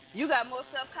 You got more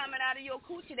stuff coming out of your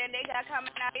coochie than they got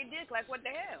coming out of their dick. Like, what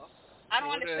the hell? I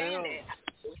don't understand that.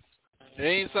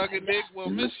 Ain't sucking dick. Well,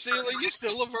 Miss Sheila, you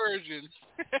still a virgin.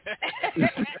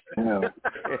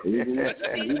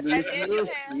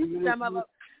 Some of them,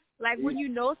 like when you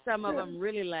know some of them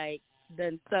really like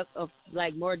done suck of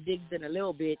like more dick than a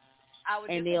little bit,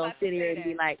 and they'll sit here and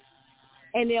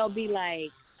be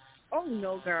like, oh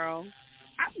no, girl,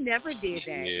 I never did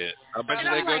that. Yeah, I bet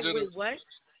you they go to what?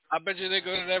 I bet you they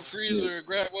go to that freezer and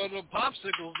grab one of them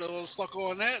popsicles though and suck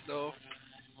on that though.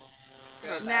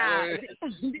 Nah,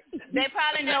 they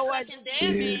probably know what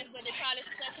their man, but they probably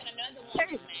sucking another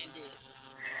woman's man did.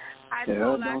 I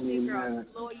told I think, girl,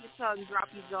 lower your tongue, drop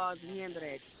your jaws, and handle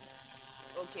that.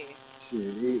 Okay.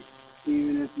 Shit,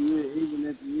 even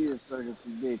if you is sucking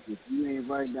some dick, if you ain't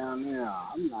right down there,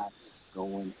 I'm not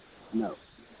going. No.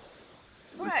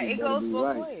 Right, it goes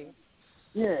both ways.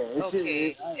 Yeah.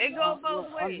 Okay. It goes both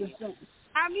ways.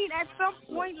 I mean, at some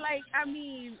point, like, I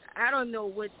mean, I don't know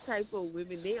what type of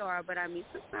women they are, but I mean,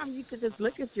 sometimes you could just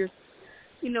look at your,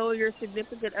 you know, your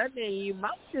significant other and your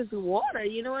mouth is water.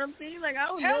 You know what I'm saying? Like, I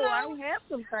don't know. I don't have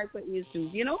some type of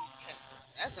issues, you know?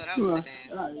 That's what I'm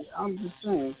saying. I'm just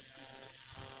saying.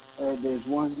 There's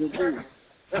ones that do.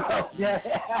 On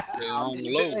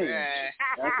low.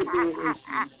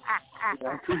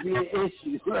 That could be an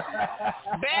issue.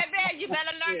 Baby, you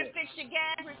better learn to fix your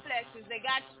gag reflexes. They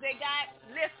got.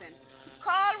 Listen,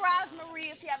 call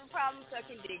Rosemary if you have a problem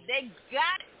sucking dick. They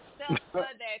got stuff for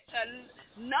that to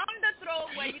numb the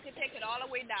throat where you can take it all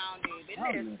the way down, baby.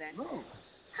 Listen,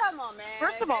 come on, man.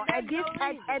 First of all, at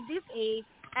this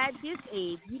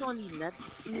age, you don't need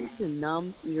nothing to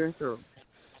numb your throat.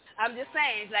 I'm just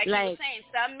saying, like you were saying,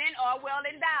 some men are well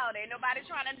endowed. Ain't nobody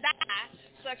trying to die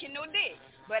sucking no dick.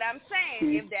 But I'm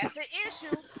saying, if that's an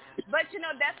issue, but you know,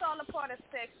 that's all a part of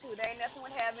sex too. There ain't nothing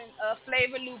with having a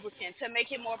flavor lubricant to make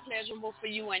it more pleasurable for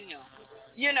you and him.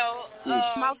 You know,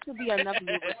 mouth should be enough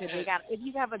lubricant. If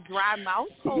you have a dry mouth,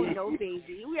 oh no,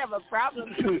 baby, we have a problem.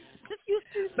 Just use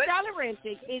tolerance.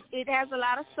 It has a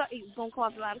lot of it's gonna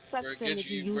cause a lot of suction if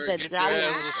you use that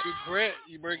tolerance.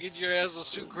 You better get your ass a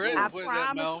secret and put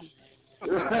that mouth.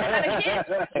 But again,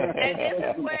 and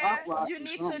this is where you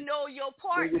need to know your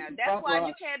partner. That's why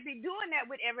you can't be doing that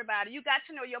with everybody. You got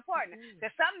to know your partner.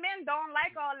 Because some men don't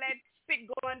like all that spit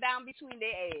going down between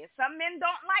their ass. Some men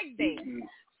don't like that.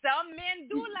 Some men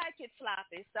do like it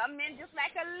sloppy. Some men just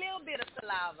like a little bit of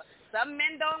saliva. Some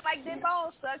men don't like their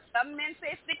balls sucked. Some men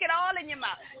say stick it all in your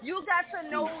mouth. You got to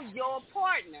know your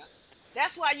partner.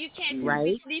 That's why you can't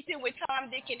be sleeping with Tom,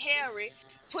 Dick, and Harry,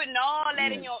 putting all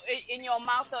that in your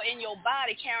mouth or in your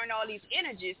body, carrying all these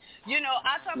energies. You know,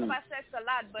 I talk about sex a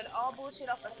lot, but all bullshit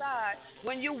off aside,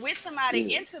 when you're with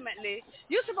somebody intimately,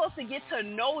 you're supposed to get to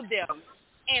know them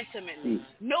intimately.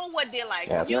 Know what they're like.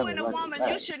 Yeah, you and a woman,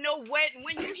 you should know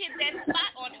when you hit that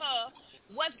spot on her,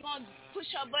 what's going to push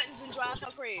her buttons and drive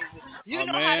her crazy. You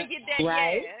know how to get that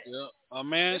Yeah. A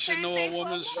man should know a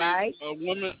woman's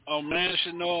a man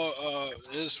should know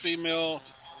his female,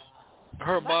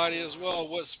 her body as well,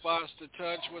 what spots to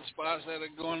touch, what spots that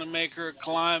are going to make her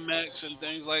climax and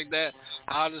things like that,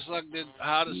 how to suck the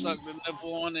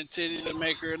nipple on the titty to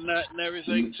make her nut and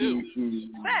everything too.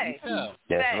 Hey. Yeah.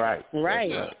 That's right. Right.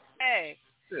 Yeah. Hey.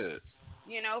 Yeah.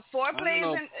 You know, foreplay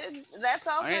and that's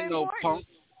also I ain't important. No punk.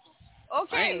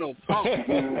 Okay. I ain't no punk.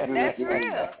 That's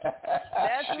real.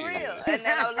 That's real. And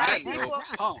then a lot of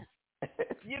people,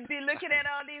 you'd be looking at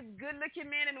all these good-looking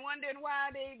men and wondering why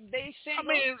they single. I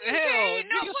mean, hell, if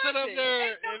you can sit up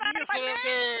there,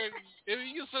 if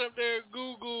you sit up there and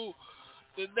Google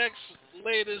the next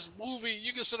latest movie,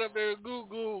 you can sit up there and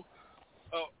Google.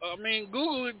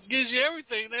 Google gives you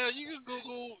everything now. You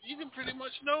can pretty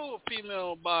much know a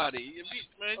female body.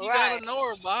 You gotta know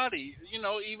her body. You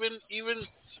know, even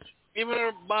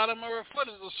her bottom of her foot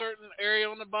is a certain area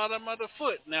on the bottom of the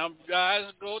foot. Now,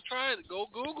 guys, go try it. Go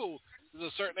Google.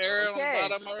 There's a certain area on the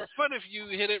bottom of her foot. If you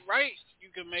hit it right, you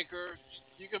can make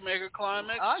her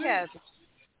climax. Oh yes,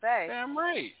 damn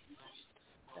right.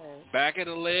 Back of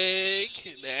the leg,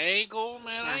 the ankle,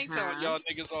 man. I ain't telling y'all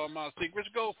niggas all my secrets.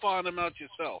 Go find them out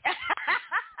yourself.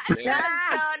 Tell him,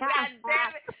 Sean,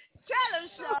 goddamn it. Tell him,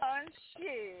 Sean.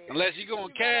 Shit. Unless you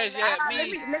gonna cash at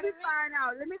me. Let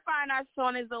me find out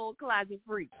Sean is old closet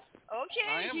freak. Okay.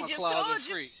 I am a closet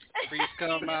freak. Freaks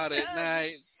come out at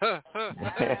night.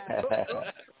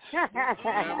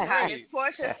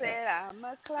 Portia said, I'm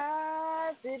a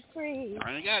closet freak.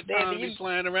 I ain't got time to be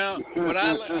playing around. What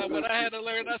I had to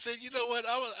learn, I said, you know what?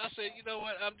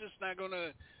 I'm just not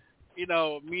gonna,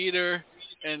 meet her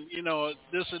and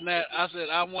this and that. I said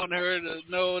I want her to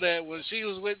know that when she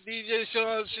was with DJ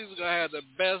Sean, she was gonna have the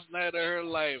best night of her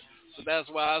life. So that's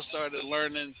why I started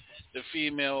learning the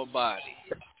female body.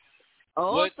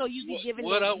 Oh, so you be giving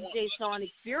those DJ Sean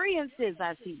experiences,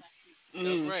 I see.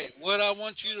 That's right. What I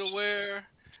want you to wear.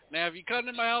 Now, if you come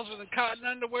to my house with a cotton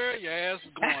underwear, your ass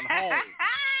is going home.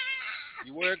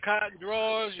 You wear cotton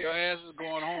drawers, your ass is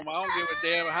going home. I don't give a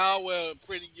damn how well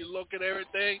pretty you look at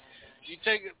everything. You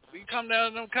come down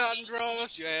in them cotton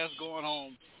drawers, your ass going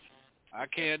home. I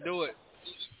can't do it.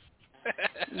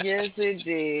 Yes, it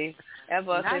did. That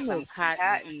was some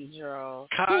cotton drawers.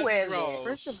 Who wears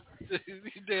it?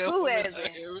 Who wears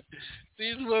it?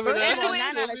 These women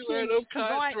wear those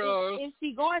cotton drawers. If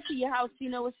she going to your house, she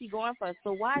know what she going for.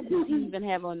 So why does she even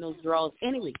have on those drawers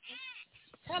anyway?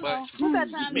 Hello. Who got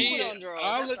time to put on drawers?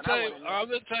 I'm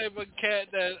the type of cat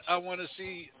that I want to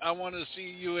see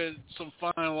you in some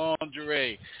fine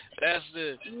lingerie. That's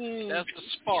the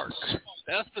spark.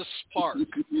 That's the spark.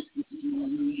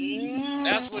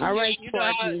 That's what all right, you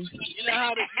know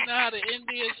how the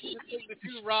Indians took the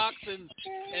two rocks and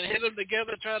hit them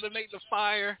together trying to make the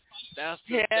fire. That's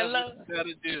what you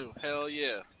gotta do. Hell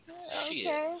yeah. Okay.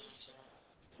 Shit.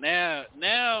 Now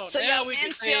we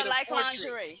can feel like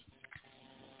lingerie.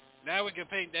 Now we can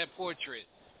paint that portrait.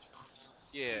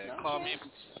 Yeah, okay.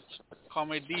 Call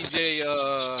me DJ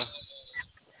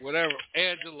whatever,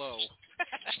 Angelo.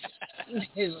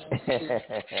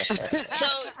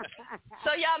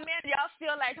 So y'all men, y'all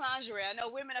feel like lingerie. I know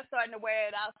women are starting to wear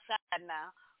it outside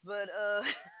now, but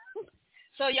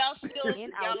so y'all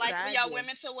like for y'all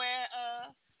women to wear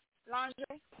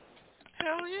lingerie?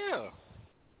 Hell yeah.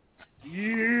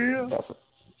 Yeah.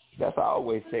 That's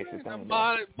always sexy thing.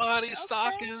 Body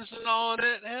stockings and all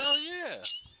that. Hell yeah.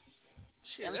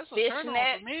 Shit, that's a turn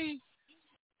on for me.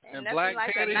 And black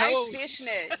like pantyhose. A nice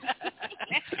fishnet.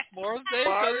 Morris Day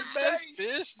got his best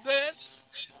fishnets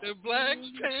and black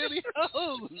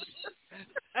pantyhose.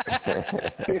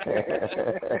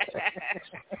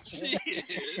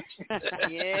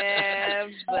 Yeah,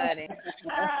 buddy.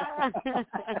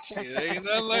 Shit, ain't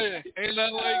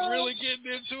nothing like really getting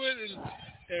into it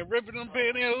and ripping them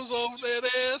pantyhose off that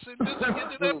ass and just getting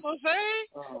to that buffet.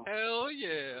 Hell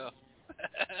yeah.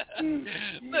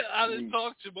 I didn't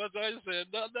talk too much. I said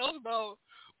nothing about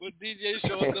what DJ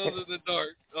Sean does in the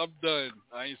dark. I'm done.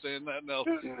 I ain't saying nothing else.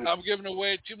 I'm giving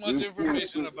away too much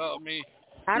information about me.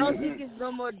 I don't think it's no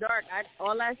more dark.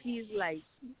 All I see is light.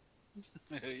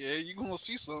 Yeah, you gonna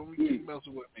see something. You keep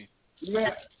messing with me.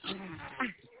 Yeah.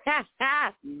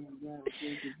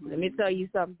 Let me tell you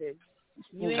something.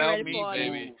 You Tell me,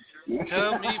 baby.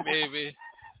 Tell me, baby.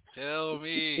 Tell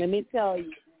me. Let me tell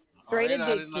you. Straight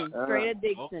addiction.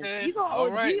 Okay. You gonna all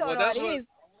OD right. on Well, all this.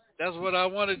 That's what I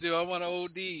want to do. I want to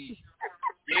OD.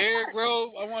 Eric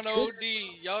Grove, I want to OD.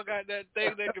 Y'all got that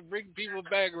thing that can bring people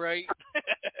back, right?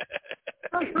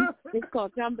 It's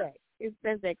called comeback.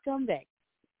 That's that comeback.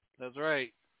 That's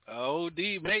right.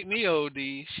 OD, make me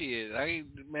OD. Shit,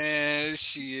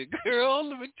 shit. Girl,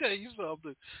 let me tell you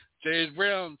something. James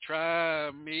Brown, try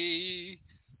me.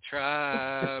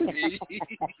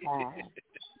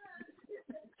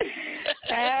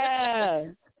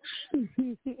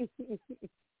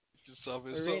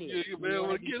 Something you may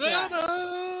want to get out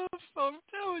of. I'm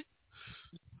telling you.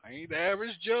 I ain't the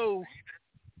average Joe.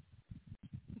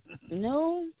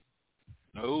 No.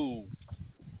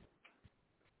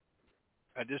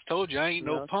 I just told you I ain't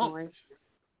no punk.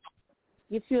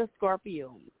 Get you a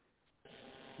Scorpio.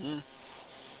 You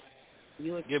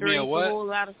Give me a what? A whole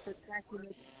lot of spectacular.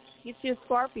 Get you a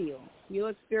Scorpio. You'll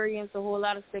experience a whole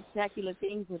lot of spectacular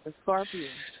things with a Scorpio.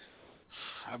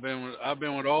 I've been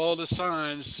with all the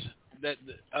signs in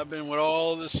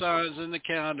the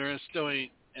calendar and still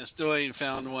ain't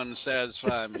found one to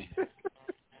satisfy me.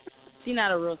 She's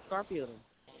not a real Scorpio though.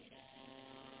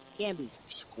 Can be.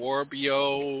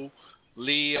 Scorpio,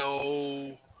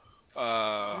 Leo,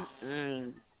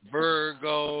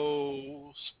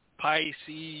 Virgo,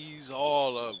 Pisces,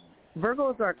 all of them.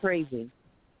 Virgos are crazy.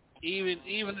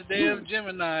 Even the damn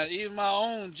Gemini, even my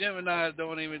own Geminis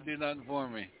don't even do nothing for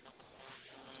me.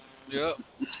 Yep.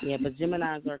 Yeah, but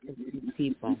Geminis are confused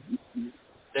people.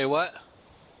 They what?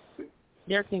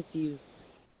 They're confused.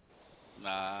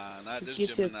 Nah, not this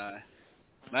Gemini.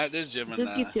 Not this Gemini.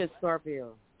 Just get you a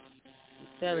Scorpio. I'm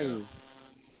telling you.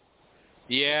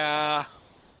 Yeah.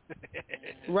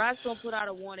 Rod's gonna put out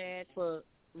a one ad for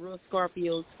real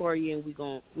Scorpios for you, and we're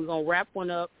gonna wrap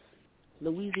one up,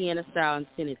 Louisiana style, and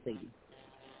send it to you.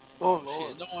 Oh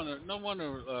Lord! No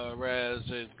wonder Raz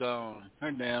is gone.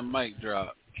 Her damn mic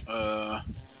dropped.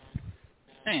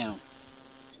 Damn.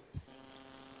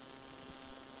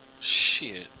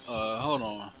 Shit. Hold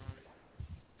on.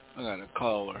 I gotta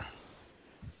call her.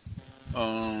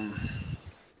 Al,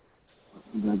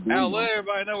 let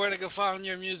everybody know where they can find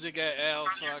your music at, Al,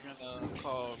 so I can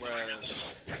call Raz.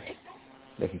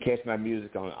 They can catch my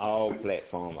music on all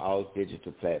platforms, all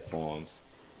digital platforms,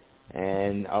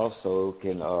 and also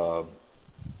can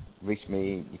reach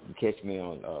me. You can catch me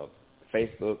on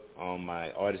Facebook on my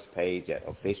artist page at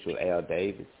Official Al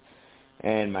Davis,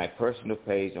 and my personal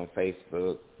page on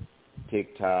Facebook,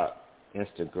 TikTok,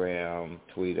 Instagram,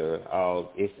 Twitter,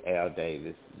 all it's Al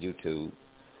Davis, YouTube,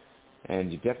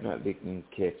 and you definitely can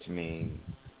catch me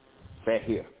right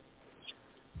here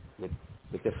with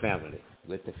the family,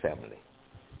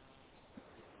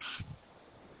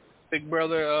 Big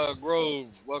brother Grove,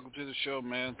 welcome to the show,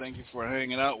 man. Thank you for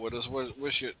hanging out with us. Where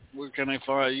can they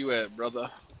find you at, brother?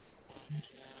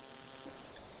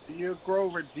 Dia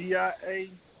Grover, DIA.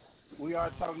 We are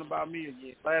talking about me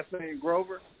again. Last name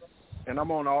Grover, and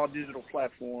I'm on all digital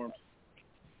platforms.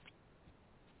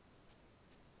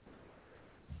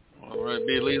 All right,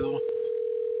 B. Lethal.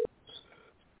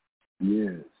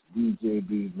 Yes, DJ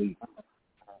B. Lethal.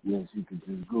 Yes, you can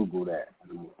just Google that.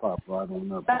 And it'll pop right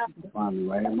on up. You can find me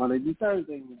right here Monday through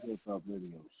Thursday with the Talk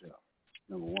Radio Show,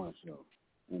 #1 show,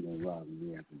 and then Rob and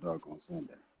me after dark on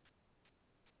Sunday.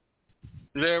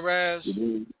 Is that Raz?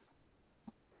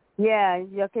 Yeah,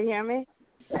 you can hear me?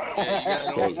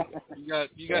 Yeah,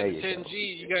 you got 10G.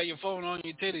 You got your phone on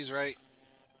your titties, right?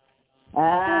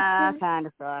 Kind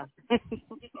of, sorry. I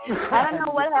don't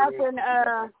know what happened.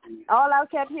 All I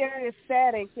kept hearing is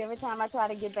static every time I try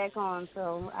to get back on,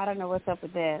 so I don't know what's up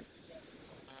with that.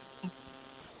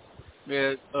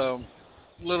 Yeah,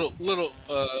 little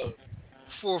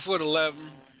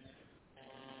 4'11",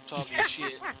 talking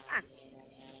shit.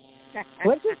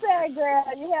 What you say, girl?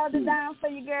 You held it down for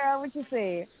you, girl. What you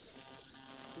said?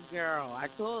 Girl, I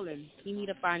told him he need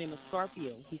to find him a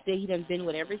Scorpio. He said he done been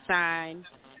with every sign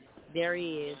there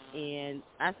is, and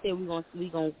I said we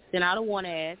gonna send out a one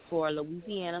ad for a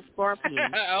Louisiana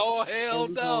Scorpion. Oh hell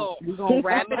no! We gonna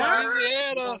wrap it up.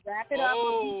 Louisiana. Wrap it up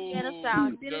Louisiana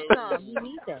style. Send it to him. We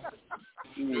need that.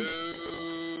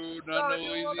 No, not no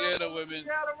Louisiana women.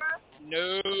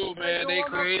 No, man, they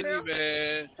crazy,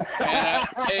 man.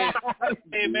 Hey,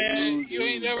 man, you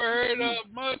ain't never heard of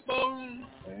Mudbone?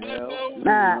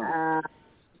 Mudbone?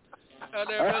 Out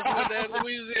there messing with that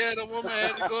Louisiana woman,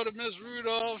 had to go to Miss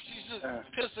Rudolph. She's just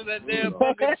pissing that damn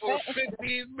bucket for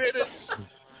 15 minutes.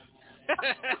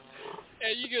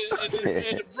 And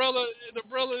the brother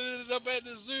ended up at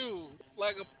the zoo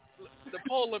like the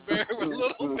polar bear with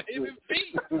little baby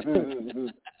feet.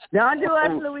 Don't do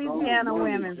us Louisiana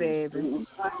women, baby.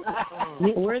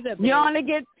 We're the you only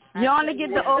get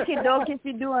the okie doke if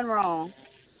you're doing wrong.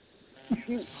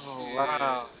 Oh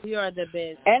wow! We are the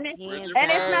best. And it's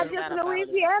not just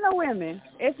Louisiana women.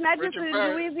 It's not just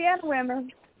Louisiana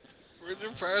women.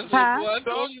 Richard Pryor said, "Boy, I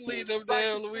told you leave them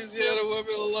damn Louisiana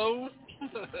women alone."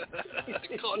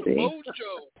 Called the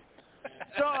mojo.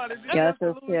 Sean, is this You're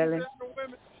so silly.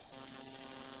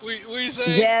 We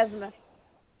say Jasmine.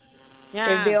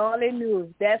 Yeah. If they only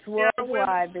knew, that's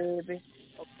worldwide, baby.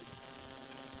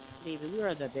 Baby, we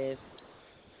are the best.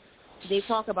 They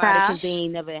talk about it because they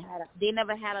never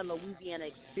had a Louisiana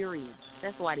experience.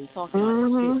 That's why they talk about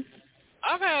it.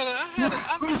 I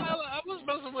was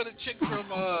messing with a chick from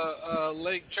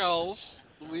Lake Charles,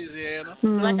 Louisiana.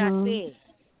 Like I said,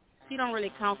 she don't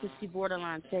really count because she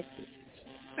borderline Texas.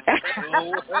 That's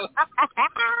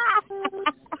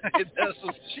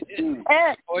some shit. You ain't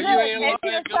lying.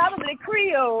 It's probably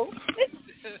Creole.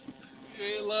 You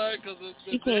ain't lying because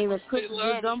she can't even cook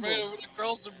the gumbo. Right over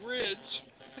across the bridge.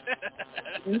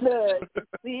 Look,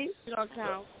 see? She don't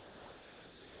count.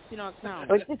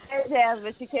 What you say,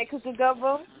 Jasmine? She can't cook a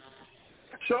gumbo?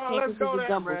 Sean, let's go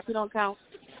there, man. She don't count.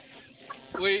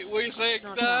 We say,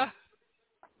 Hey,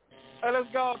 let's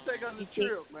go take on the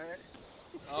trip, man.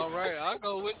 All right, I'll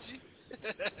go with you.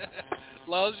 As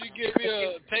long as you give me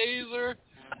a taser,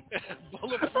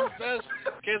 bulletproof vest,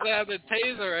 in case I have to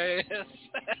taser ass.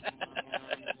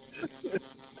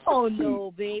 Oh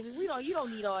no, baby, you don't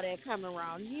need all that coming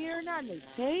around here. Not no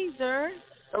taser.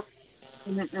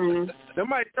 They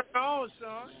might turn on,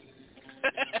 Sean.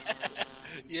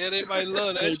 Yeah, they might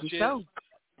love that Maybe shit. So.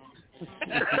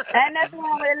 And that's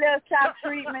one with a little shock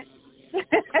treatment.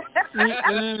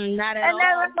 Not at all. And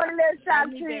that's one with a little shock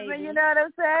treatment. Baby. You know what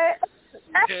I'm saying?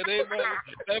 Yeah,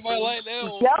 they might like that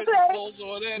one.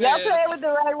 Y'all play with the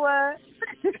right one.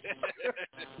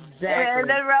 Exactly. And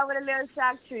then run with a little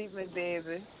shock treatment,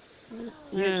 baby.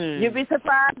 You'll be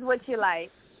surprised what you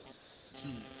like.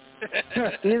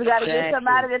 You got to get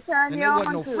somebody to turn you on to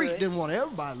it. And there wasn't no freak. Didn't want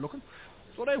everybody looking.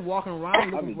 So they walking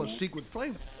around looking for a secret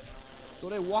flavor. So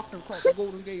they walked across the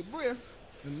Golden Gate Bridge,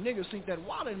 and the niggas think that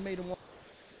water and made them want.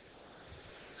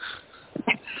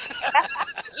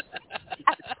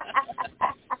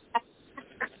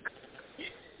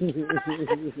 So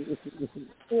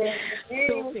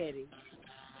petty.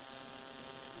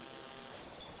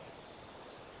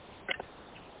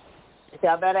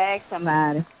 Y'all better ask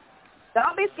somebody.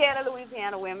 Don't be scared of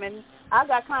Louisiana women. I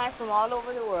got clients from all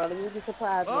over the world, and you'd be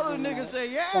surprised. Other niggas say,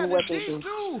 yeah, what they they do.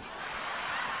 too.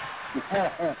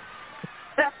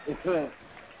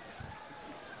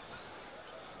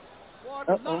 Boy,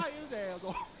 the lie is ass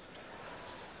off.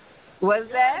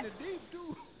 What's that?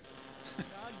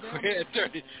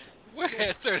 We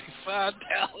had $35.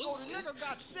 Oh, the nigga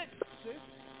got sick, see?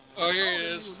 Oh, here it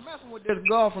is. He was messing with this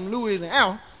girl from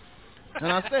Louisiana.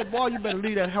 And I said, boy, you better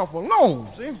leave that help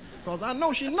alone, see? Because I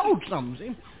know she knows something,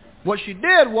 see? What she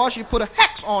did was she put a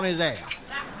hex on his ass.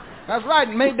 That's right,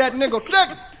 made that nigga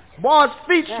sick. Boy's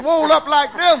feet swole up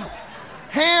like this.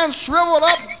 Hands shriveled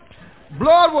up.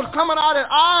 Blood was coming out of his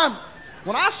eye.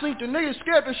 When I seen the nigga,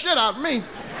 scared the shit out of me.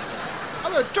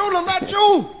 I said, Chula, that's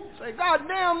you. Say,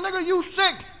 goddamn, nigga, you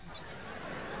sick.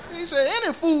 He said,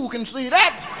 any fool can see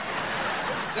that.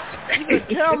 He said,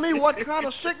 tell me what kind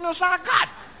of sickness I got.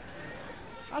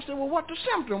 I said, well, what the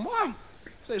symptom? What?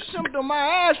 Say, symptom my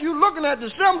ass, you looking at the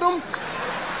symptom.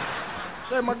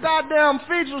 Say, my goddamn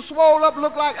feet are swole up,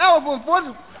 look like elephant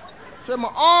foot. Say,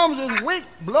 my arms is weak,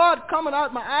 blood coming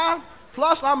out my eye.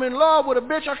 Plus, I'm in love with a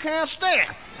bitch I can't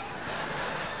stand.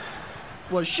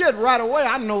 Well, shit, right away,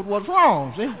 I know what's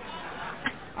wrong, see?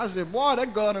 I said, boy,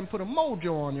 that girl done put a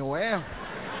mojo on your ass.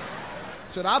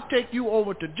 Said, I'll take you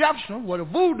over to Jefferson, where the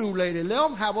voodoo lady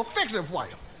lives, have her fix it for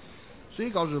you. See,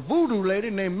 because the voodoo lady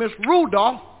named Miss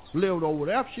Rudolph lived over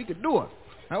there. She could do it.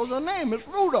 That was her name, Miss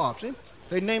Rudolph, see?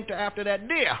 They named her after that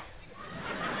deer.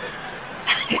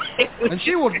 And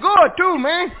she was good, too,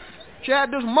 man. She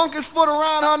had this monkey's foot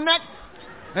around her neck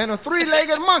and a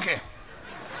three-legged monkey.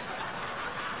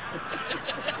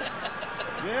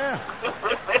 Yeah.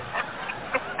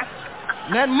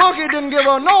 And that monkey didn't give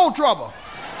her no trouble.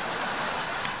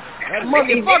 That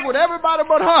monkey fucked with everybody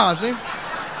but her, see?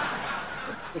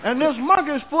 And this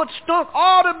monkey's foot stunk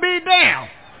all to be down.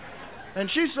 And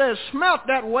she says smelt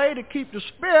that way to keep the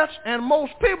spirits and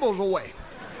most people's away.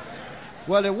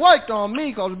 Well, it worked on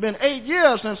me because it's been 8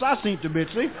 years since I seen the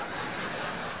bitch, see?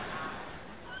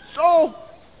 So,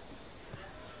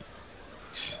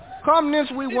 come this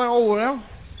we went over there.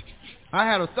 I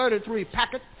had a 33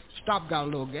 packet. Stopped, got a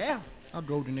little gas. I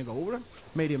drove the nigga over there.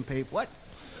 Made him pay for it.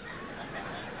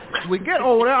 We get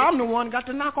over there. I'm the one got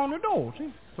to knock on the door,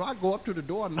 see? So I go up to the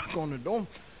door and knock on the door.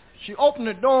 She opened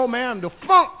the door, man. The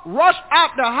funk rushed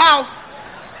out the house,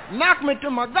 knocked me to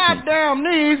my goddamn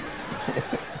knees,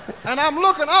 and I'm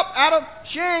looking up at her.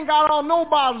 She ain't got on no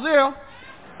Brazil,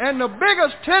 and the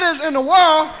biggest titties in the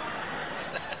world,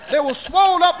 they were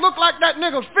swollen up, looked like that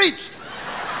nigga's feet.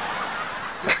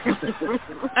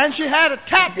 And she had a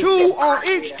tattoo on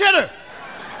each titty.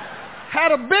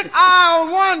 Had a big eye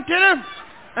on one titty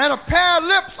and a pair of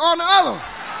lips on the other.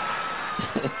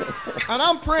 And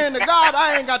I'm praying to God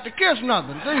I ain't got to kiss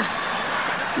nothing, see?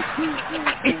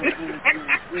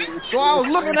 So I was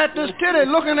looking at this titty,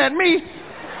 looking at me,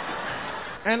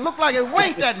 and looked like it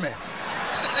winked at me.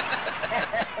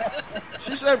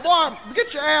 She said, boy,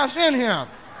 get your ass in here.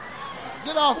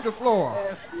 Get off the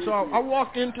floor. So I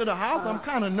walked into the house. I'm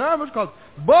kind of nervous because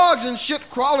bugs and shit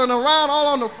crawling around all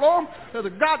on the floor. There's a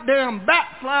goddamn bat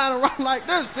flying around like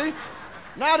this, see?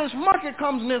 Now this monkey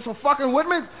comes in there so fucking with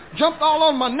me, jumped all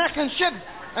on my neck and shit,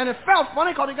 and it felt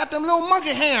funny because he got them little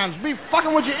monkey hands, be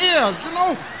fucking with your ears, you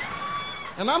know?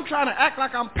 And I'm trying to act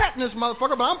like I'm petting this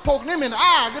motherfucker, but I'm poking him in the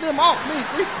eye, get him off me,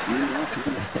 see?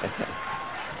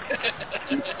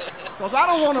 Because I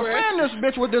don't want to offend this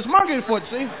bitch with this monkey foot,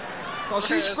 see? Because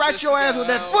she scratched your ass with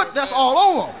that foot, that's all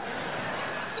over.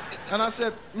 And I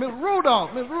said, Miss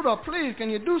Rudolph, please, can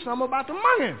you do something about the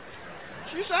monkey?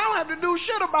 She said, I don't have to do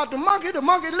shit about the monkey. The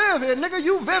monkey live here, nigga.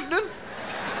 You visiting.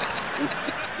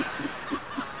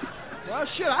 Well,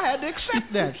 shit, I had to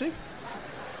accept that, see?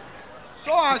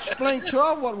 So I explained to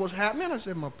her what was happening. I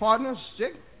said, my partner's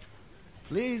sick.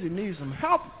 Please, he needs some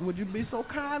help. Would you be so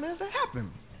kind as to help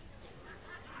him?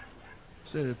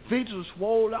 Said his feet are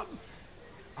swollen up,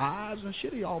 eyes and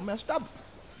shit, he all messed up.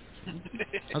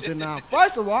 I said, now,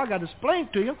 first of all, I got to explain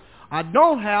to you, I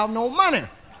don't have no money.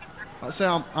 I said,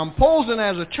 I'm posing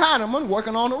as a Chinaman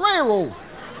working on the railroad.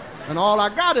 And all I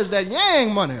got is that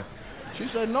Yang money. She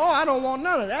said, no, I don't want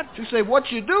none of that. She said,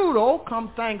 what you do, though, come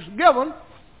Thanksgiving,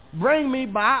 bring me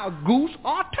by a goose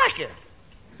or a turkey.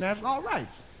 That's all right.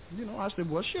 You know, I said,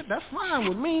 well, shit, that's fine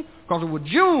with me, because it was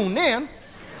June then.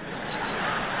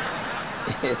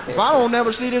 If I don't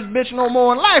never see this bitch no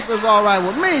more in life, it's all right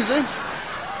with me, see?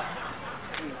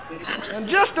 And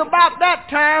just about that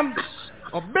time,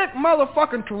 a big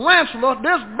motherfucking tarantula,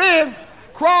 this big,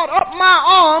 crawled up my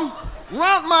arm,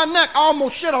 around my neck. I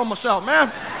almost shit on myself,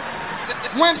 man.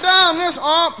 Went down this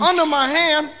arm, under my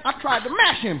hand. I tried to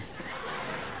mash him.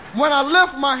 When I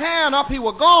lift my hand up, he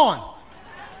was gone.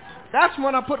 That's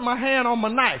when I put my hand on my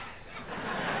knife.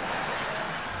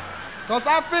 Because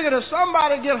I figured if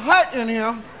somebody get hurt in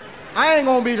here, I ain't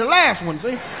going to be the last one,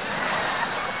 see?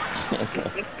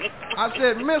 I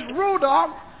said, Miss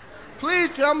Rudolph,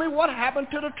 please tell me what happened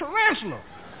to the tarantula.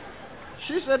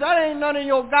 She said, that ain't none of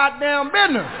your goddamn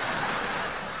business.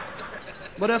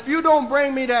 But if you don't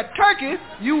bring me that turkey,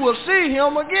 you will see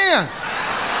him again.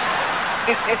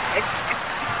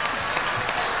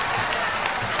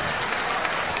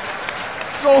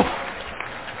 So,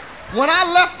 when I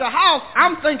left the house,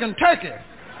 I'm thinking turkey.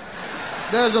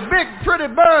 There's a big, pretty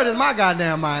bird in my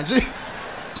goddamn mind, see?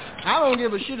 I don't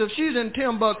give a shit if she's in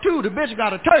Timbuktu. The bitch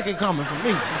got a turkey coming for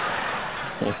me.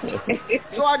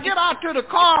 So I get out to the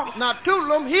car. Now,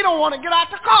 Toodlum, he don't want to get out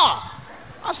the car.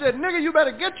 I said, nigga, you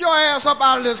better get your ass up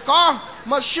out of this car.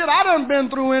 Much shit I done been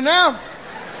through in there.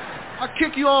 I'll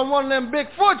kick you on one of them big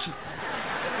foots.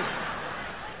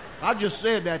 I just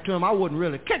said that to him. I wouldn't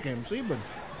really kick him, see, but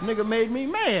nigga made me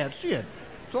mad, shit.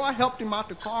 So I helped him out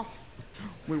the car.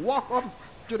 We walk up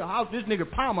to the house. This nigga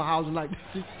Palmer housing like this.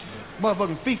 See?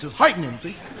 Motherfucking feet is hurting him,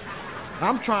 see.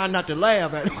 I'm trying not to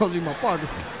laugh at him because he's my partner.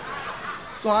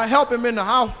 So I help him in the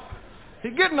house.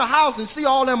 He get in the house and see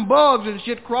all them bugs and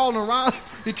shit crawling around.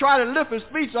 He try to lift his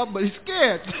feet up, but he's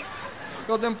scared.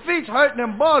 Because them feet hurt and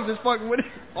them bugs is fucking with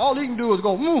him. All he can do is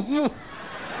go, move, move.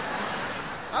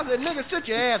 I said, nigga, sit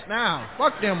your ass down.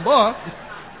 Fuck them bugs.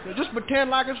 Just pretend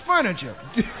like it's furniture.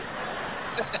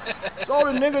 So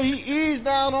the nigga, he eased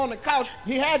down on the couch.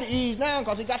 He had to ease down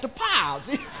because he got the piles.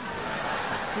 See?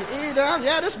 He eased down.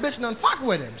 Yeah, this bitch done fuck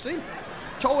with him, see?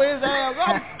 Tore his ass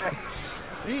up.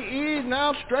 He eased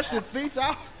down, stretched his feet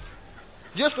out.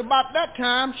 Just about that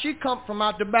time, she come from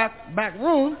out the back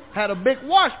room, had a big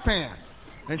wash pan.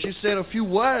 And she said a few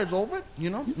words over it, you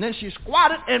know. And then she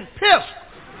squatted and pissed.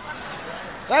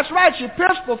 That's right, she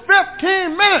pissed for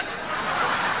 15 minutes.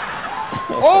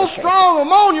 Old strong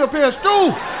ammonia piss,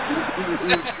 too.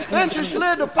 Then she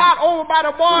slid the pot over by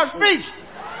the boy's feet.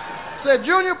 Said,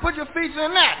 Junior, put your feet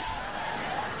in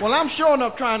that. Well, I'm sure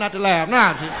enough trying not to laugh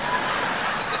now, see.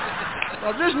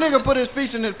 Well, this nigga put his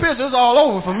feet in his piss, it's all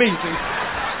over for me, see.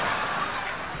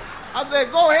 I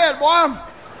said, go ahead, boy.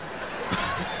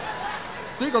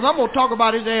 See, because I'm going to talk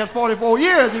about his ass 44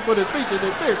 years he put his feet in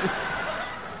his piss.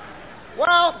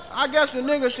 Well, I guess the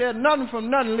nigga said nothing from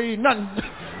nothing leave nothing.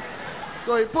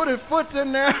 So he put his foot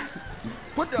in there,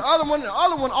 put the other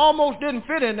one almost didn't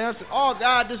fit in there. I said, oh,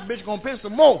 God, this bitch going to piss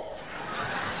some more.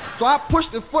 So I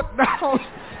pushed the foot down,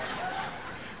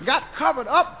 got covered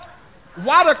up.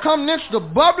 Water come next to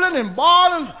bubbling and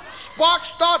boiling. Sparks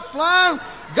start flying.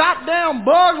 Goddamn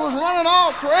bugs was running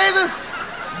all crazy.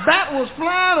 Bat was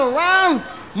flying around.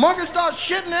 Monkeys start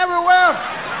shitting everywhere.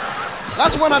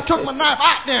 That's when I took my knife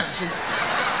out there.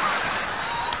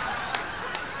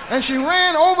 And she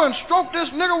ran over and stroked this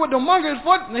nigga with the monkey's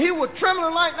foot, and he was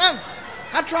trembling like that.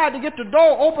 I tried to get the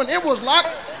door open. It was locked.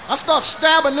 I started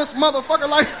stabbing this motherfucker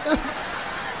like this.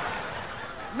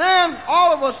 Then,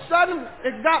 all of a sudden,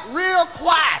 it got real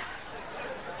quiet.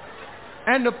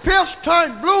 And the piss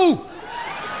turned blue.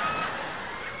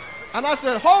 And I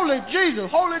said, holy Jesus,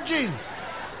 holy Jesus.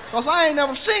 Because I ain't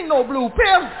never seen no blue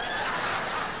piss.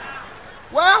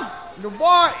 Well, the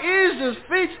boy eased his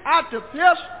feet out the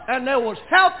piss, and they was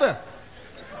healthy.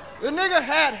 The nigga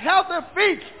had healthy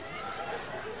feet.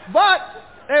 But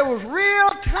they was real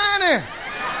tiny.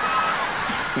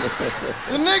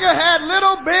 The nigga had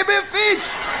little baby feet.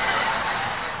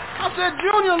 I said,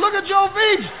 Junior, look at your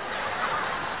feet.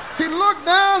 He looked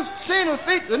down, seen his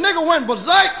feet. The nigga went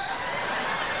berserk,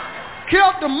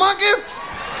 killed the monkey,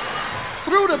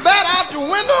 threw the bat out the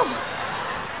window,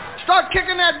 started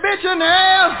kicking that bitch in the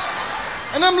ass,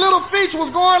 and them little feet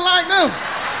was going like this.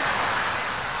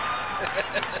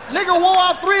 Nigga wore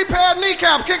out 3 pair of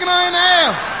kneecaps kicking her in the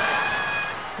ass.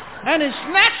 And he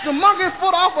snatched the monkey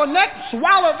foot off her neck,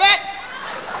 swallowed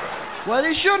that. Well,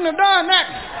 he shouldn't have done that.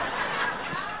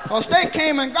 Because they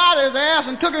came and got his ass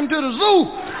and took him to the zoo.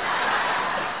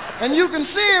 And you can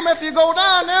see him if you go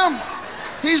down there.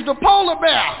 He's the polar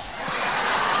bear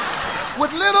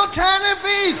with little tiny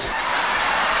feet.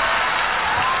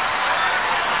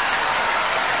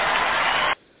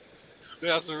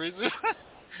 That's the reason.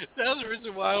 That's the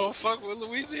reason why I don't fuck with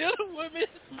Louisiana women.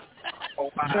 Oh,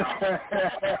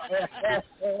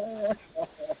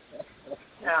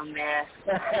 man.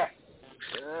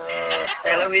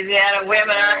 The Louisiana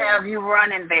women will have you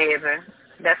running, baby.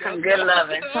 That's some good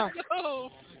loving. I know.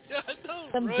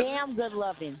 Some damn good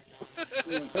loving.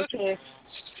 Okay.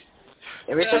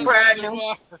 Every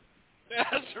surprising.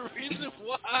 That's the reason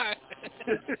why.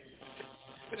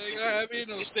 They gonna have me in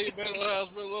a state mental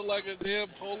hospital look like a damn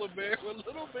polar bear with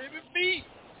little baby feet.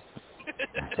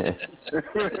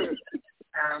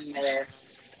 Oh man.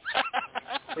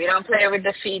 We don't play with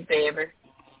the feet, baby.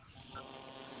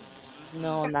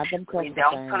 No, not them We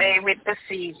don't play with the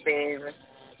feet, baby.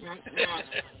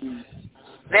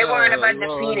 They worried about the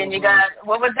feet, and you got,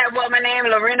 what was that woman named?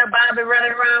 Lorena Bobby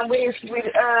running around with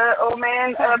old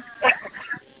man.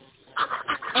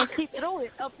 And she threw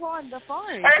it upon the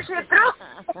farm. And she threw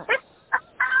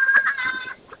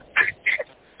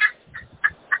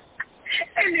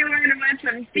And they worried about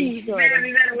some feet. Man,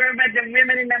 we gotta worry about the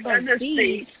women in the other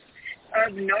states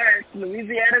up north.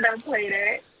 Louisiana don't play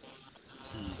that.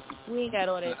 We ain't got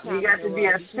all that time. You got to be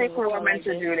a sick woman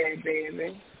to do that,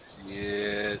 baby.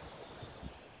 Yeah.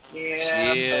 Yeah,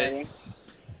 buddy.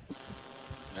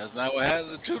 That's not what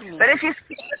happened to Toodaloo. But if you're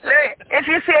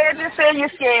scared, just say you're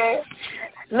scared.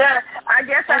 Look, I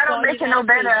guess I don't make it no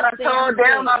better. I told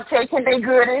them I'm taking their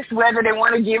goodies, whether they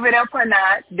want to give it up or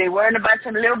not. They worried about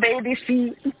some little baby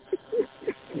feet.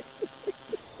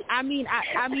 I mean,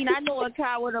 I know a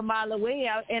coward a mile away,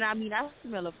 and I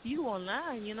smell a few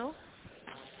online, you know.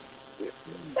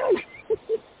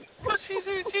 What she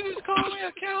did? She just called me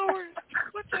a coward.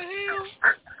 What the hell?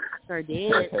 Sure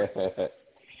did.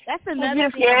 That's another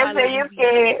thing.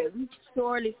 We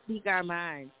surely speak our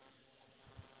minds.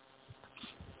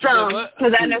 So,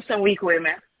 because I know some weak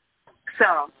women.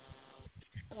 So.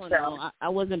 No, I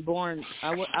wasn't born.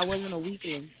 I wasn't a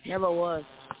weakling. Never was.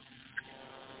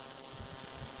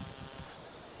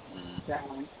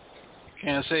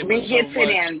 Can't say we but get so to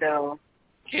much. them, though.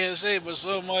 Can't say but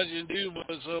so much and do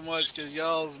but so much because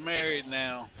y'all's married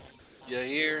now. You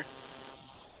hear?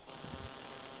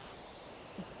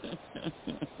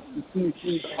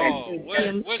 Oh,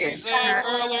 what you saying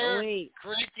earlier? Wait.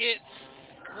 Crickets.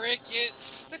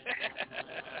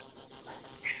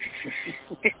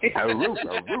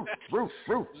 Roof.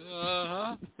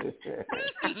 Uh-huh.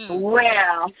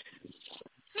 Well,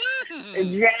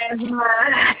 Jasmine.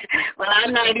 Well,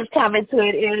 our night is coming to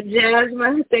an end.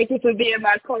 Jasmine, thank you for being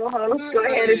my co-host. Go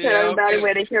ahead and tell everybody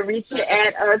where they can reach you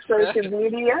at on social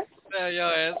media.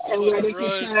 And where they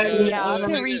can y'all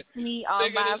can reach me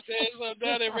on my... I'm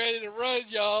down there ready to run,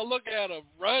 y'all. Look at them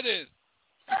running.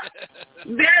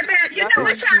 You know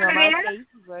what time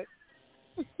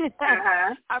it is.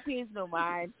 I pays no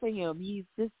mind for him. He's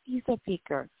a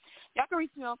picker. Y'all can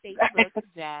reach me on Facebook,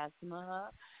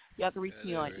 Jasmine. Y'all can reach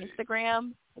me on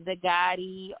Instagram, The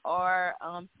Gotti, or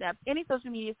Snap. Any social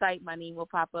media site, my name will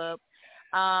pop up.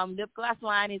 Lip gloss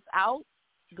line is out.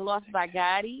 Gloss by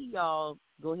Gotti. Y'all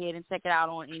go ahead and check it out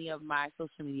on any of my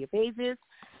social media pages.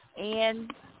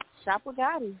 And shop with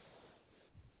Gotti.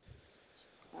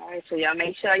 All right, so y'all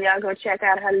make sure y'all go check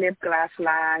out her lip gloss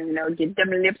line. You know, get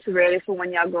them lips ready for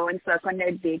when y'all go and suck on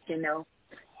that dick, you know.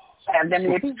 Have them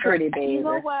lips pretty, baby. You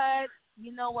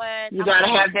know what? You got to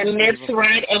have the lips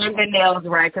right and the nails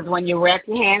right, because when you wrap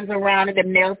your hands around it, the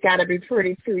nails got to be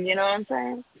pretty, too. You know what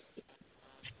I'm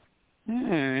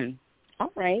saying?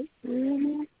 All right.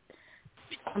 Mm-hmm.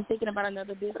 I'm thinking about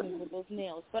another business with those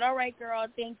nails. But all right, girl,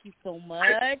 thank you so much.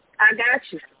 I got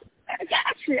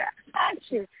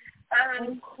you.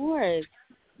 Of course.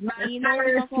 My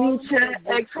future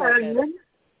ex-husband.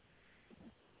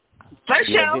 For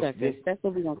sure. That's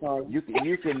what we're gonna call him. You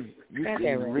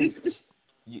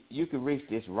can reach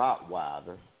this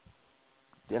Rottweiler.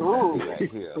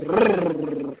 Right here.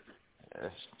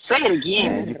 Say it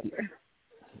again.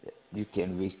 You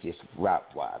can reach this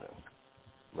Rottweiler.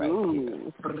 Right here.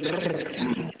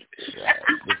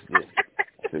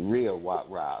 It's a real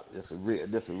Rottweiler. This a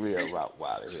real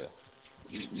Rottweiler here.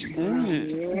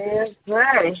 Yes,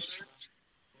 right.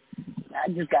 I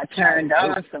just got turned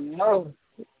on some more.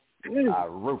 Our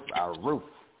roof.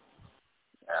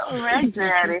 All right,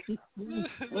 Daddy. Ain't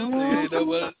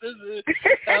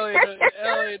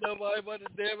nobody but a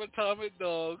damn atomic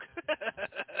dog.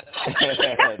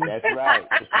 That's right.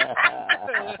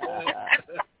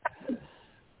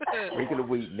 Speaking of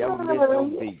wheat, never miss no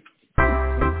beat.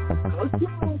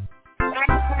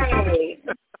 Hey.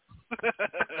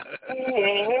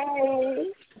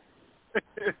 Hey.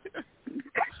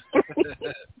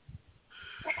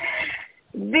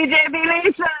 DJ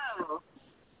Belito.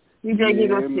 DJ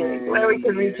Giggle Stick. Where we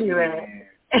can reach you at?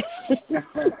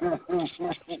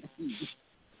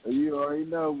 You already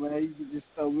know, man. You can just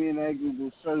throw me in that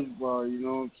Google search bar. You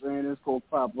know what I'm saying? It's gonna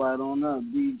pop right on up.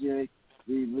 DJ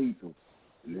Belito.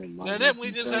 Now, didn't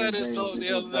we just had this talk the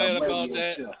other night about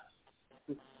that?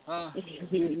 Huh?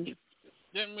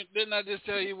 Didn't I just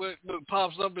tell you what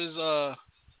pops up is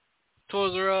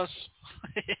Toys R Us?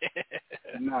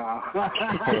 No.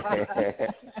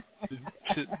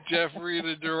 Jeffrey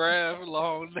the giraffe,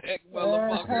 long neck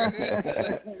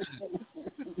motherfucker.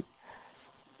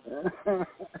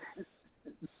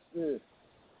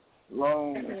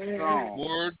 Long, strong.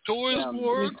 More toys,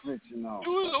 more toys.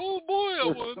 Oh boy, I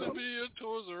want to be a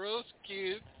Toys R Us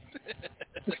kid.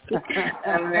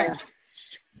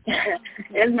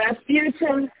 Is my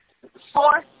future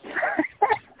force?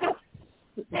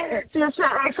 Future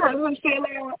ex-husband still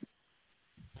out?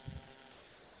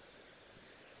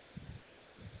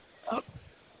 Oh,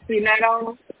 see that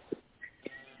on?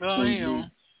 Well, you know,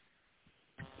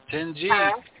 10G.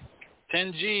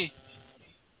 10G.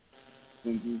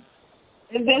 Mm-hmm.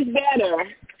 Is this better?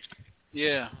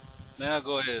 Yeah. Now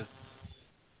go ahead.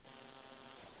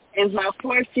 Is my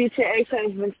poor future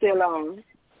ex-husband still on?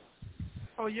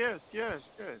 Oh, yes.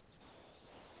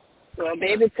 Well,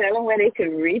 baby, tell them where they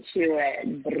can reach you at.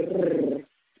 Brrr.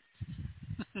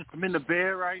 I'm in the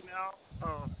bed right now.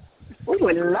 Oh,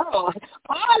 Lord.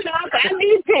 Oh, look, I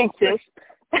need pictures.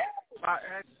 My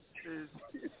ex is,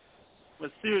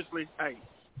 but seriously, hey,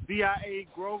 VIA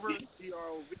Grover,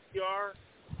 GROVR.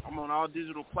 I'm on all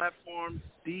digital platforms,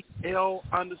 DL_Grover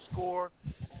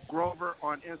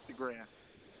on Instagram.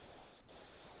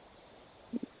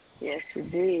 Yes, you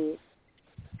did.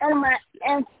 And my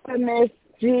infamous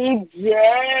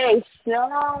DJ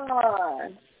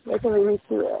Sean. Where can we reach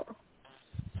you at?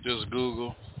 Just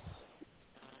Google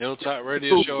Hilltop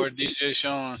Radio Show or DJ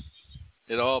Sean.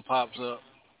 It all pops up.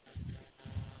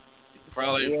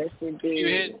 Probably. Yes, it did. If you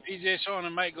hit DJ Sean,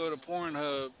 it might go to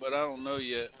Pornhub, but I don't know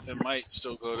yet. It might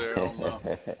still go there. I don't know.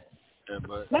 Yeah,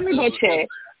 but let me go check.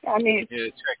 Yeah,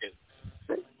 check it.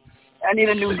 I need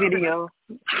a new video.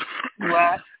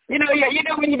 Wow. You know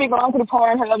when you be going to the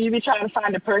Pornhub, you be trying to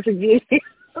find the perfect video.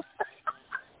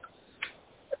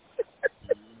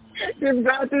 Just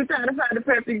go through trying to find the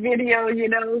perfect video,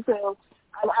 so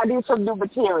I need some new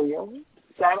material.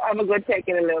 So I'm going to go check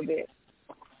it a little bit.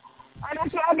 And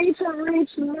if y'all need to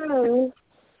reach me,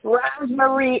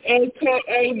 Rosemary,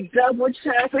 a.k.a. Double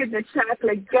Chocolate, the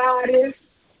Chocolate Goddess,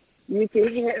 you can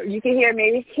hear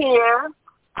me here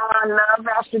on Love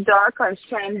After Dark on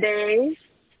Sundays,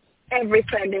 every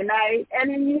Sunday night. And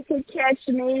then you can catch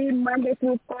me Monday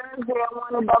through Thursday on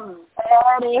one of the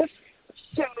baddest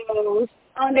shows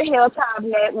on the Hilltop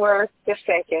Network, the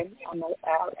second on the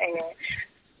out air.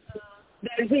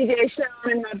 That's DJ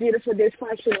Sean and my beautiful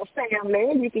dysfunctional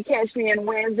family. You can catch me on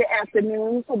Wednesday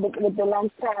afternoons with the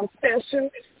lunchtime special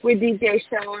with DJ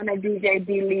Sean and DJ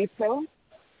B. Lethal.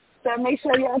 So make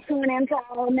sure y'all tune into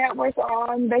our network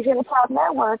on the Hilltop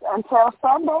Network. Until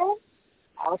Sunday,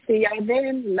 I'll see y'all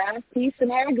then. Love, peace,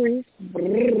 and agrees.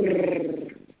 Brrr.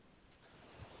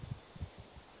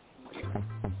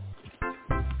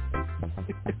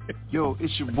 Yo,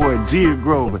 it's your boy, Dear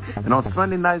Grover. And on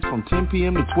Sunday nights from 10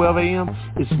 p.m. to 12 a.m.,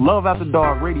 it's Love After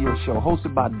Dark Radio Show,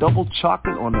 hosted by Double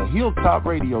Chocolate on the Hilltop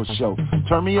Radio Show.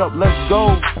 Turn me up. Let's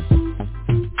go.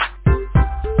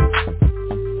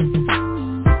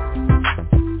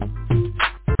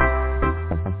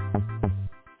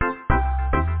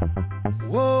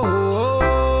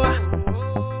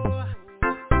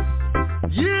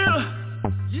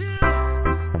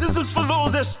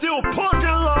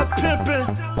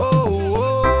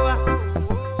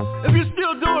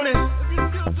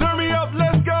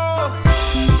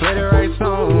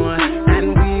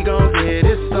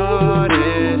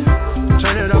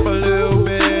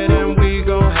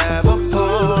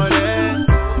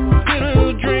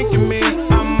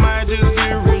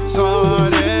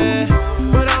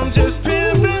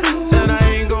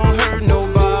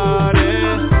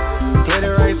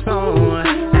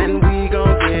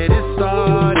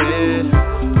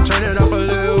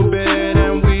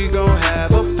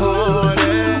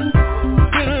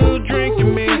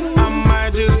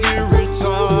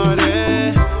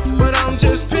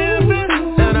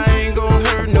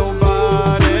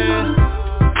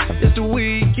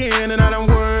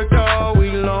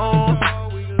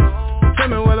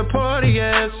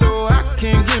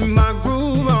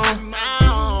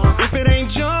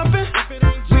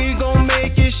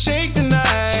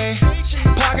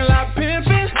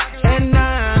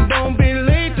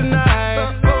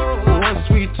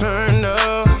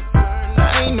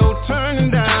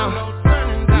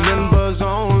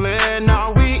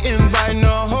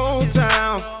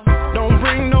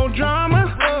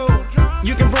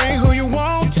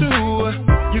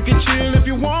 If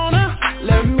you wanna,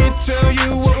 let me tell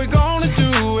you what we're gonna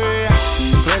do.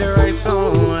 Play the right song.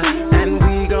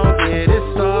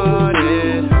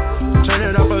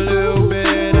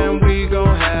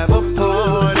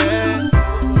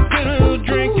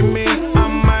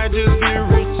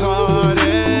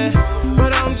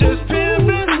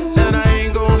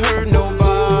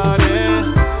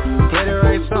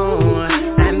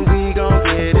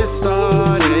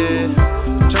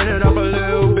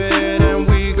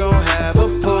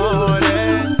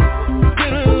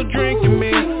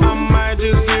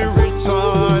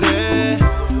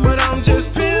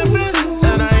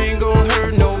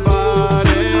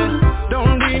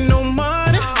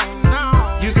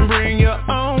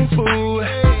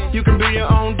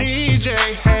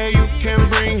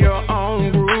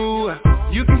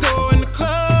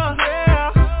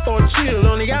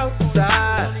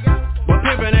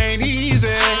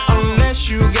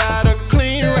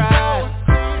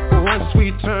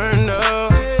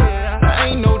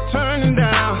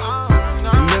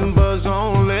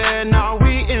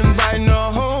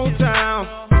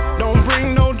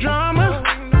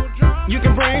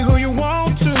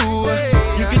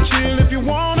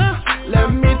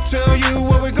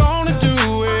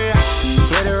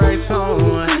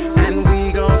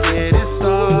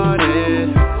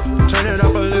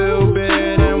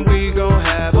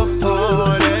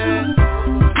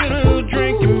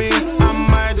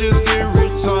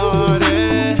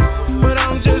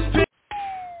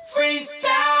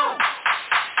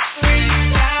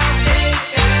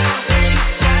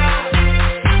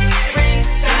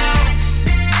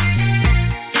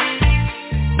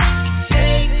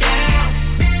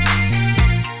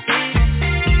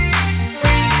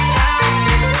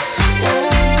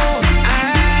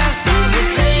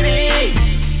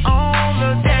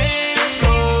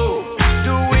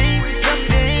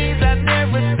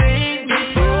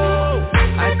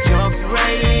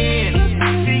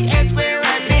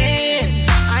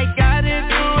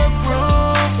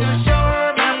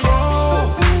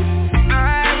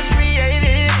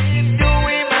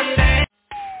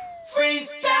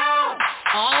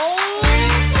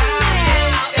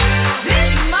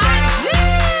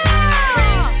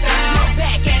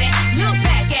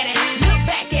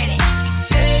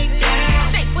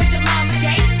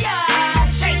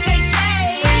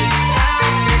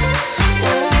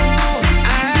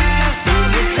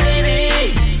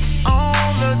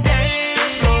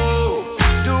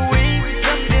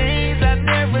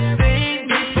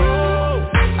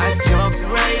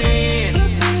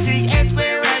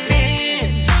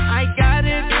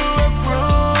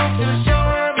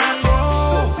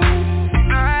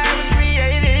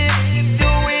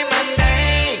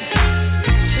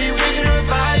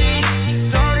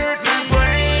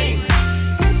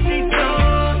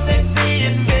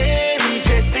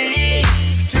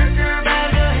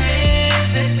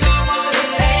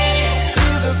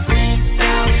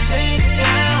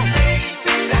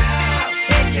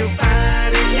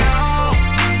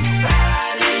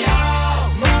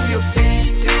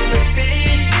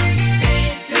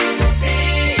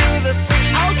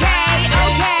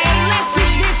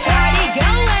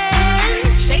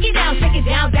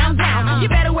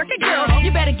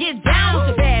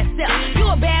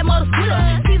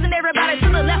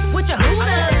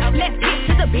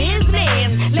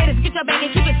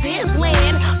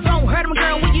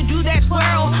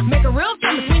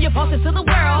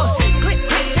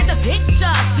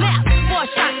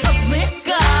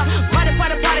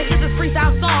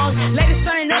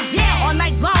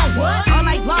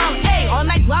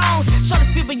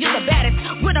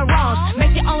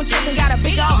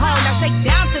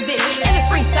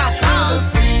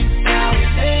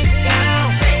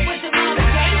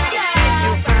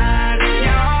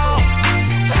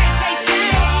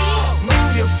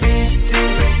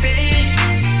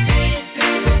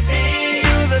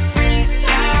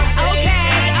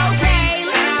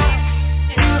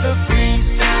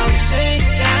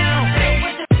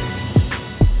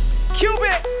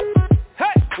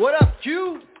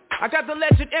 I got the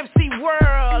legend MC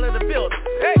World in the building.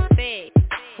 Hey,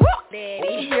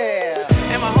 Daddy. Yeah.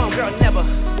 And my homegirl Never.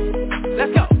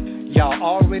 Let's go. Y'all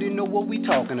already know what we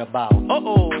talking about.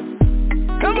 Uh-oh.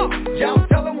 Come on. Y'all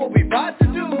tell them what we about to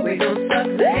do. We gon' suck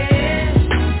the head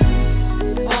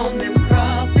on them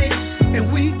crawfish,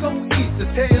 and we gon' eat the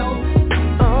tail.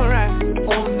 Alright.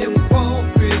 On them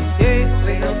crawfish, yeah.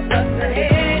 We gon' suck the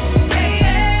head,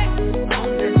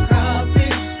 on them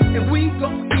crawfish, and we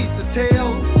gon' eat the tail.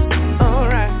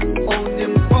 Alright. On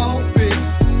them crawfish.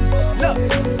 Look,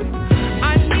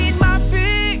 I need my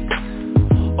fix.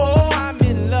 Oh, I'm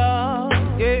in love.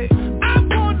 Yeah, I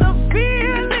wanna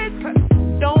feel it.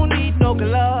 Don't need no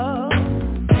glove,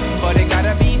 but it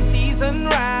gotta be seasoned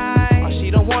right. Or she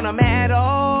don't want 'em at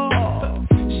all.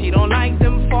 She don't like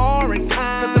them foreign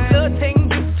kind, 'cause the blood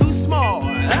tank is too small.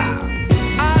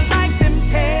 I like them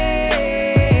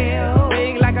tail,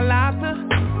 big like a lobster.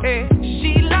 Hey,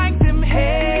 she like them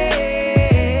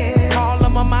head, call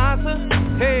them a monster.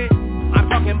 Hey, I'm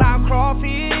talking about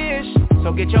crawfish,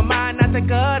 so get your mind out the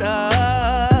gutter.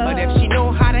 But if she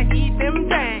know how to eat them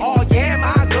things, oh yeah,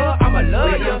 my girl, I'ma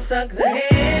love we you. gon' suck the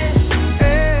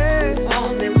head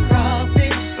on them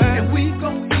crawfish, and we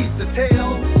gon' eat the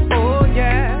tail. Oh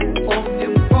yeah. On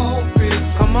them crawfish.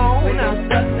 Come on we now. gon'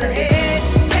 suck the head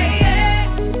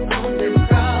on them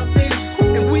crawfish,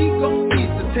 and we gon'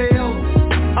 eat the tail.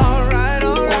 Alright.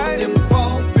 On them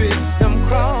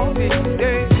crawfish.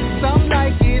 Yeah. Some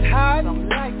like it hot, some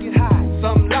like it hot,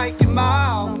 some like it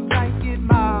mild, some like it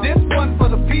mild. This one for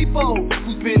the people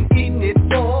who's been eating it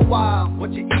for a while.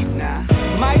 What you eat now?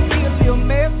 Might be a little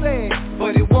messy,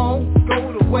 but it won't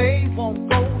go to waste, won't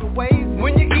go to waste.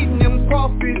 When you're eating them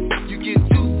crawfish, you get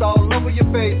juice all over your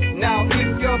face. Now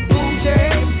if you're bougie,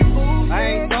 I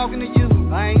ain't talking to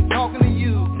you, I ain't talking to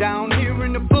you. Down here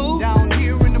in the booth,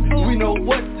 we know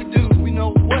what to do, we know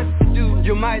what to do.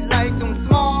 You might like them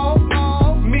small,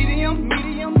 medium,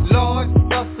 large,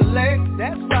 or select.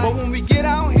 That's right. But when we get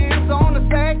our hands on the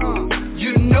sack,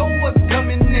 you know what's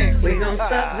coming next. we gon'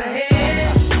 suck the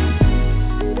head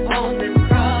on them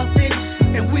crawfish,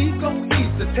 and we gon'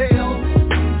 eat the tail.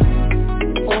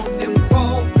 On them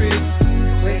crawfish,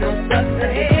 we gon' suck the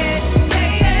head.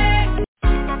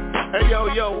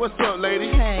 Hey yo, what's up, lady?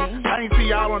 Hey. I ain't see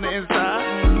y'all on the inside.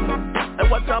 Hey,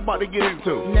 what y'all about to get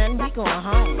into? Nothing, we going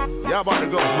home. Y'all about to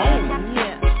go home?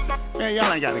 Yeah. Man,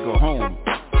 y'all ain't got to go home.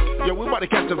 Yo, we about to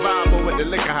catch a vibe over at the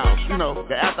liquor house. You know,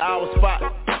 the after hour spot.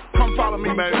 Come follow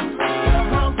me, man.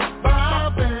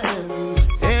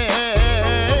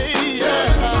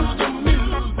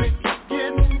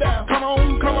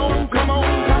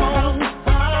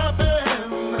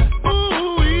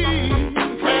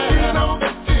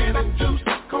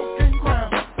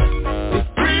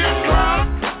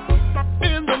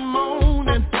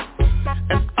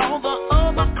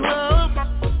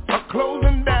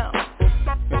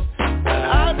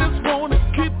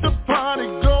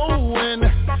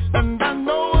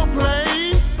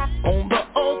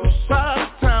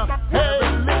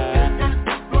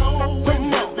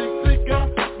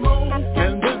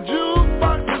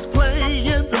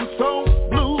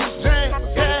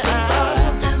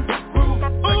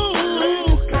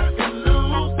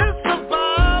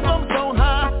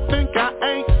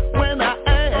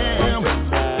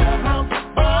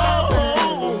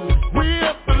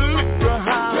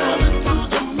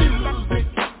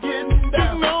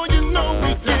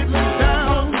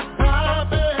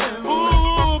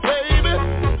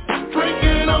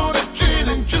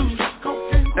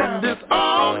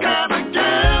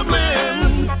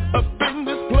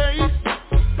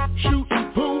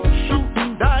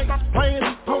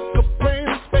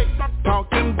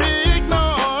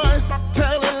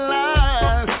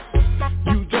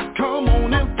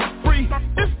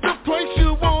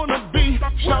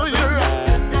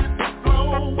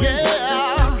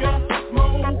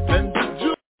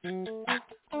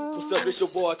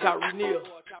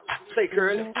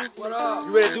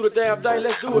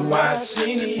 Let's do it. Why I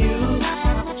seen you?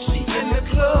 She in the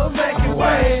club making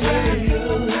waves with you.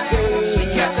 She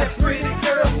got that pretty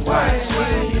girl. Why I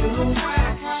seen you?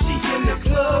 She in the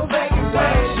club making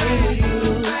waves with you.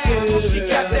 She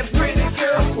got that pretty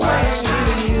girl. Why I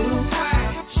seen you?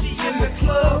 She in the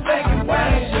club making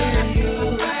waves with you.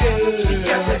 She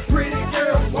got that pretty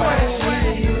girl. Why I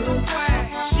seen you?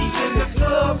 She in the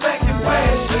club making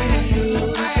waves with you.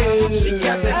 She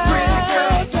got that pretty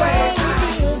girl.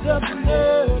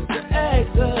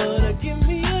 Give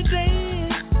me a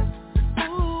dance.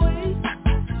 Ooh,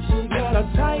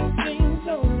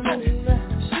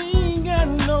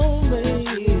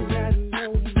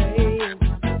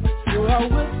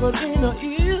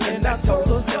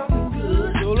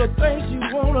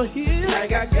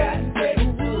 like I got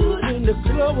Backwood in the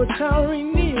club with Tyree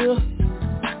Neal.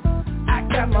 I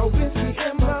got my whiskey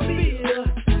and my beer,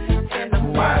 and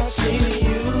I'm watching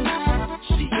you.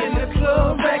 She in the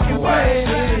club back and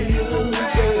watching you.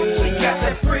 She got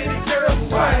that pretty girl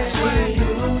watching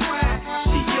you.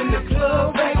 She in the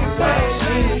club back and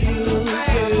watching you.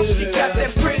 She got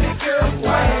that pretty girl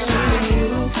watching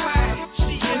you.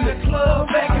 She in the club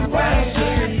back and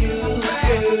watching you.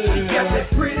 She got that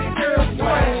pretty girl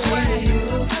watching you.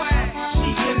 She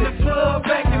in the club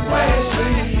back and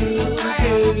watching you.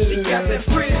 She got that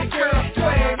pretty girl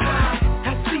swag.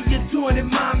 I see you doing it,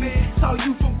 mommy. Saw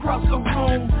you from across the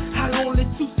room. I only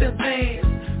 2 step dance,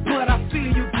 but I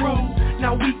feel you groove.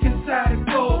 Now we can side and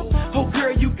go. Oh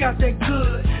girl, you got that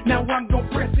good. Now I'm gon'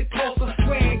 press it closer.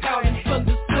 Swag out and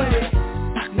understood.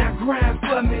 Now grind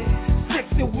for me,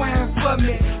 sexy wine for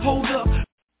me. Hold up.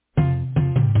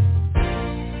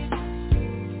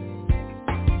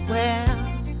 Well,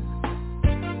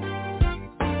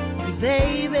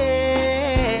 baby,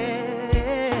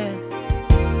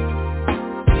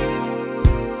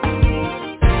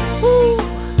 ooh,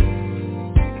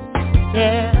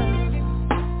 yeah,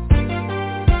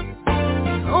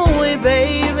 oh,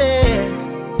 baby,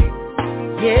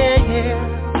 yeah, yeah.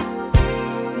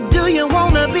 Do you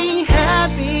wanna be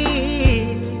happy?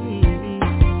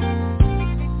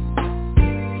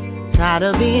 Tired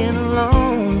of being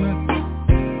alone?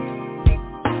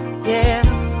 Yeah,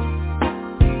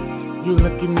 you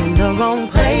looking in the wrong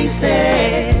places.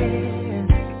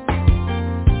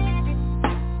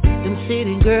 Them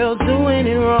city girls doing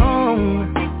it wrong.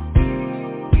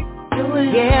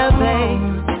 Yeah, babe.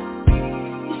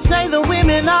 You say the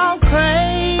women all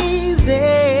crazy.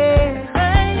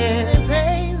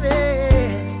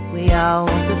 We all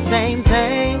want the same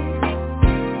thing.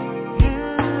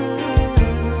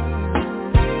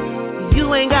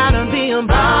 You ain't gotta be a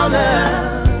baller.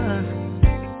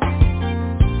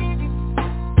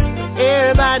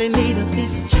 Everybody need a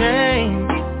piece of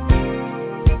change.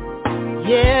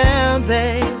 Yeah,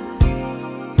 babe.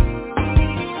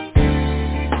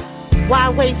 Why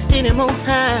waste any more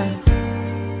time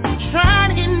trying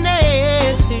to get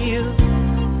next to you?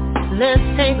 Let's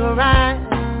take a ride.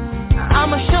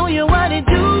 I'ma show you what it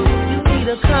do. You need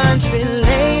a country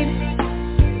lady.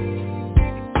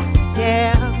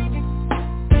 Yeah,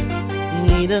 you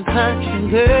need a country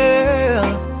girl.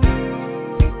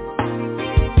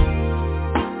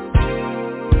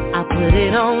 I put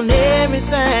it on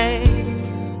everything.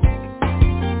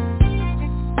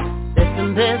 That's the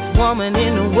best woman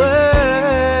in the world.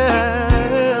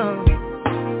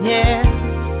 Yeah.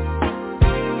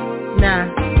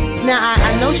 Now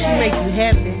I know she makes you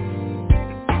happy.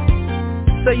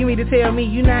 So you mean to tell me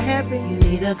you not happy? You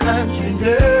need a country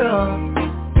girl.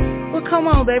 Well, come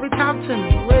on, baby, talk to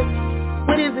me.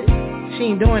 What is it? She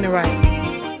ain't doing it right.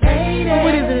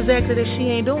 What is it exactly that she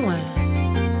ain't doing?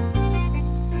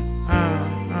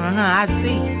 I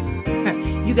see.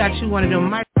 You got you one of them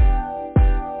mic.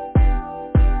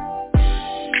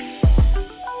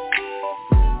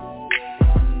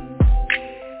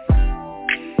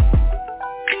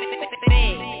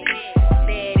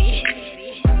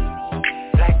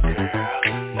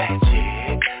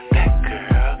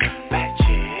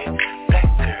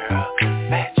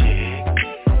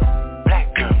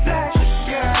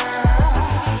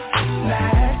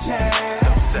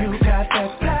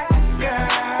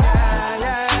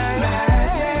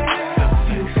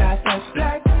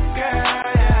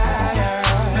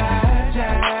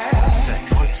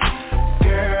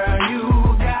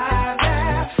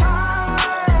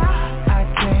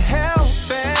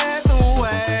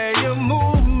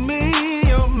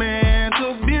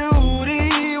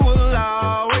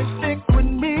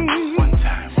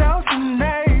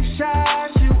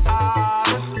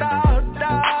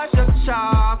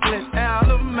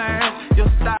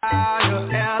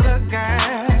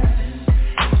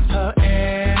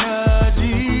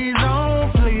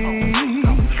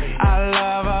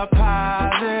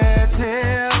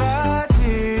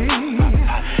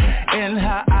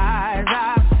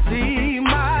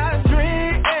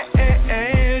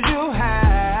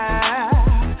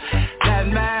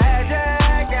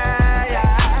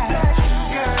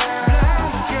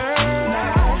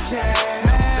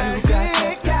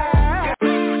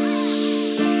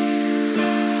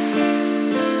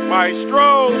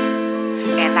 Maestro.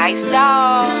 And Nice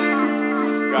Dog.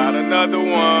 Got another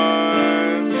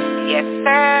one. Yes,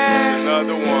 sir.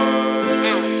 Another one.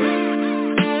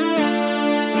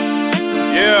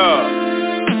 Yeah.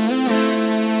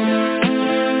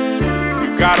 You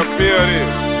gotta feel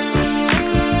this.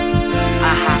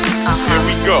 Here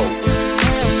we go.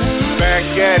 Back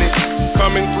at it.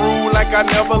 coming through like I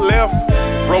never left.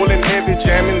 Rolling heavy,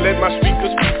 jamming, let my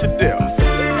speakers beat to death.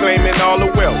 Claiming all the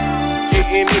wealth,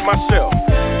 getting it myself.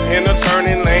 In a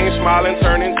turning lane, smiling,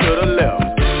 turning to the left.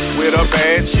 With a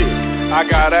bad chick, I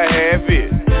gotta have it.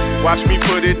 Watch me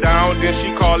put it down, then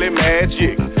she call it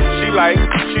magic. She like,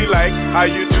 how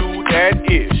you do that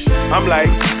ish. I'm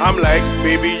like,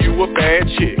 baby, you a bad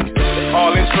chick.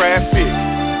 All in traffic,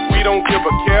 we don't give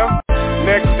a care.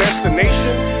 Next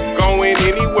destination, going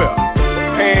anywhere.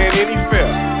 Paying any fare,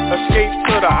 escape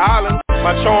to the island.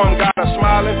 My charm got her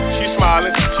smiling, she's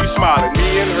smiling.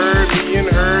 Me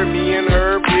and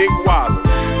her, big wallet.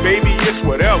 Baby, it's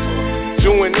whatever,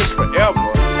 doing this forever.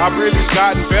 I've really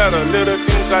gotten better, little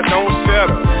things I don't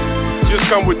settle. Just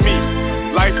come with me,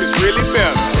 life is really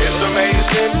better. It's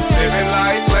amazing, living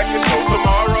life like it's no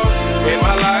tomorrow. In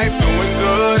my life, doing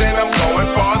good and I'm going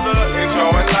farther.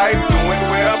 Enjoying life, doing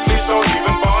well, please don't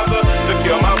even bother to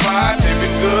kill my vibe,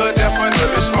 living good,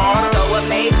 definitely smarter. So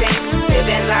amazing,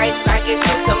 living life like it's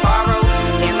no tomorrow.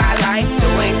 In my life,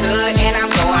 doing good and I'm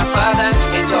going further.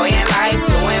 Enjoying life,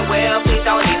 doing well, please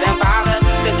don't even bother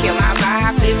to kill my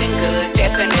vibe, living good,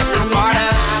 definitely smarter.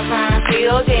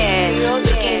 Building,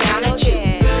 looking down at you.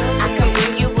 I can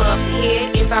bring you up here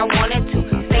if I wanted to.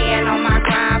 Staying on my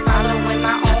grind, following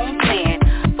my own plan.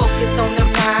 Focus on the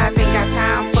prize, ain't got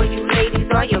time for you ladies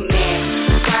or your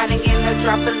man. Riding in the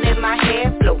drop and let my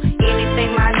hair flow.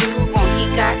 Anything my dude want, he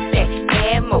got that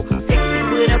and more. Sexy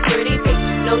with a pretty face,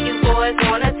 know you boys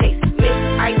wanna taste. Miss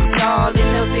Ice Doll in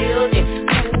the building,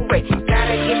 hooray.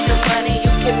 Gotta get the money,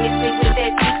 you can miss me with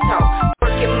that T-talk.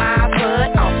 Working my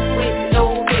butt off with no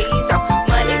days off.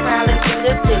 Money piling to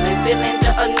the ceiling, feeling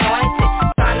the anointing.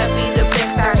 Trying to be the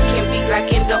best I can be, like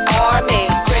in the army.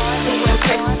 Dress to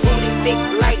impress, booty thick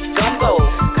like gumbo.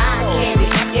 Eye candy,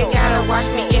 you gotta watch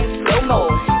me in slow-mo.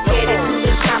 Headed to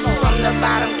the top from the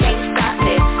bottom, can't stop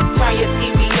it. Turn your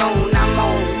TV on, I'm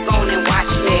on and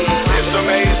watch me. It's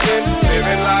amazing,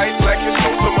 living life like it's no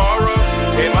tomorrow.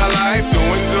 In my life,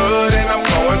 doing good and I'm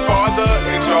going farther.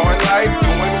 Enjoying life,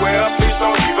 doing well, please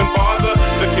don't even bother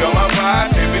to kill my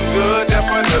vibe, living good,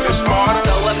 definitely smarter.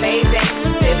 So amazing,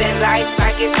 living life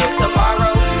like it's no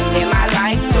tomorrow. In my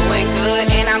life, doing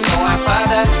good and I'm going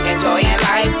further. Enjoying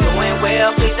life, doing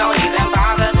well, please don't even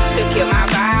bother to kill my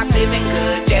vibe, living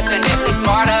good, definitely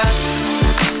smarter.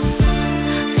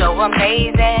 So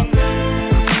amazing,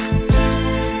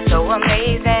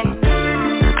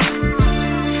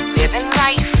 living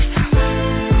life.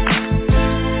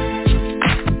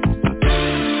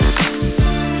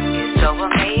 It's so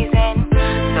amazing,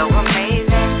 so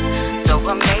amazing, so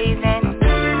amazing.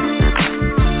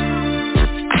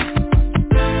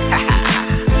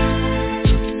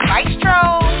 Maestro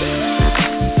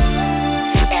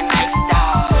and Nice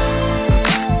Dog.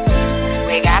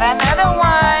 We got another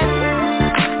one.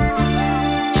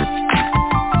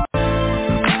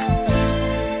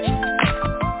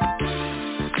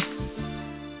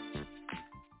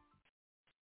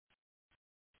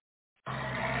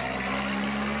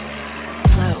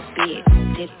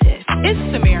 It's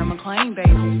Samira McLean, baby,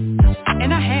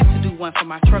 and I had to do one for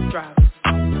my truck drivers.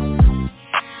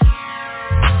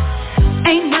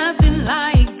 Ain't nothing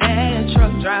like that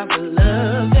truck driver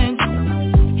loving.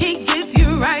 He gets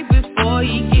you right before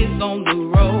he gets on the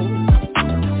road.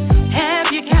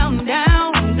 Have you counting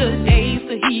down the days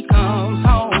till he comes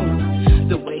home.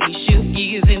 The way he shook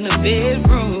gears in the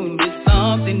bedroom is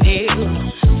something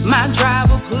else. My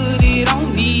driver put it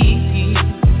on me.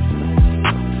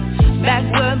 Back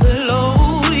where the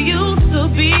load used to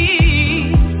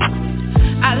be.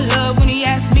 I love when he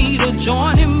asked me to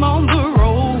join him on the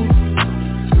road.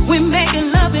 We're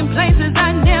making love in places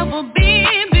I never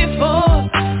been before.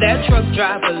 That truck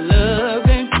driver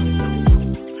loving.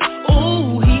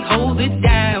 Ooh, he holds it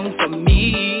down for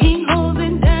me. He holds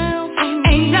it down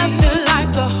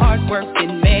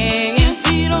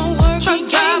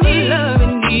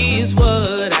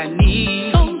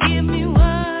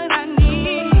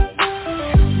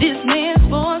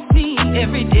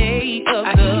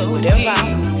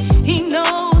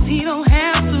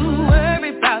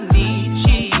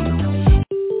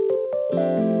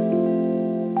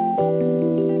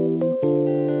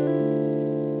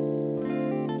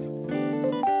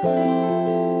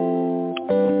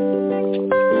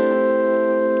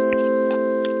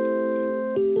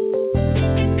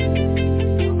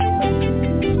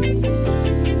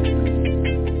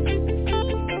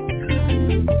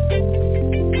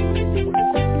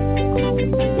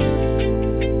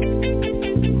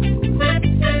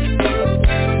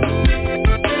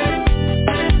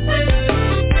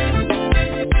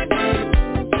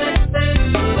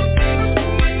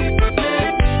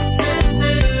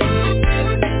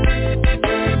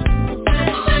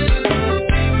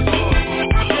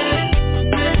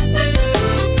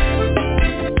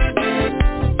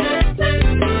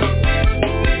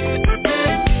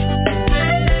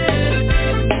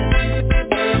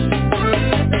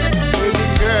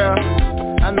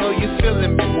you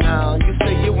feeling me now? You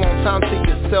say you want time to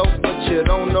yourself, but you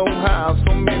don't know how.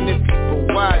 So many people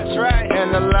watch,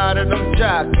 and a lot of them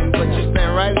jocking, but you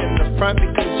stand right in the front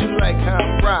because you like how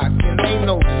I'm rocking. Ain't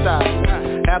no stop.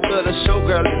 After the show,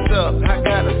 girl, it's up. I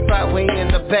got a spot way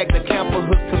in the back, the camper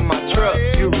hooked to my truck.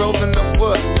 You rolling the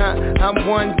wood, I'm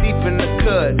one deep in the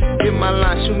cut. Hit my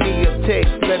line, shoot me a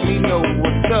text, let me know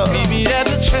what's up. Meet me at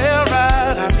the trail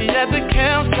ride, I'll be at the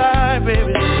campsite,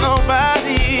 baby.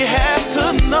 Nobody has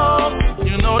to know.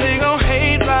 You know they gon'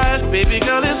 hate, right? Baby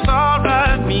girl, it's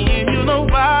alright. Me and you,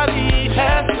 nobody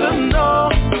has to know.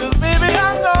 Cause baby,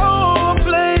 I know a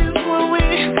place where we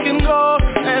can go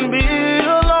and be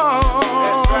alone.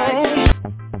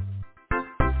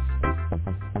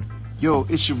 Yo,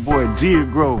 it's your boy Dear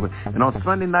Grover, and on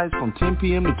Sunday nights from 10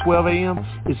 p.m. to 12 a.m.,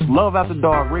 it's Love After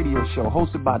Dark radio show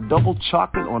hosted by Double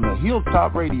Chocolate on the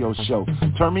Hilltop Radio Show.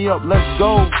 Turn me up, let's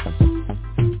go.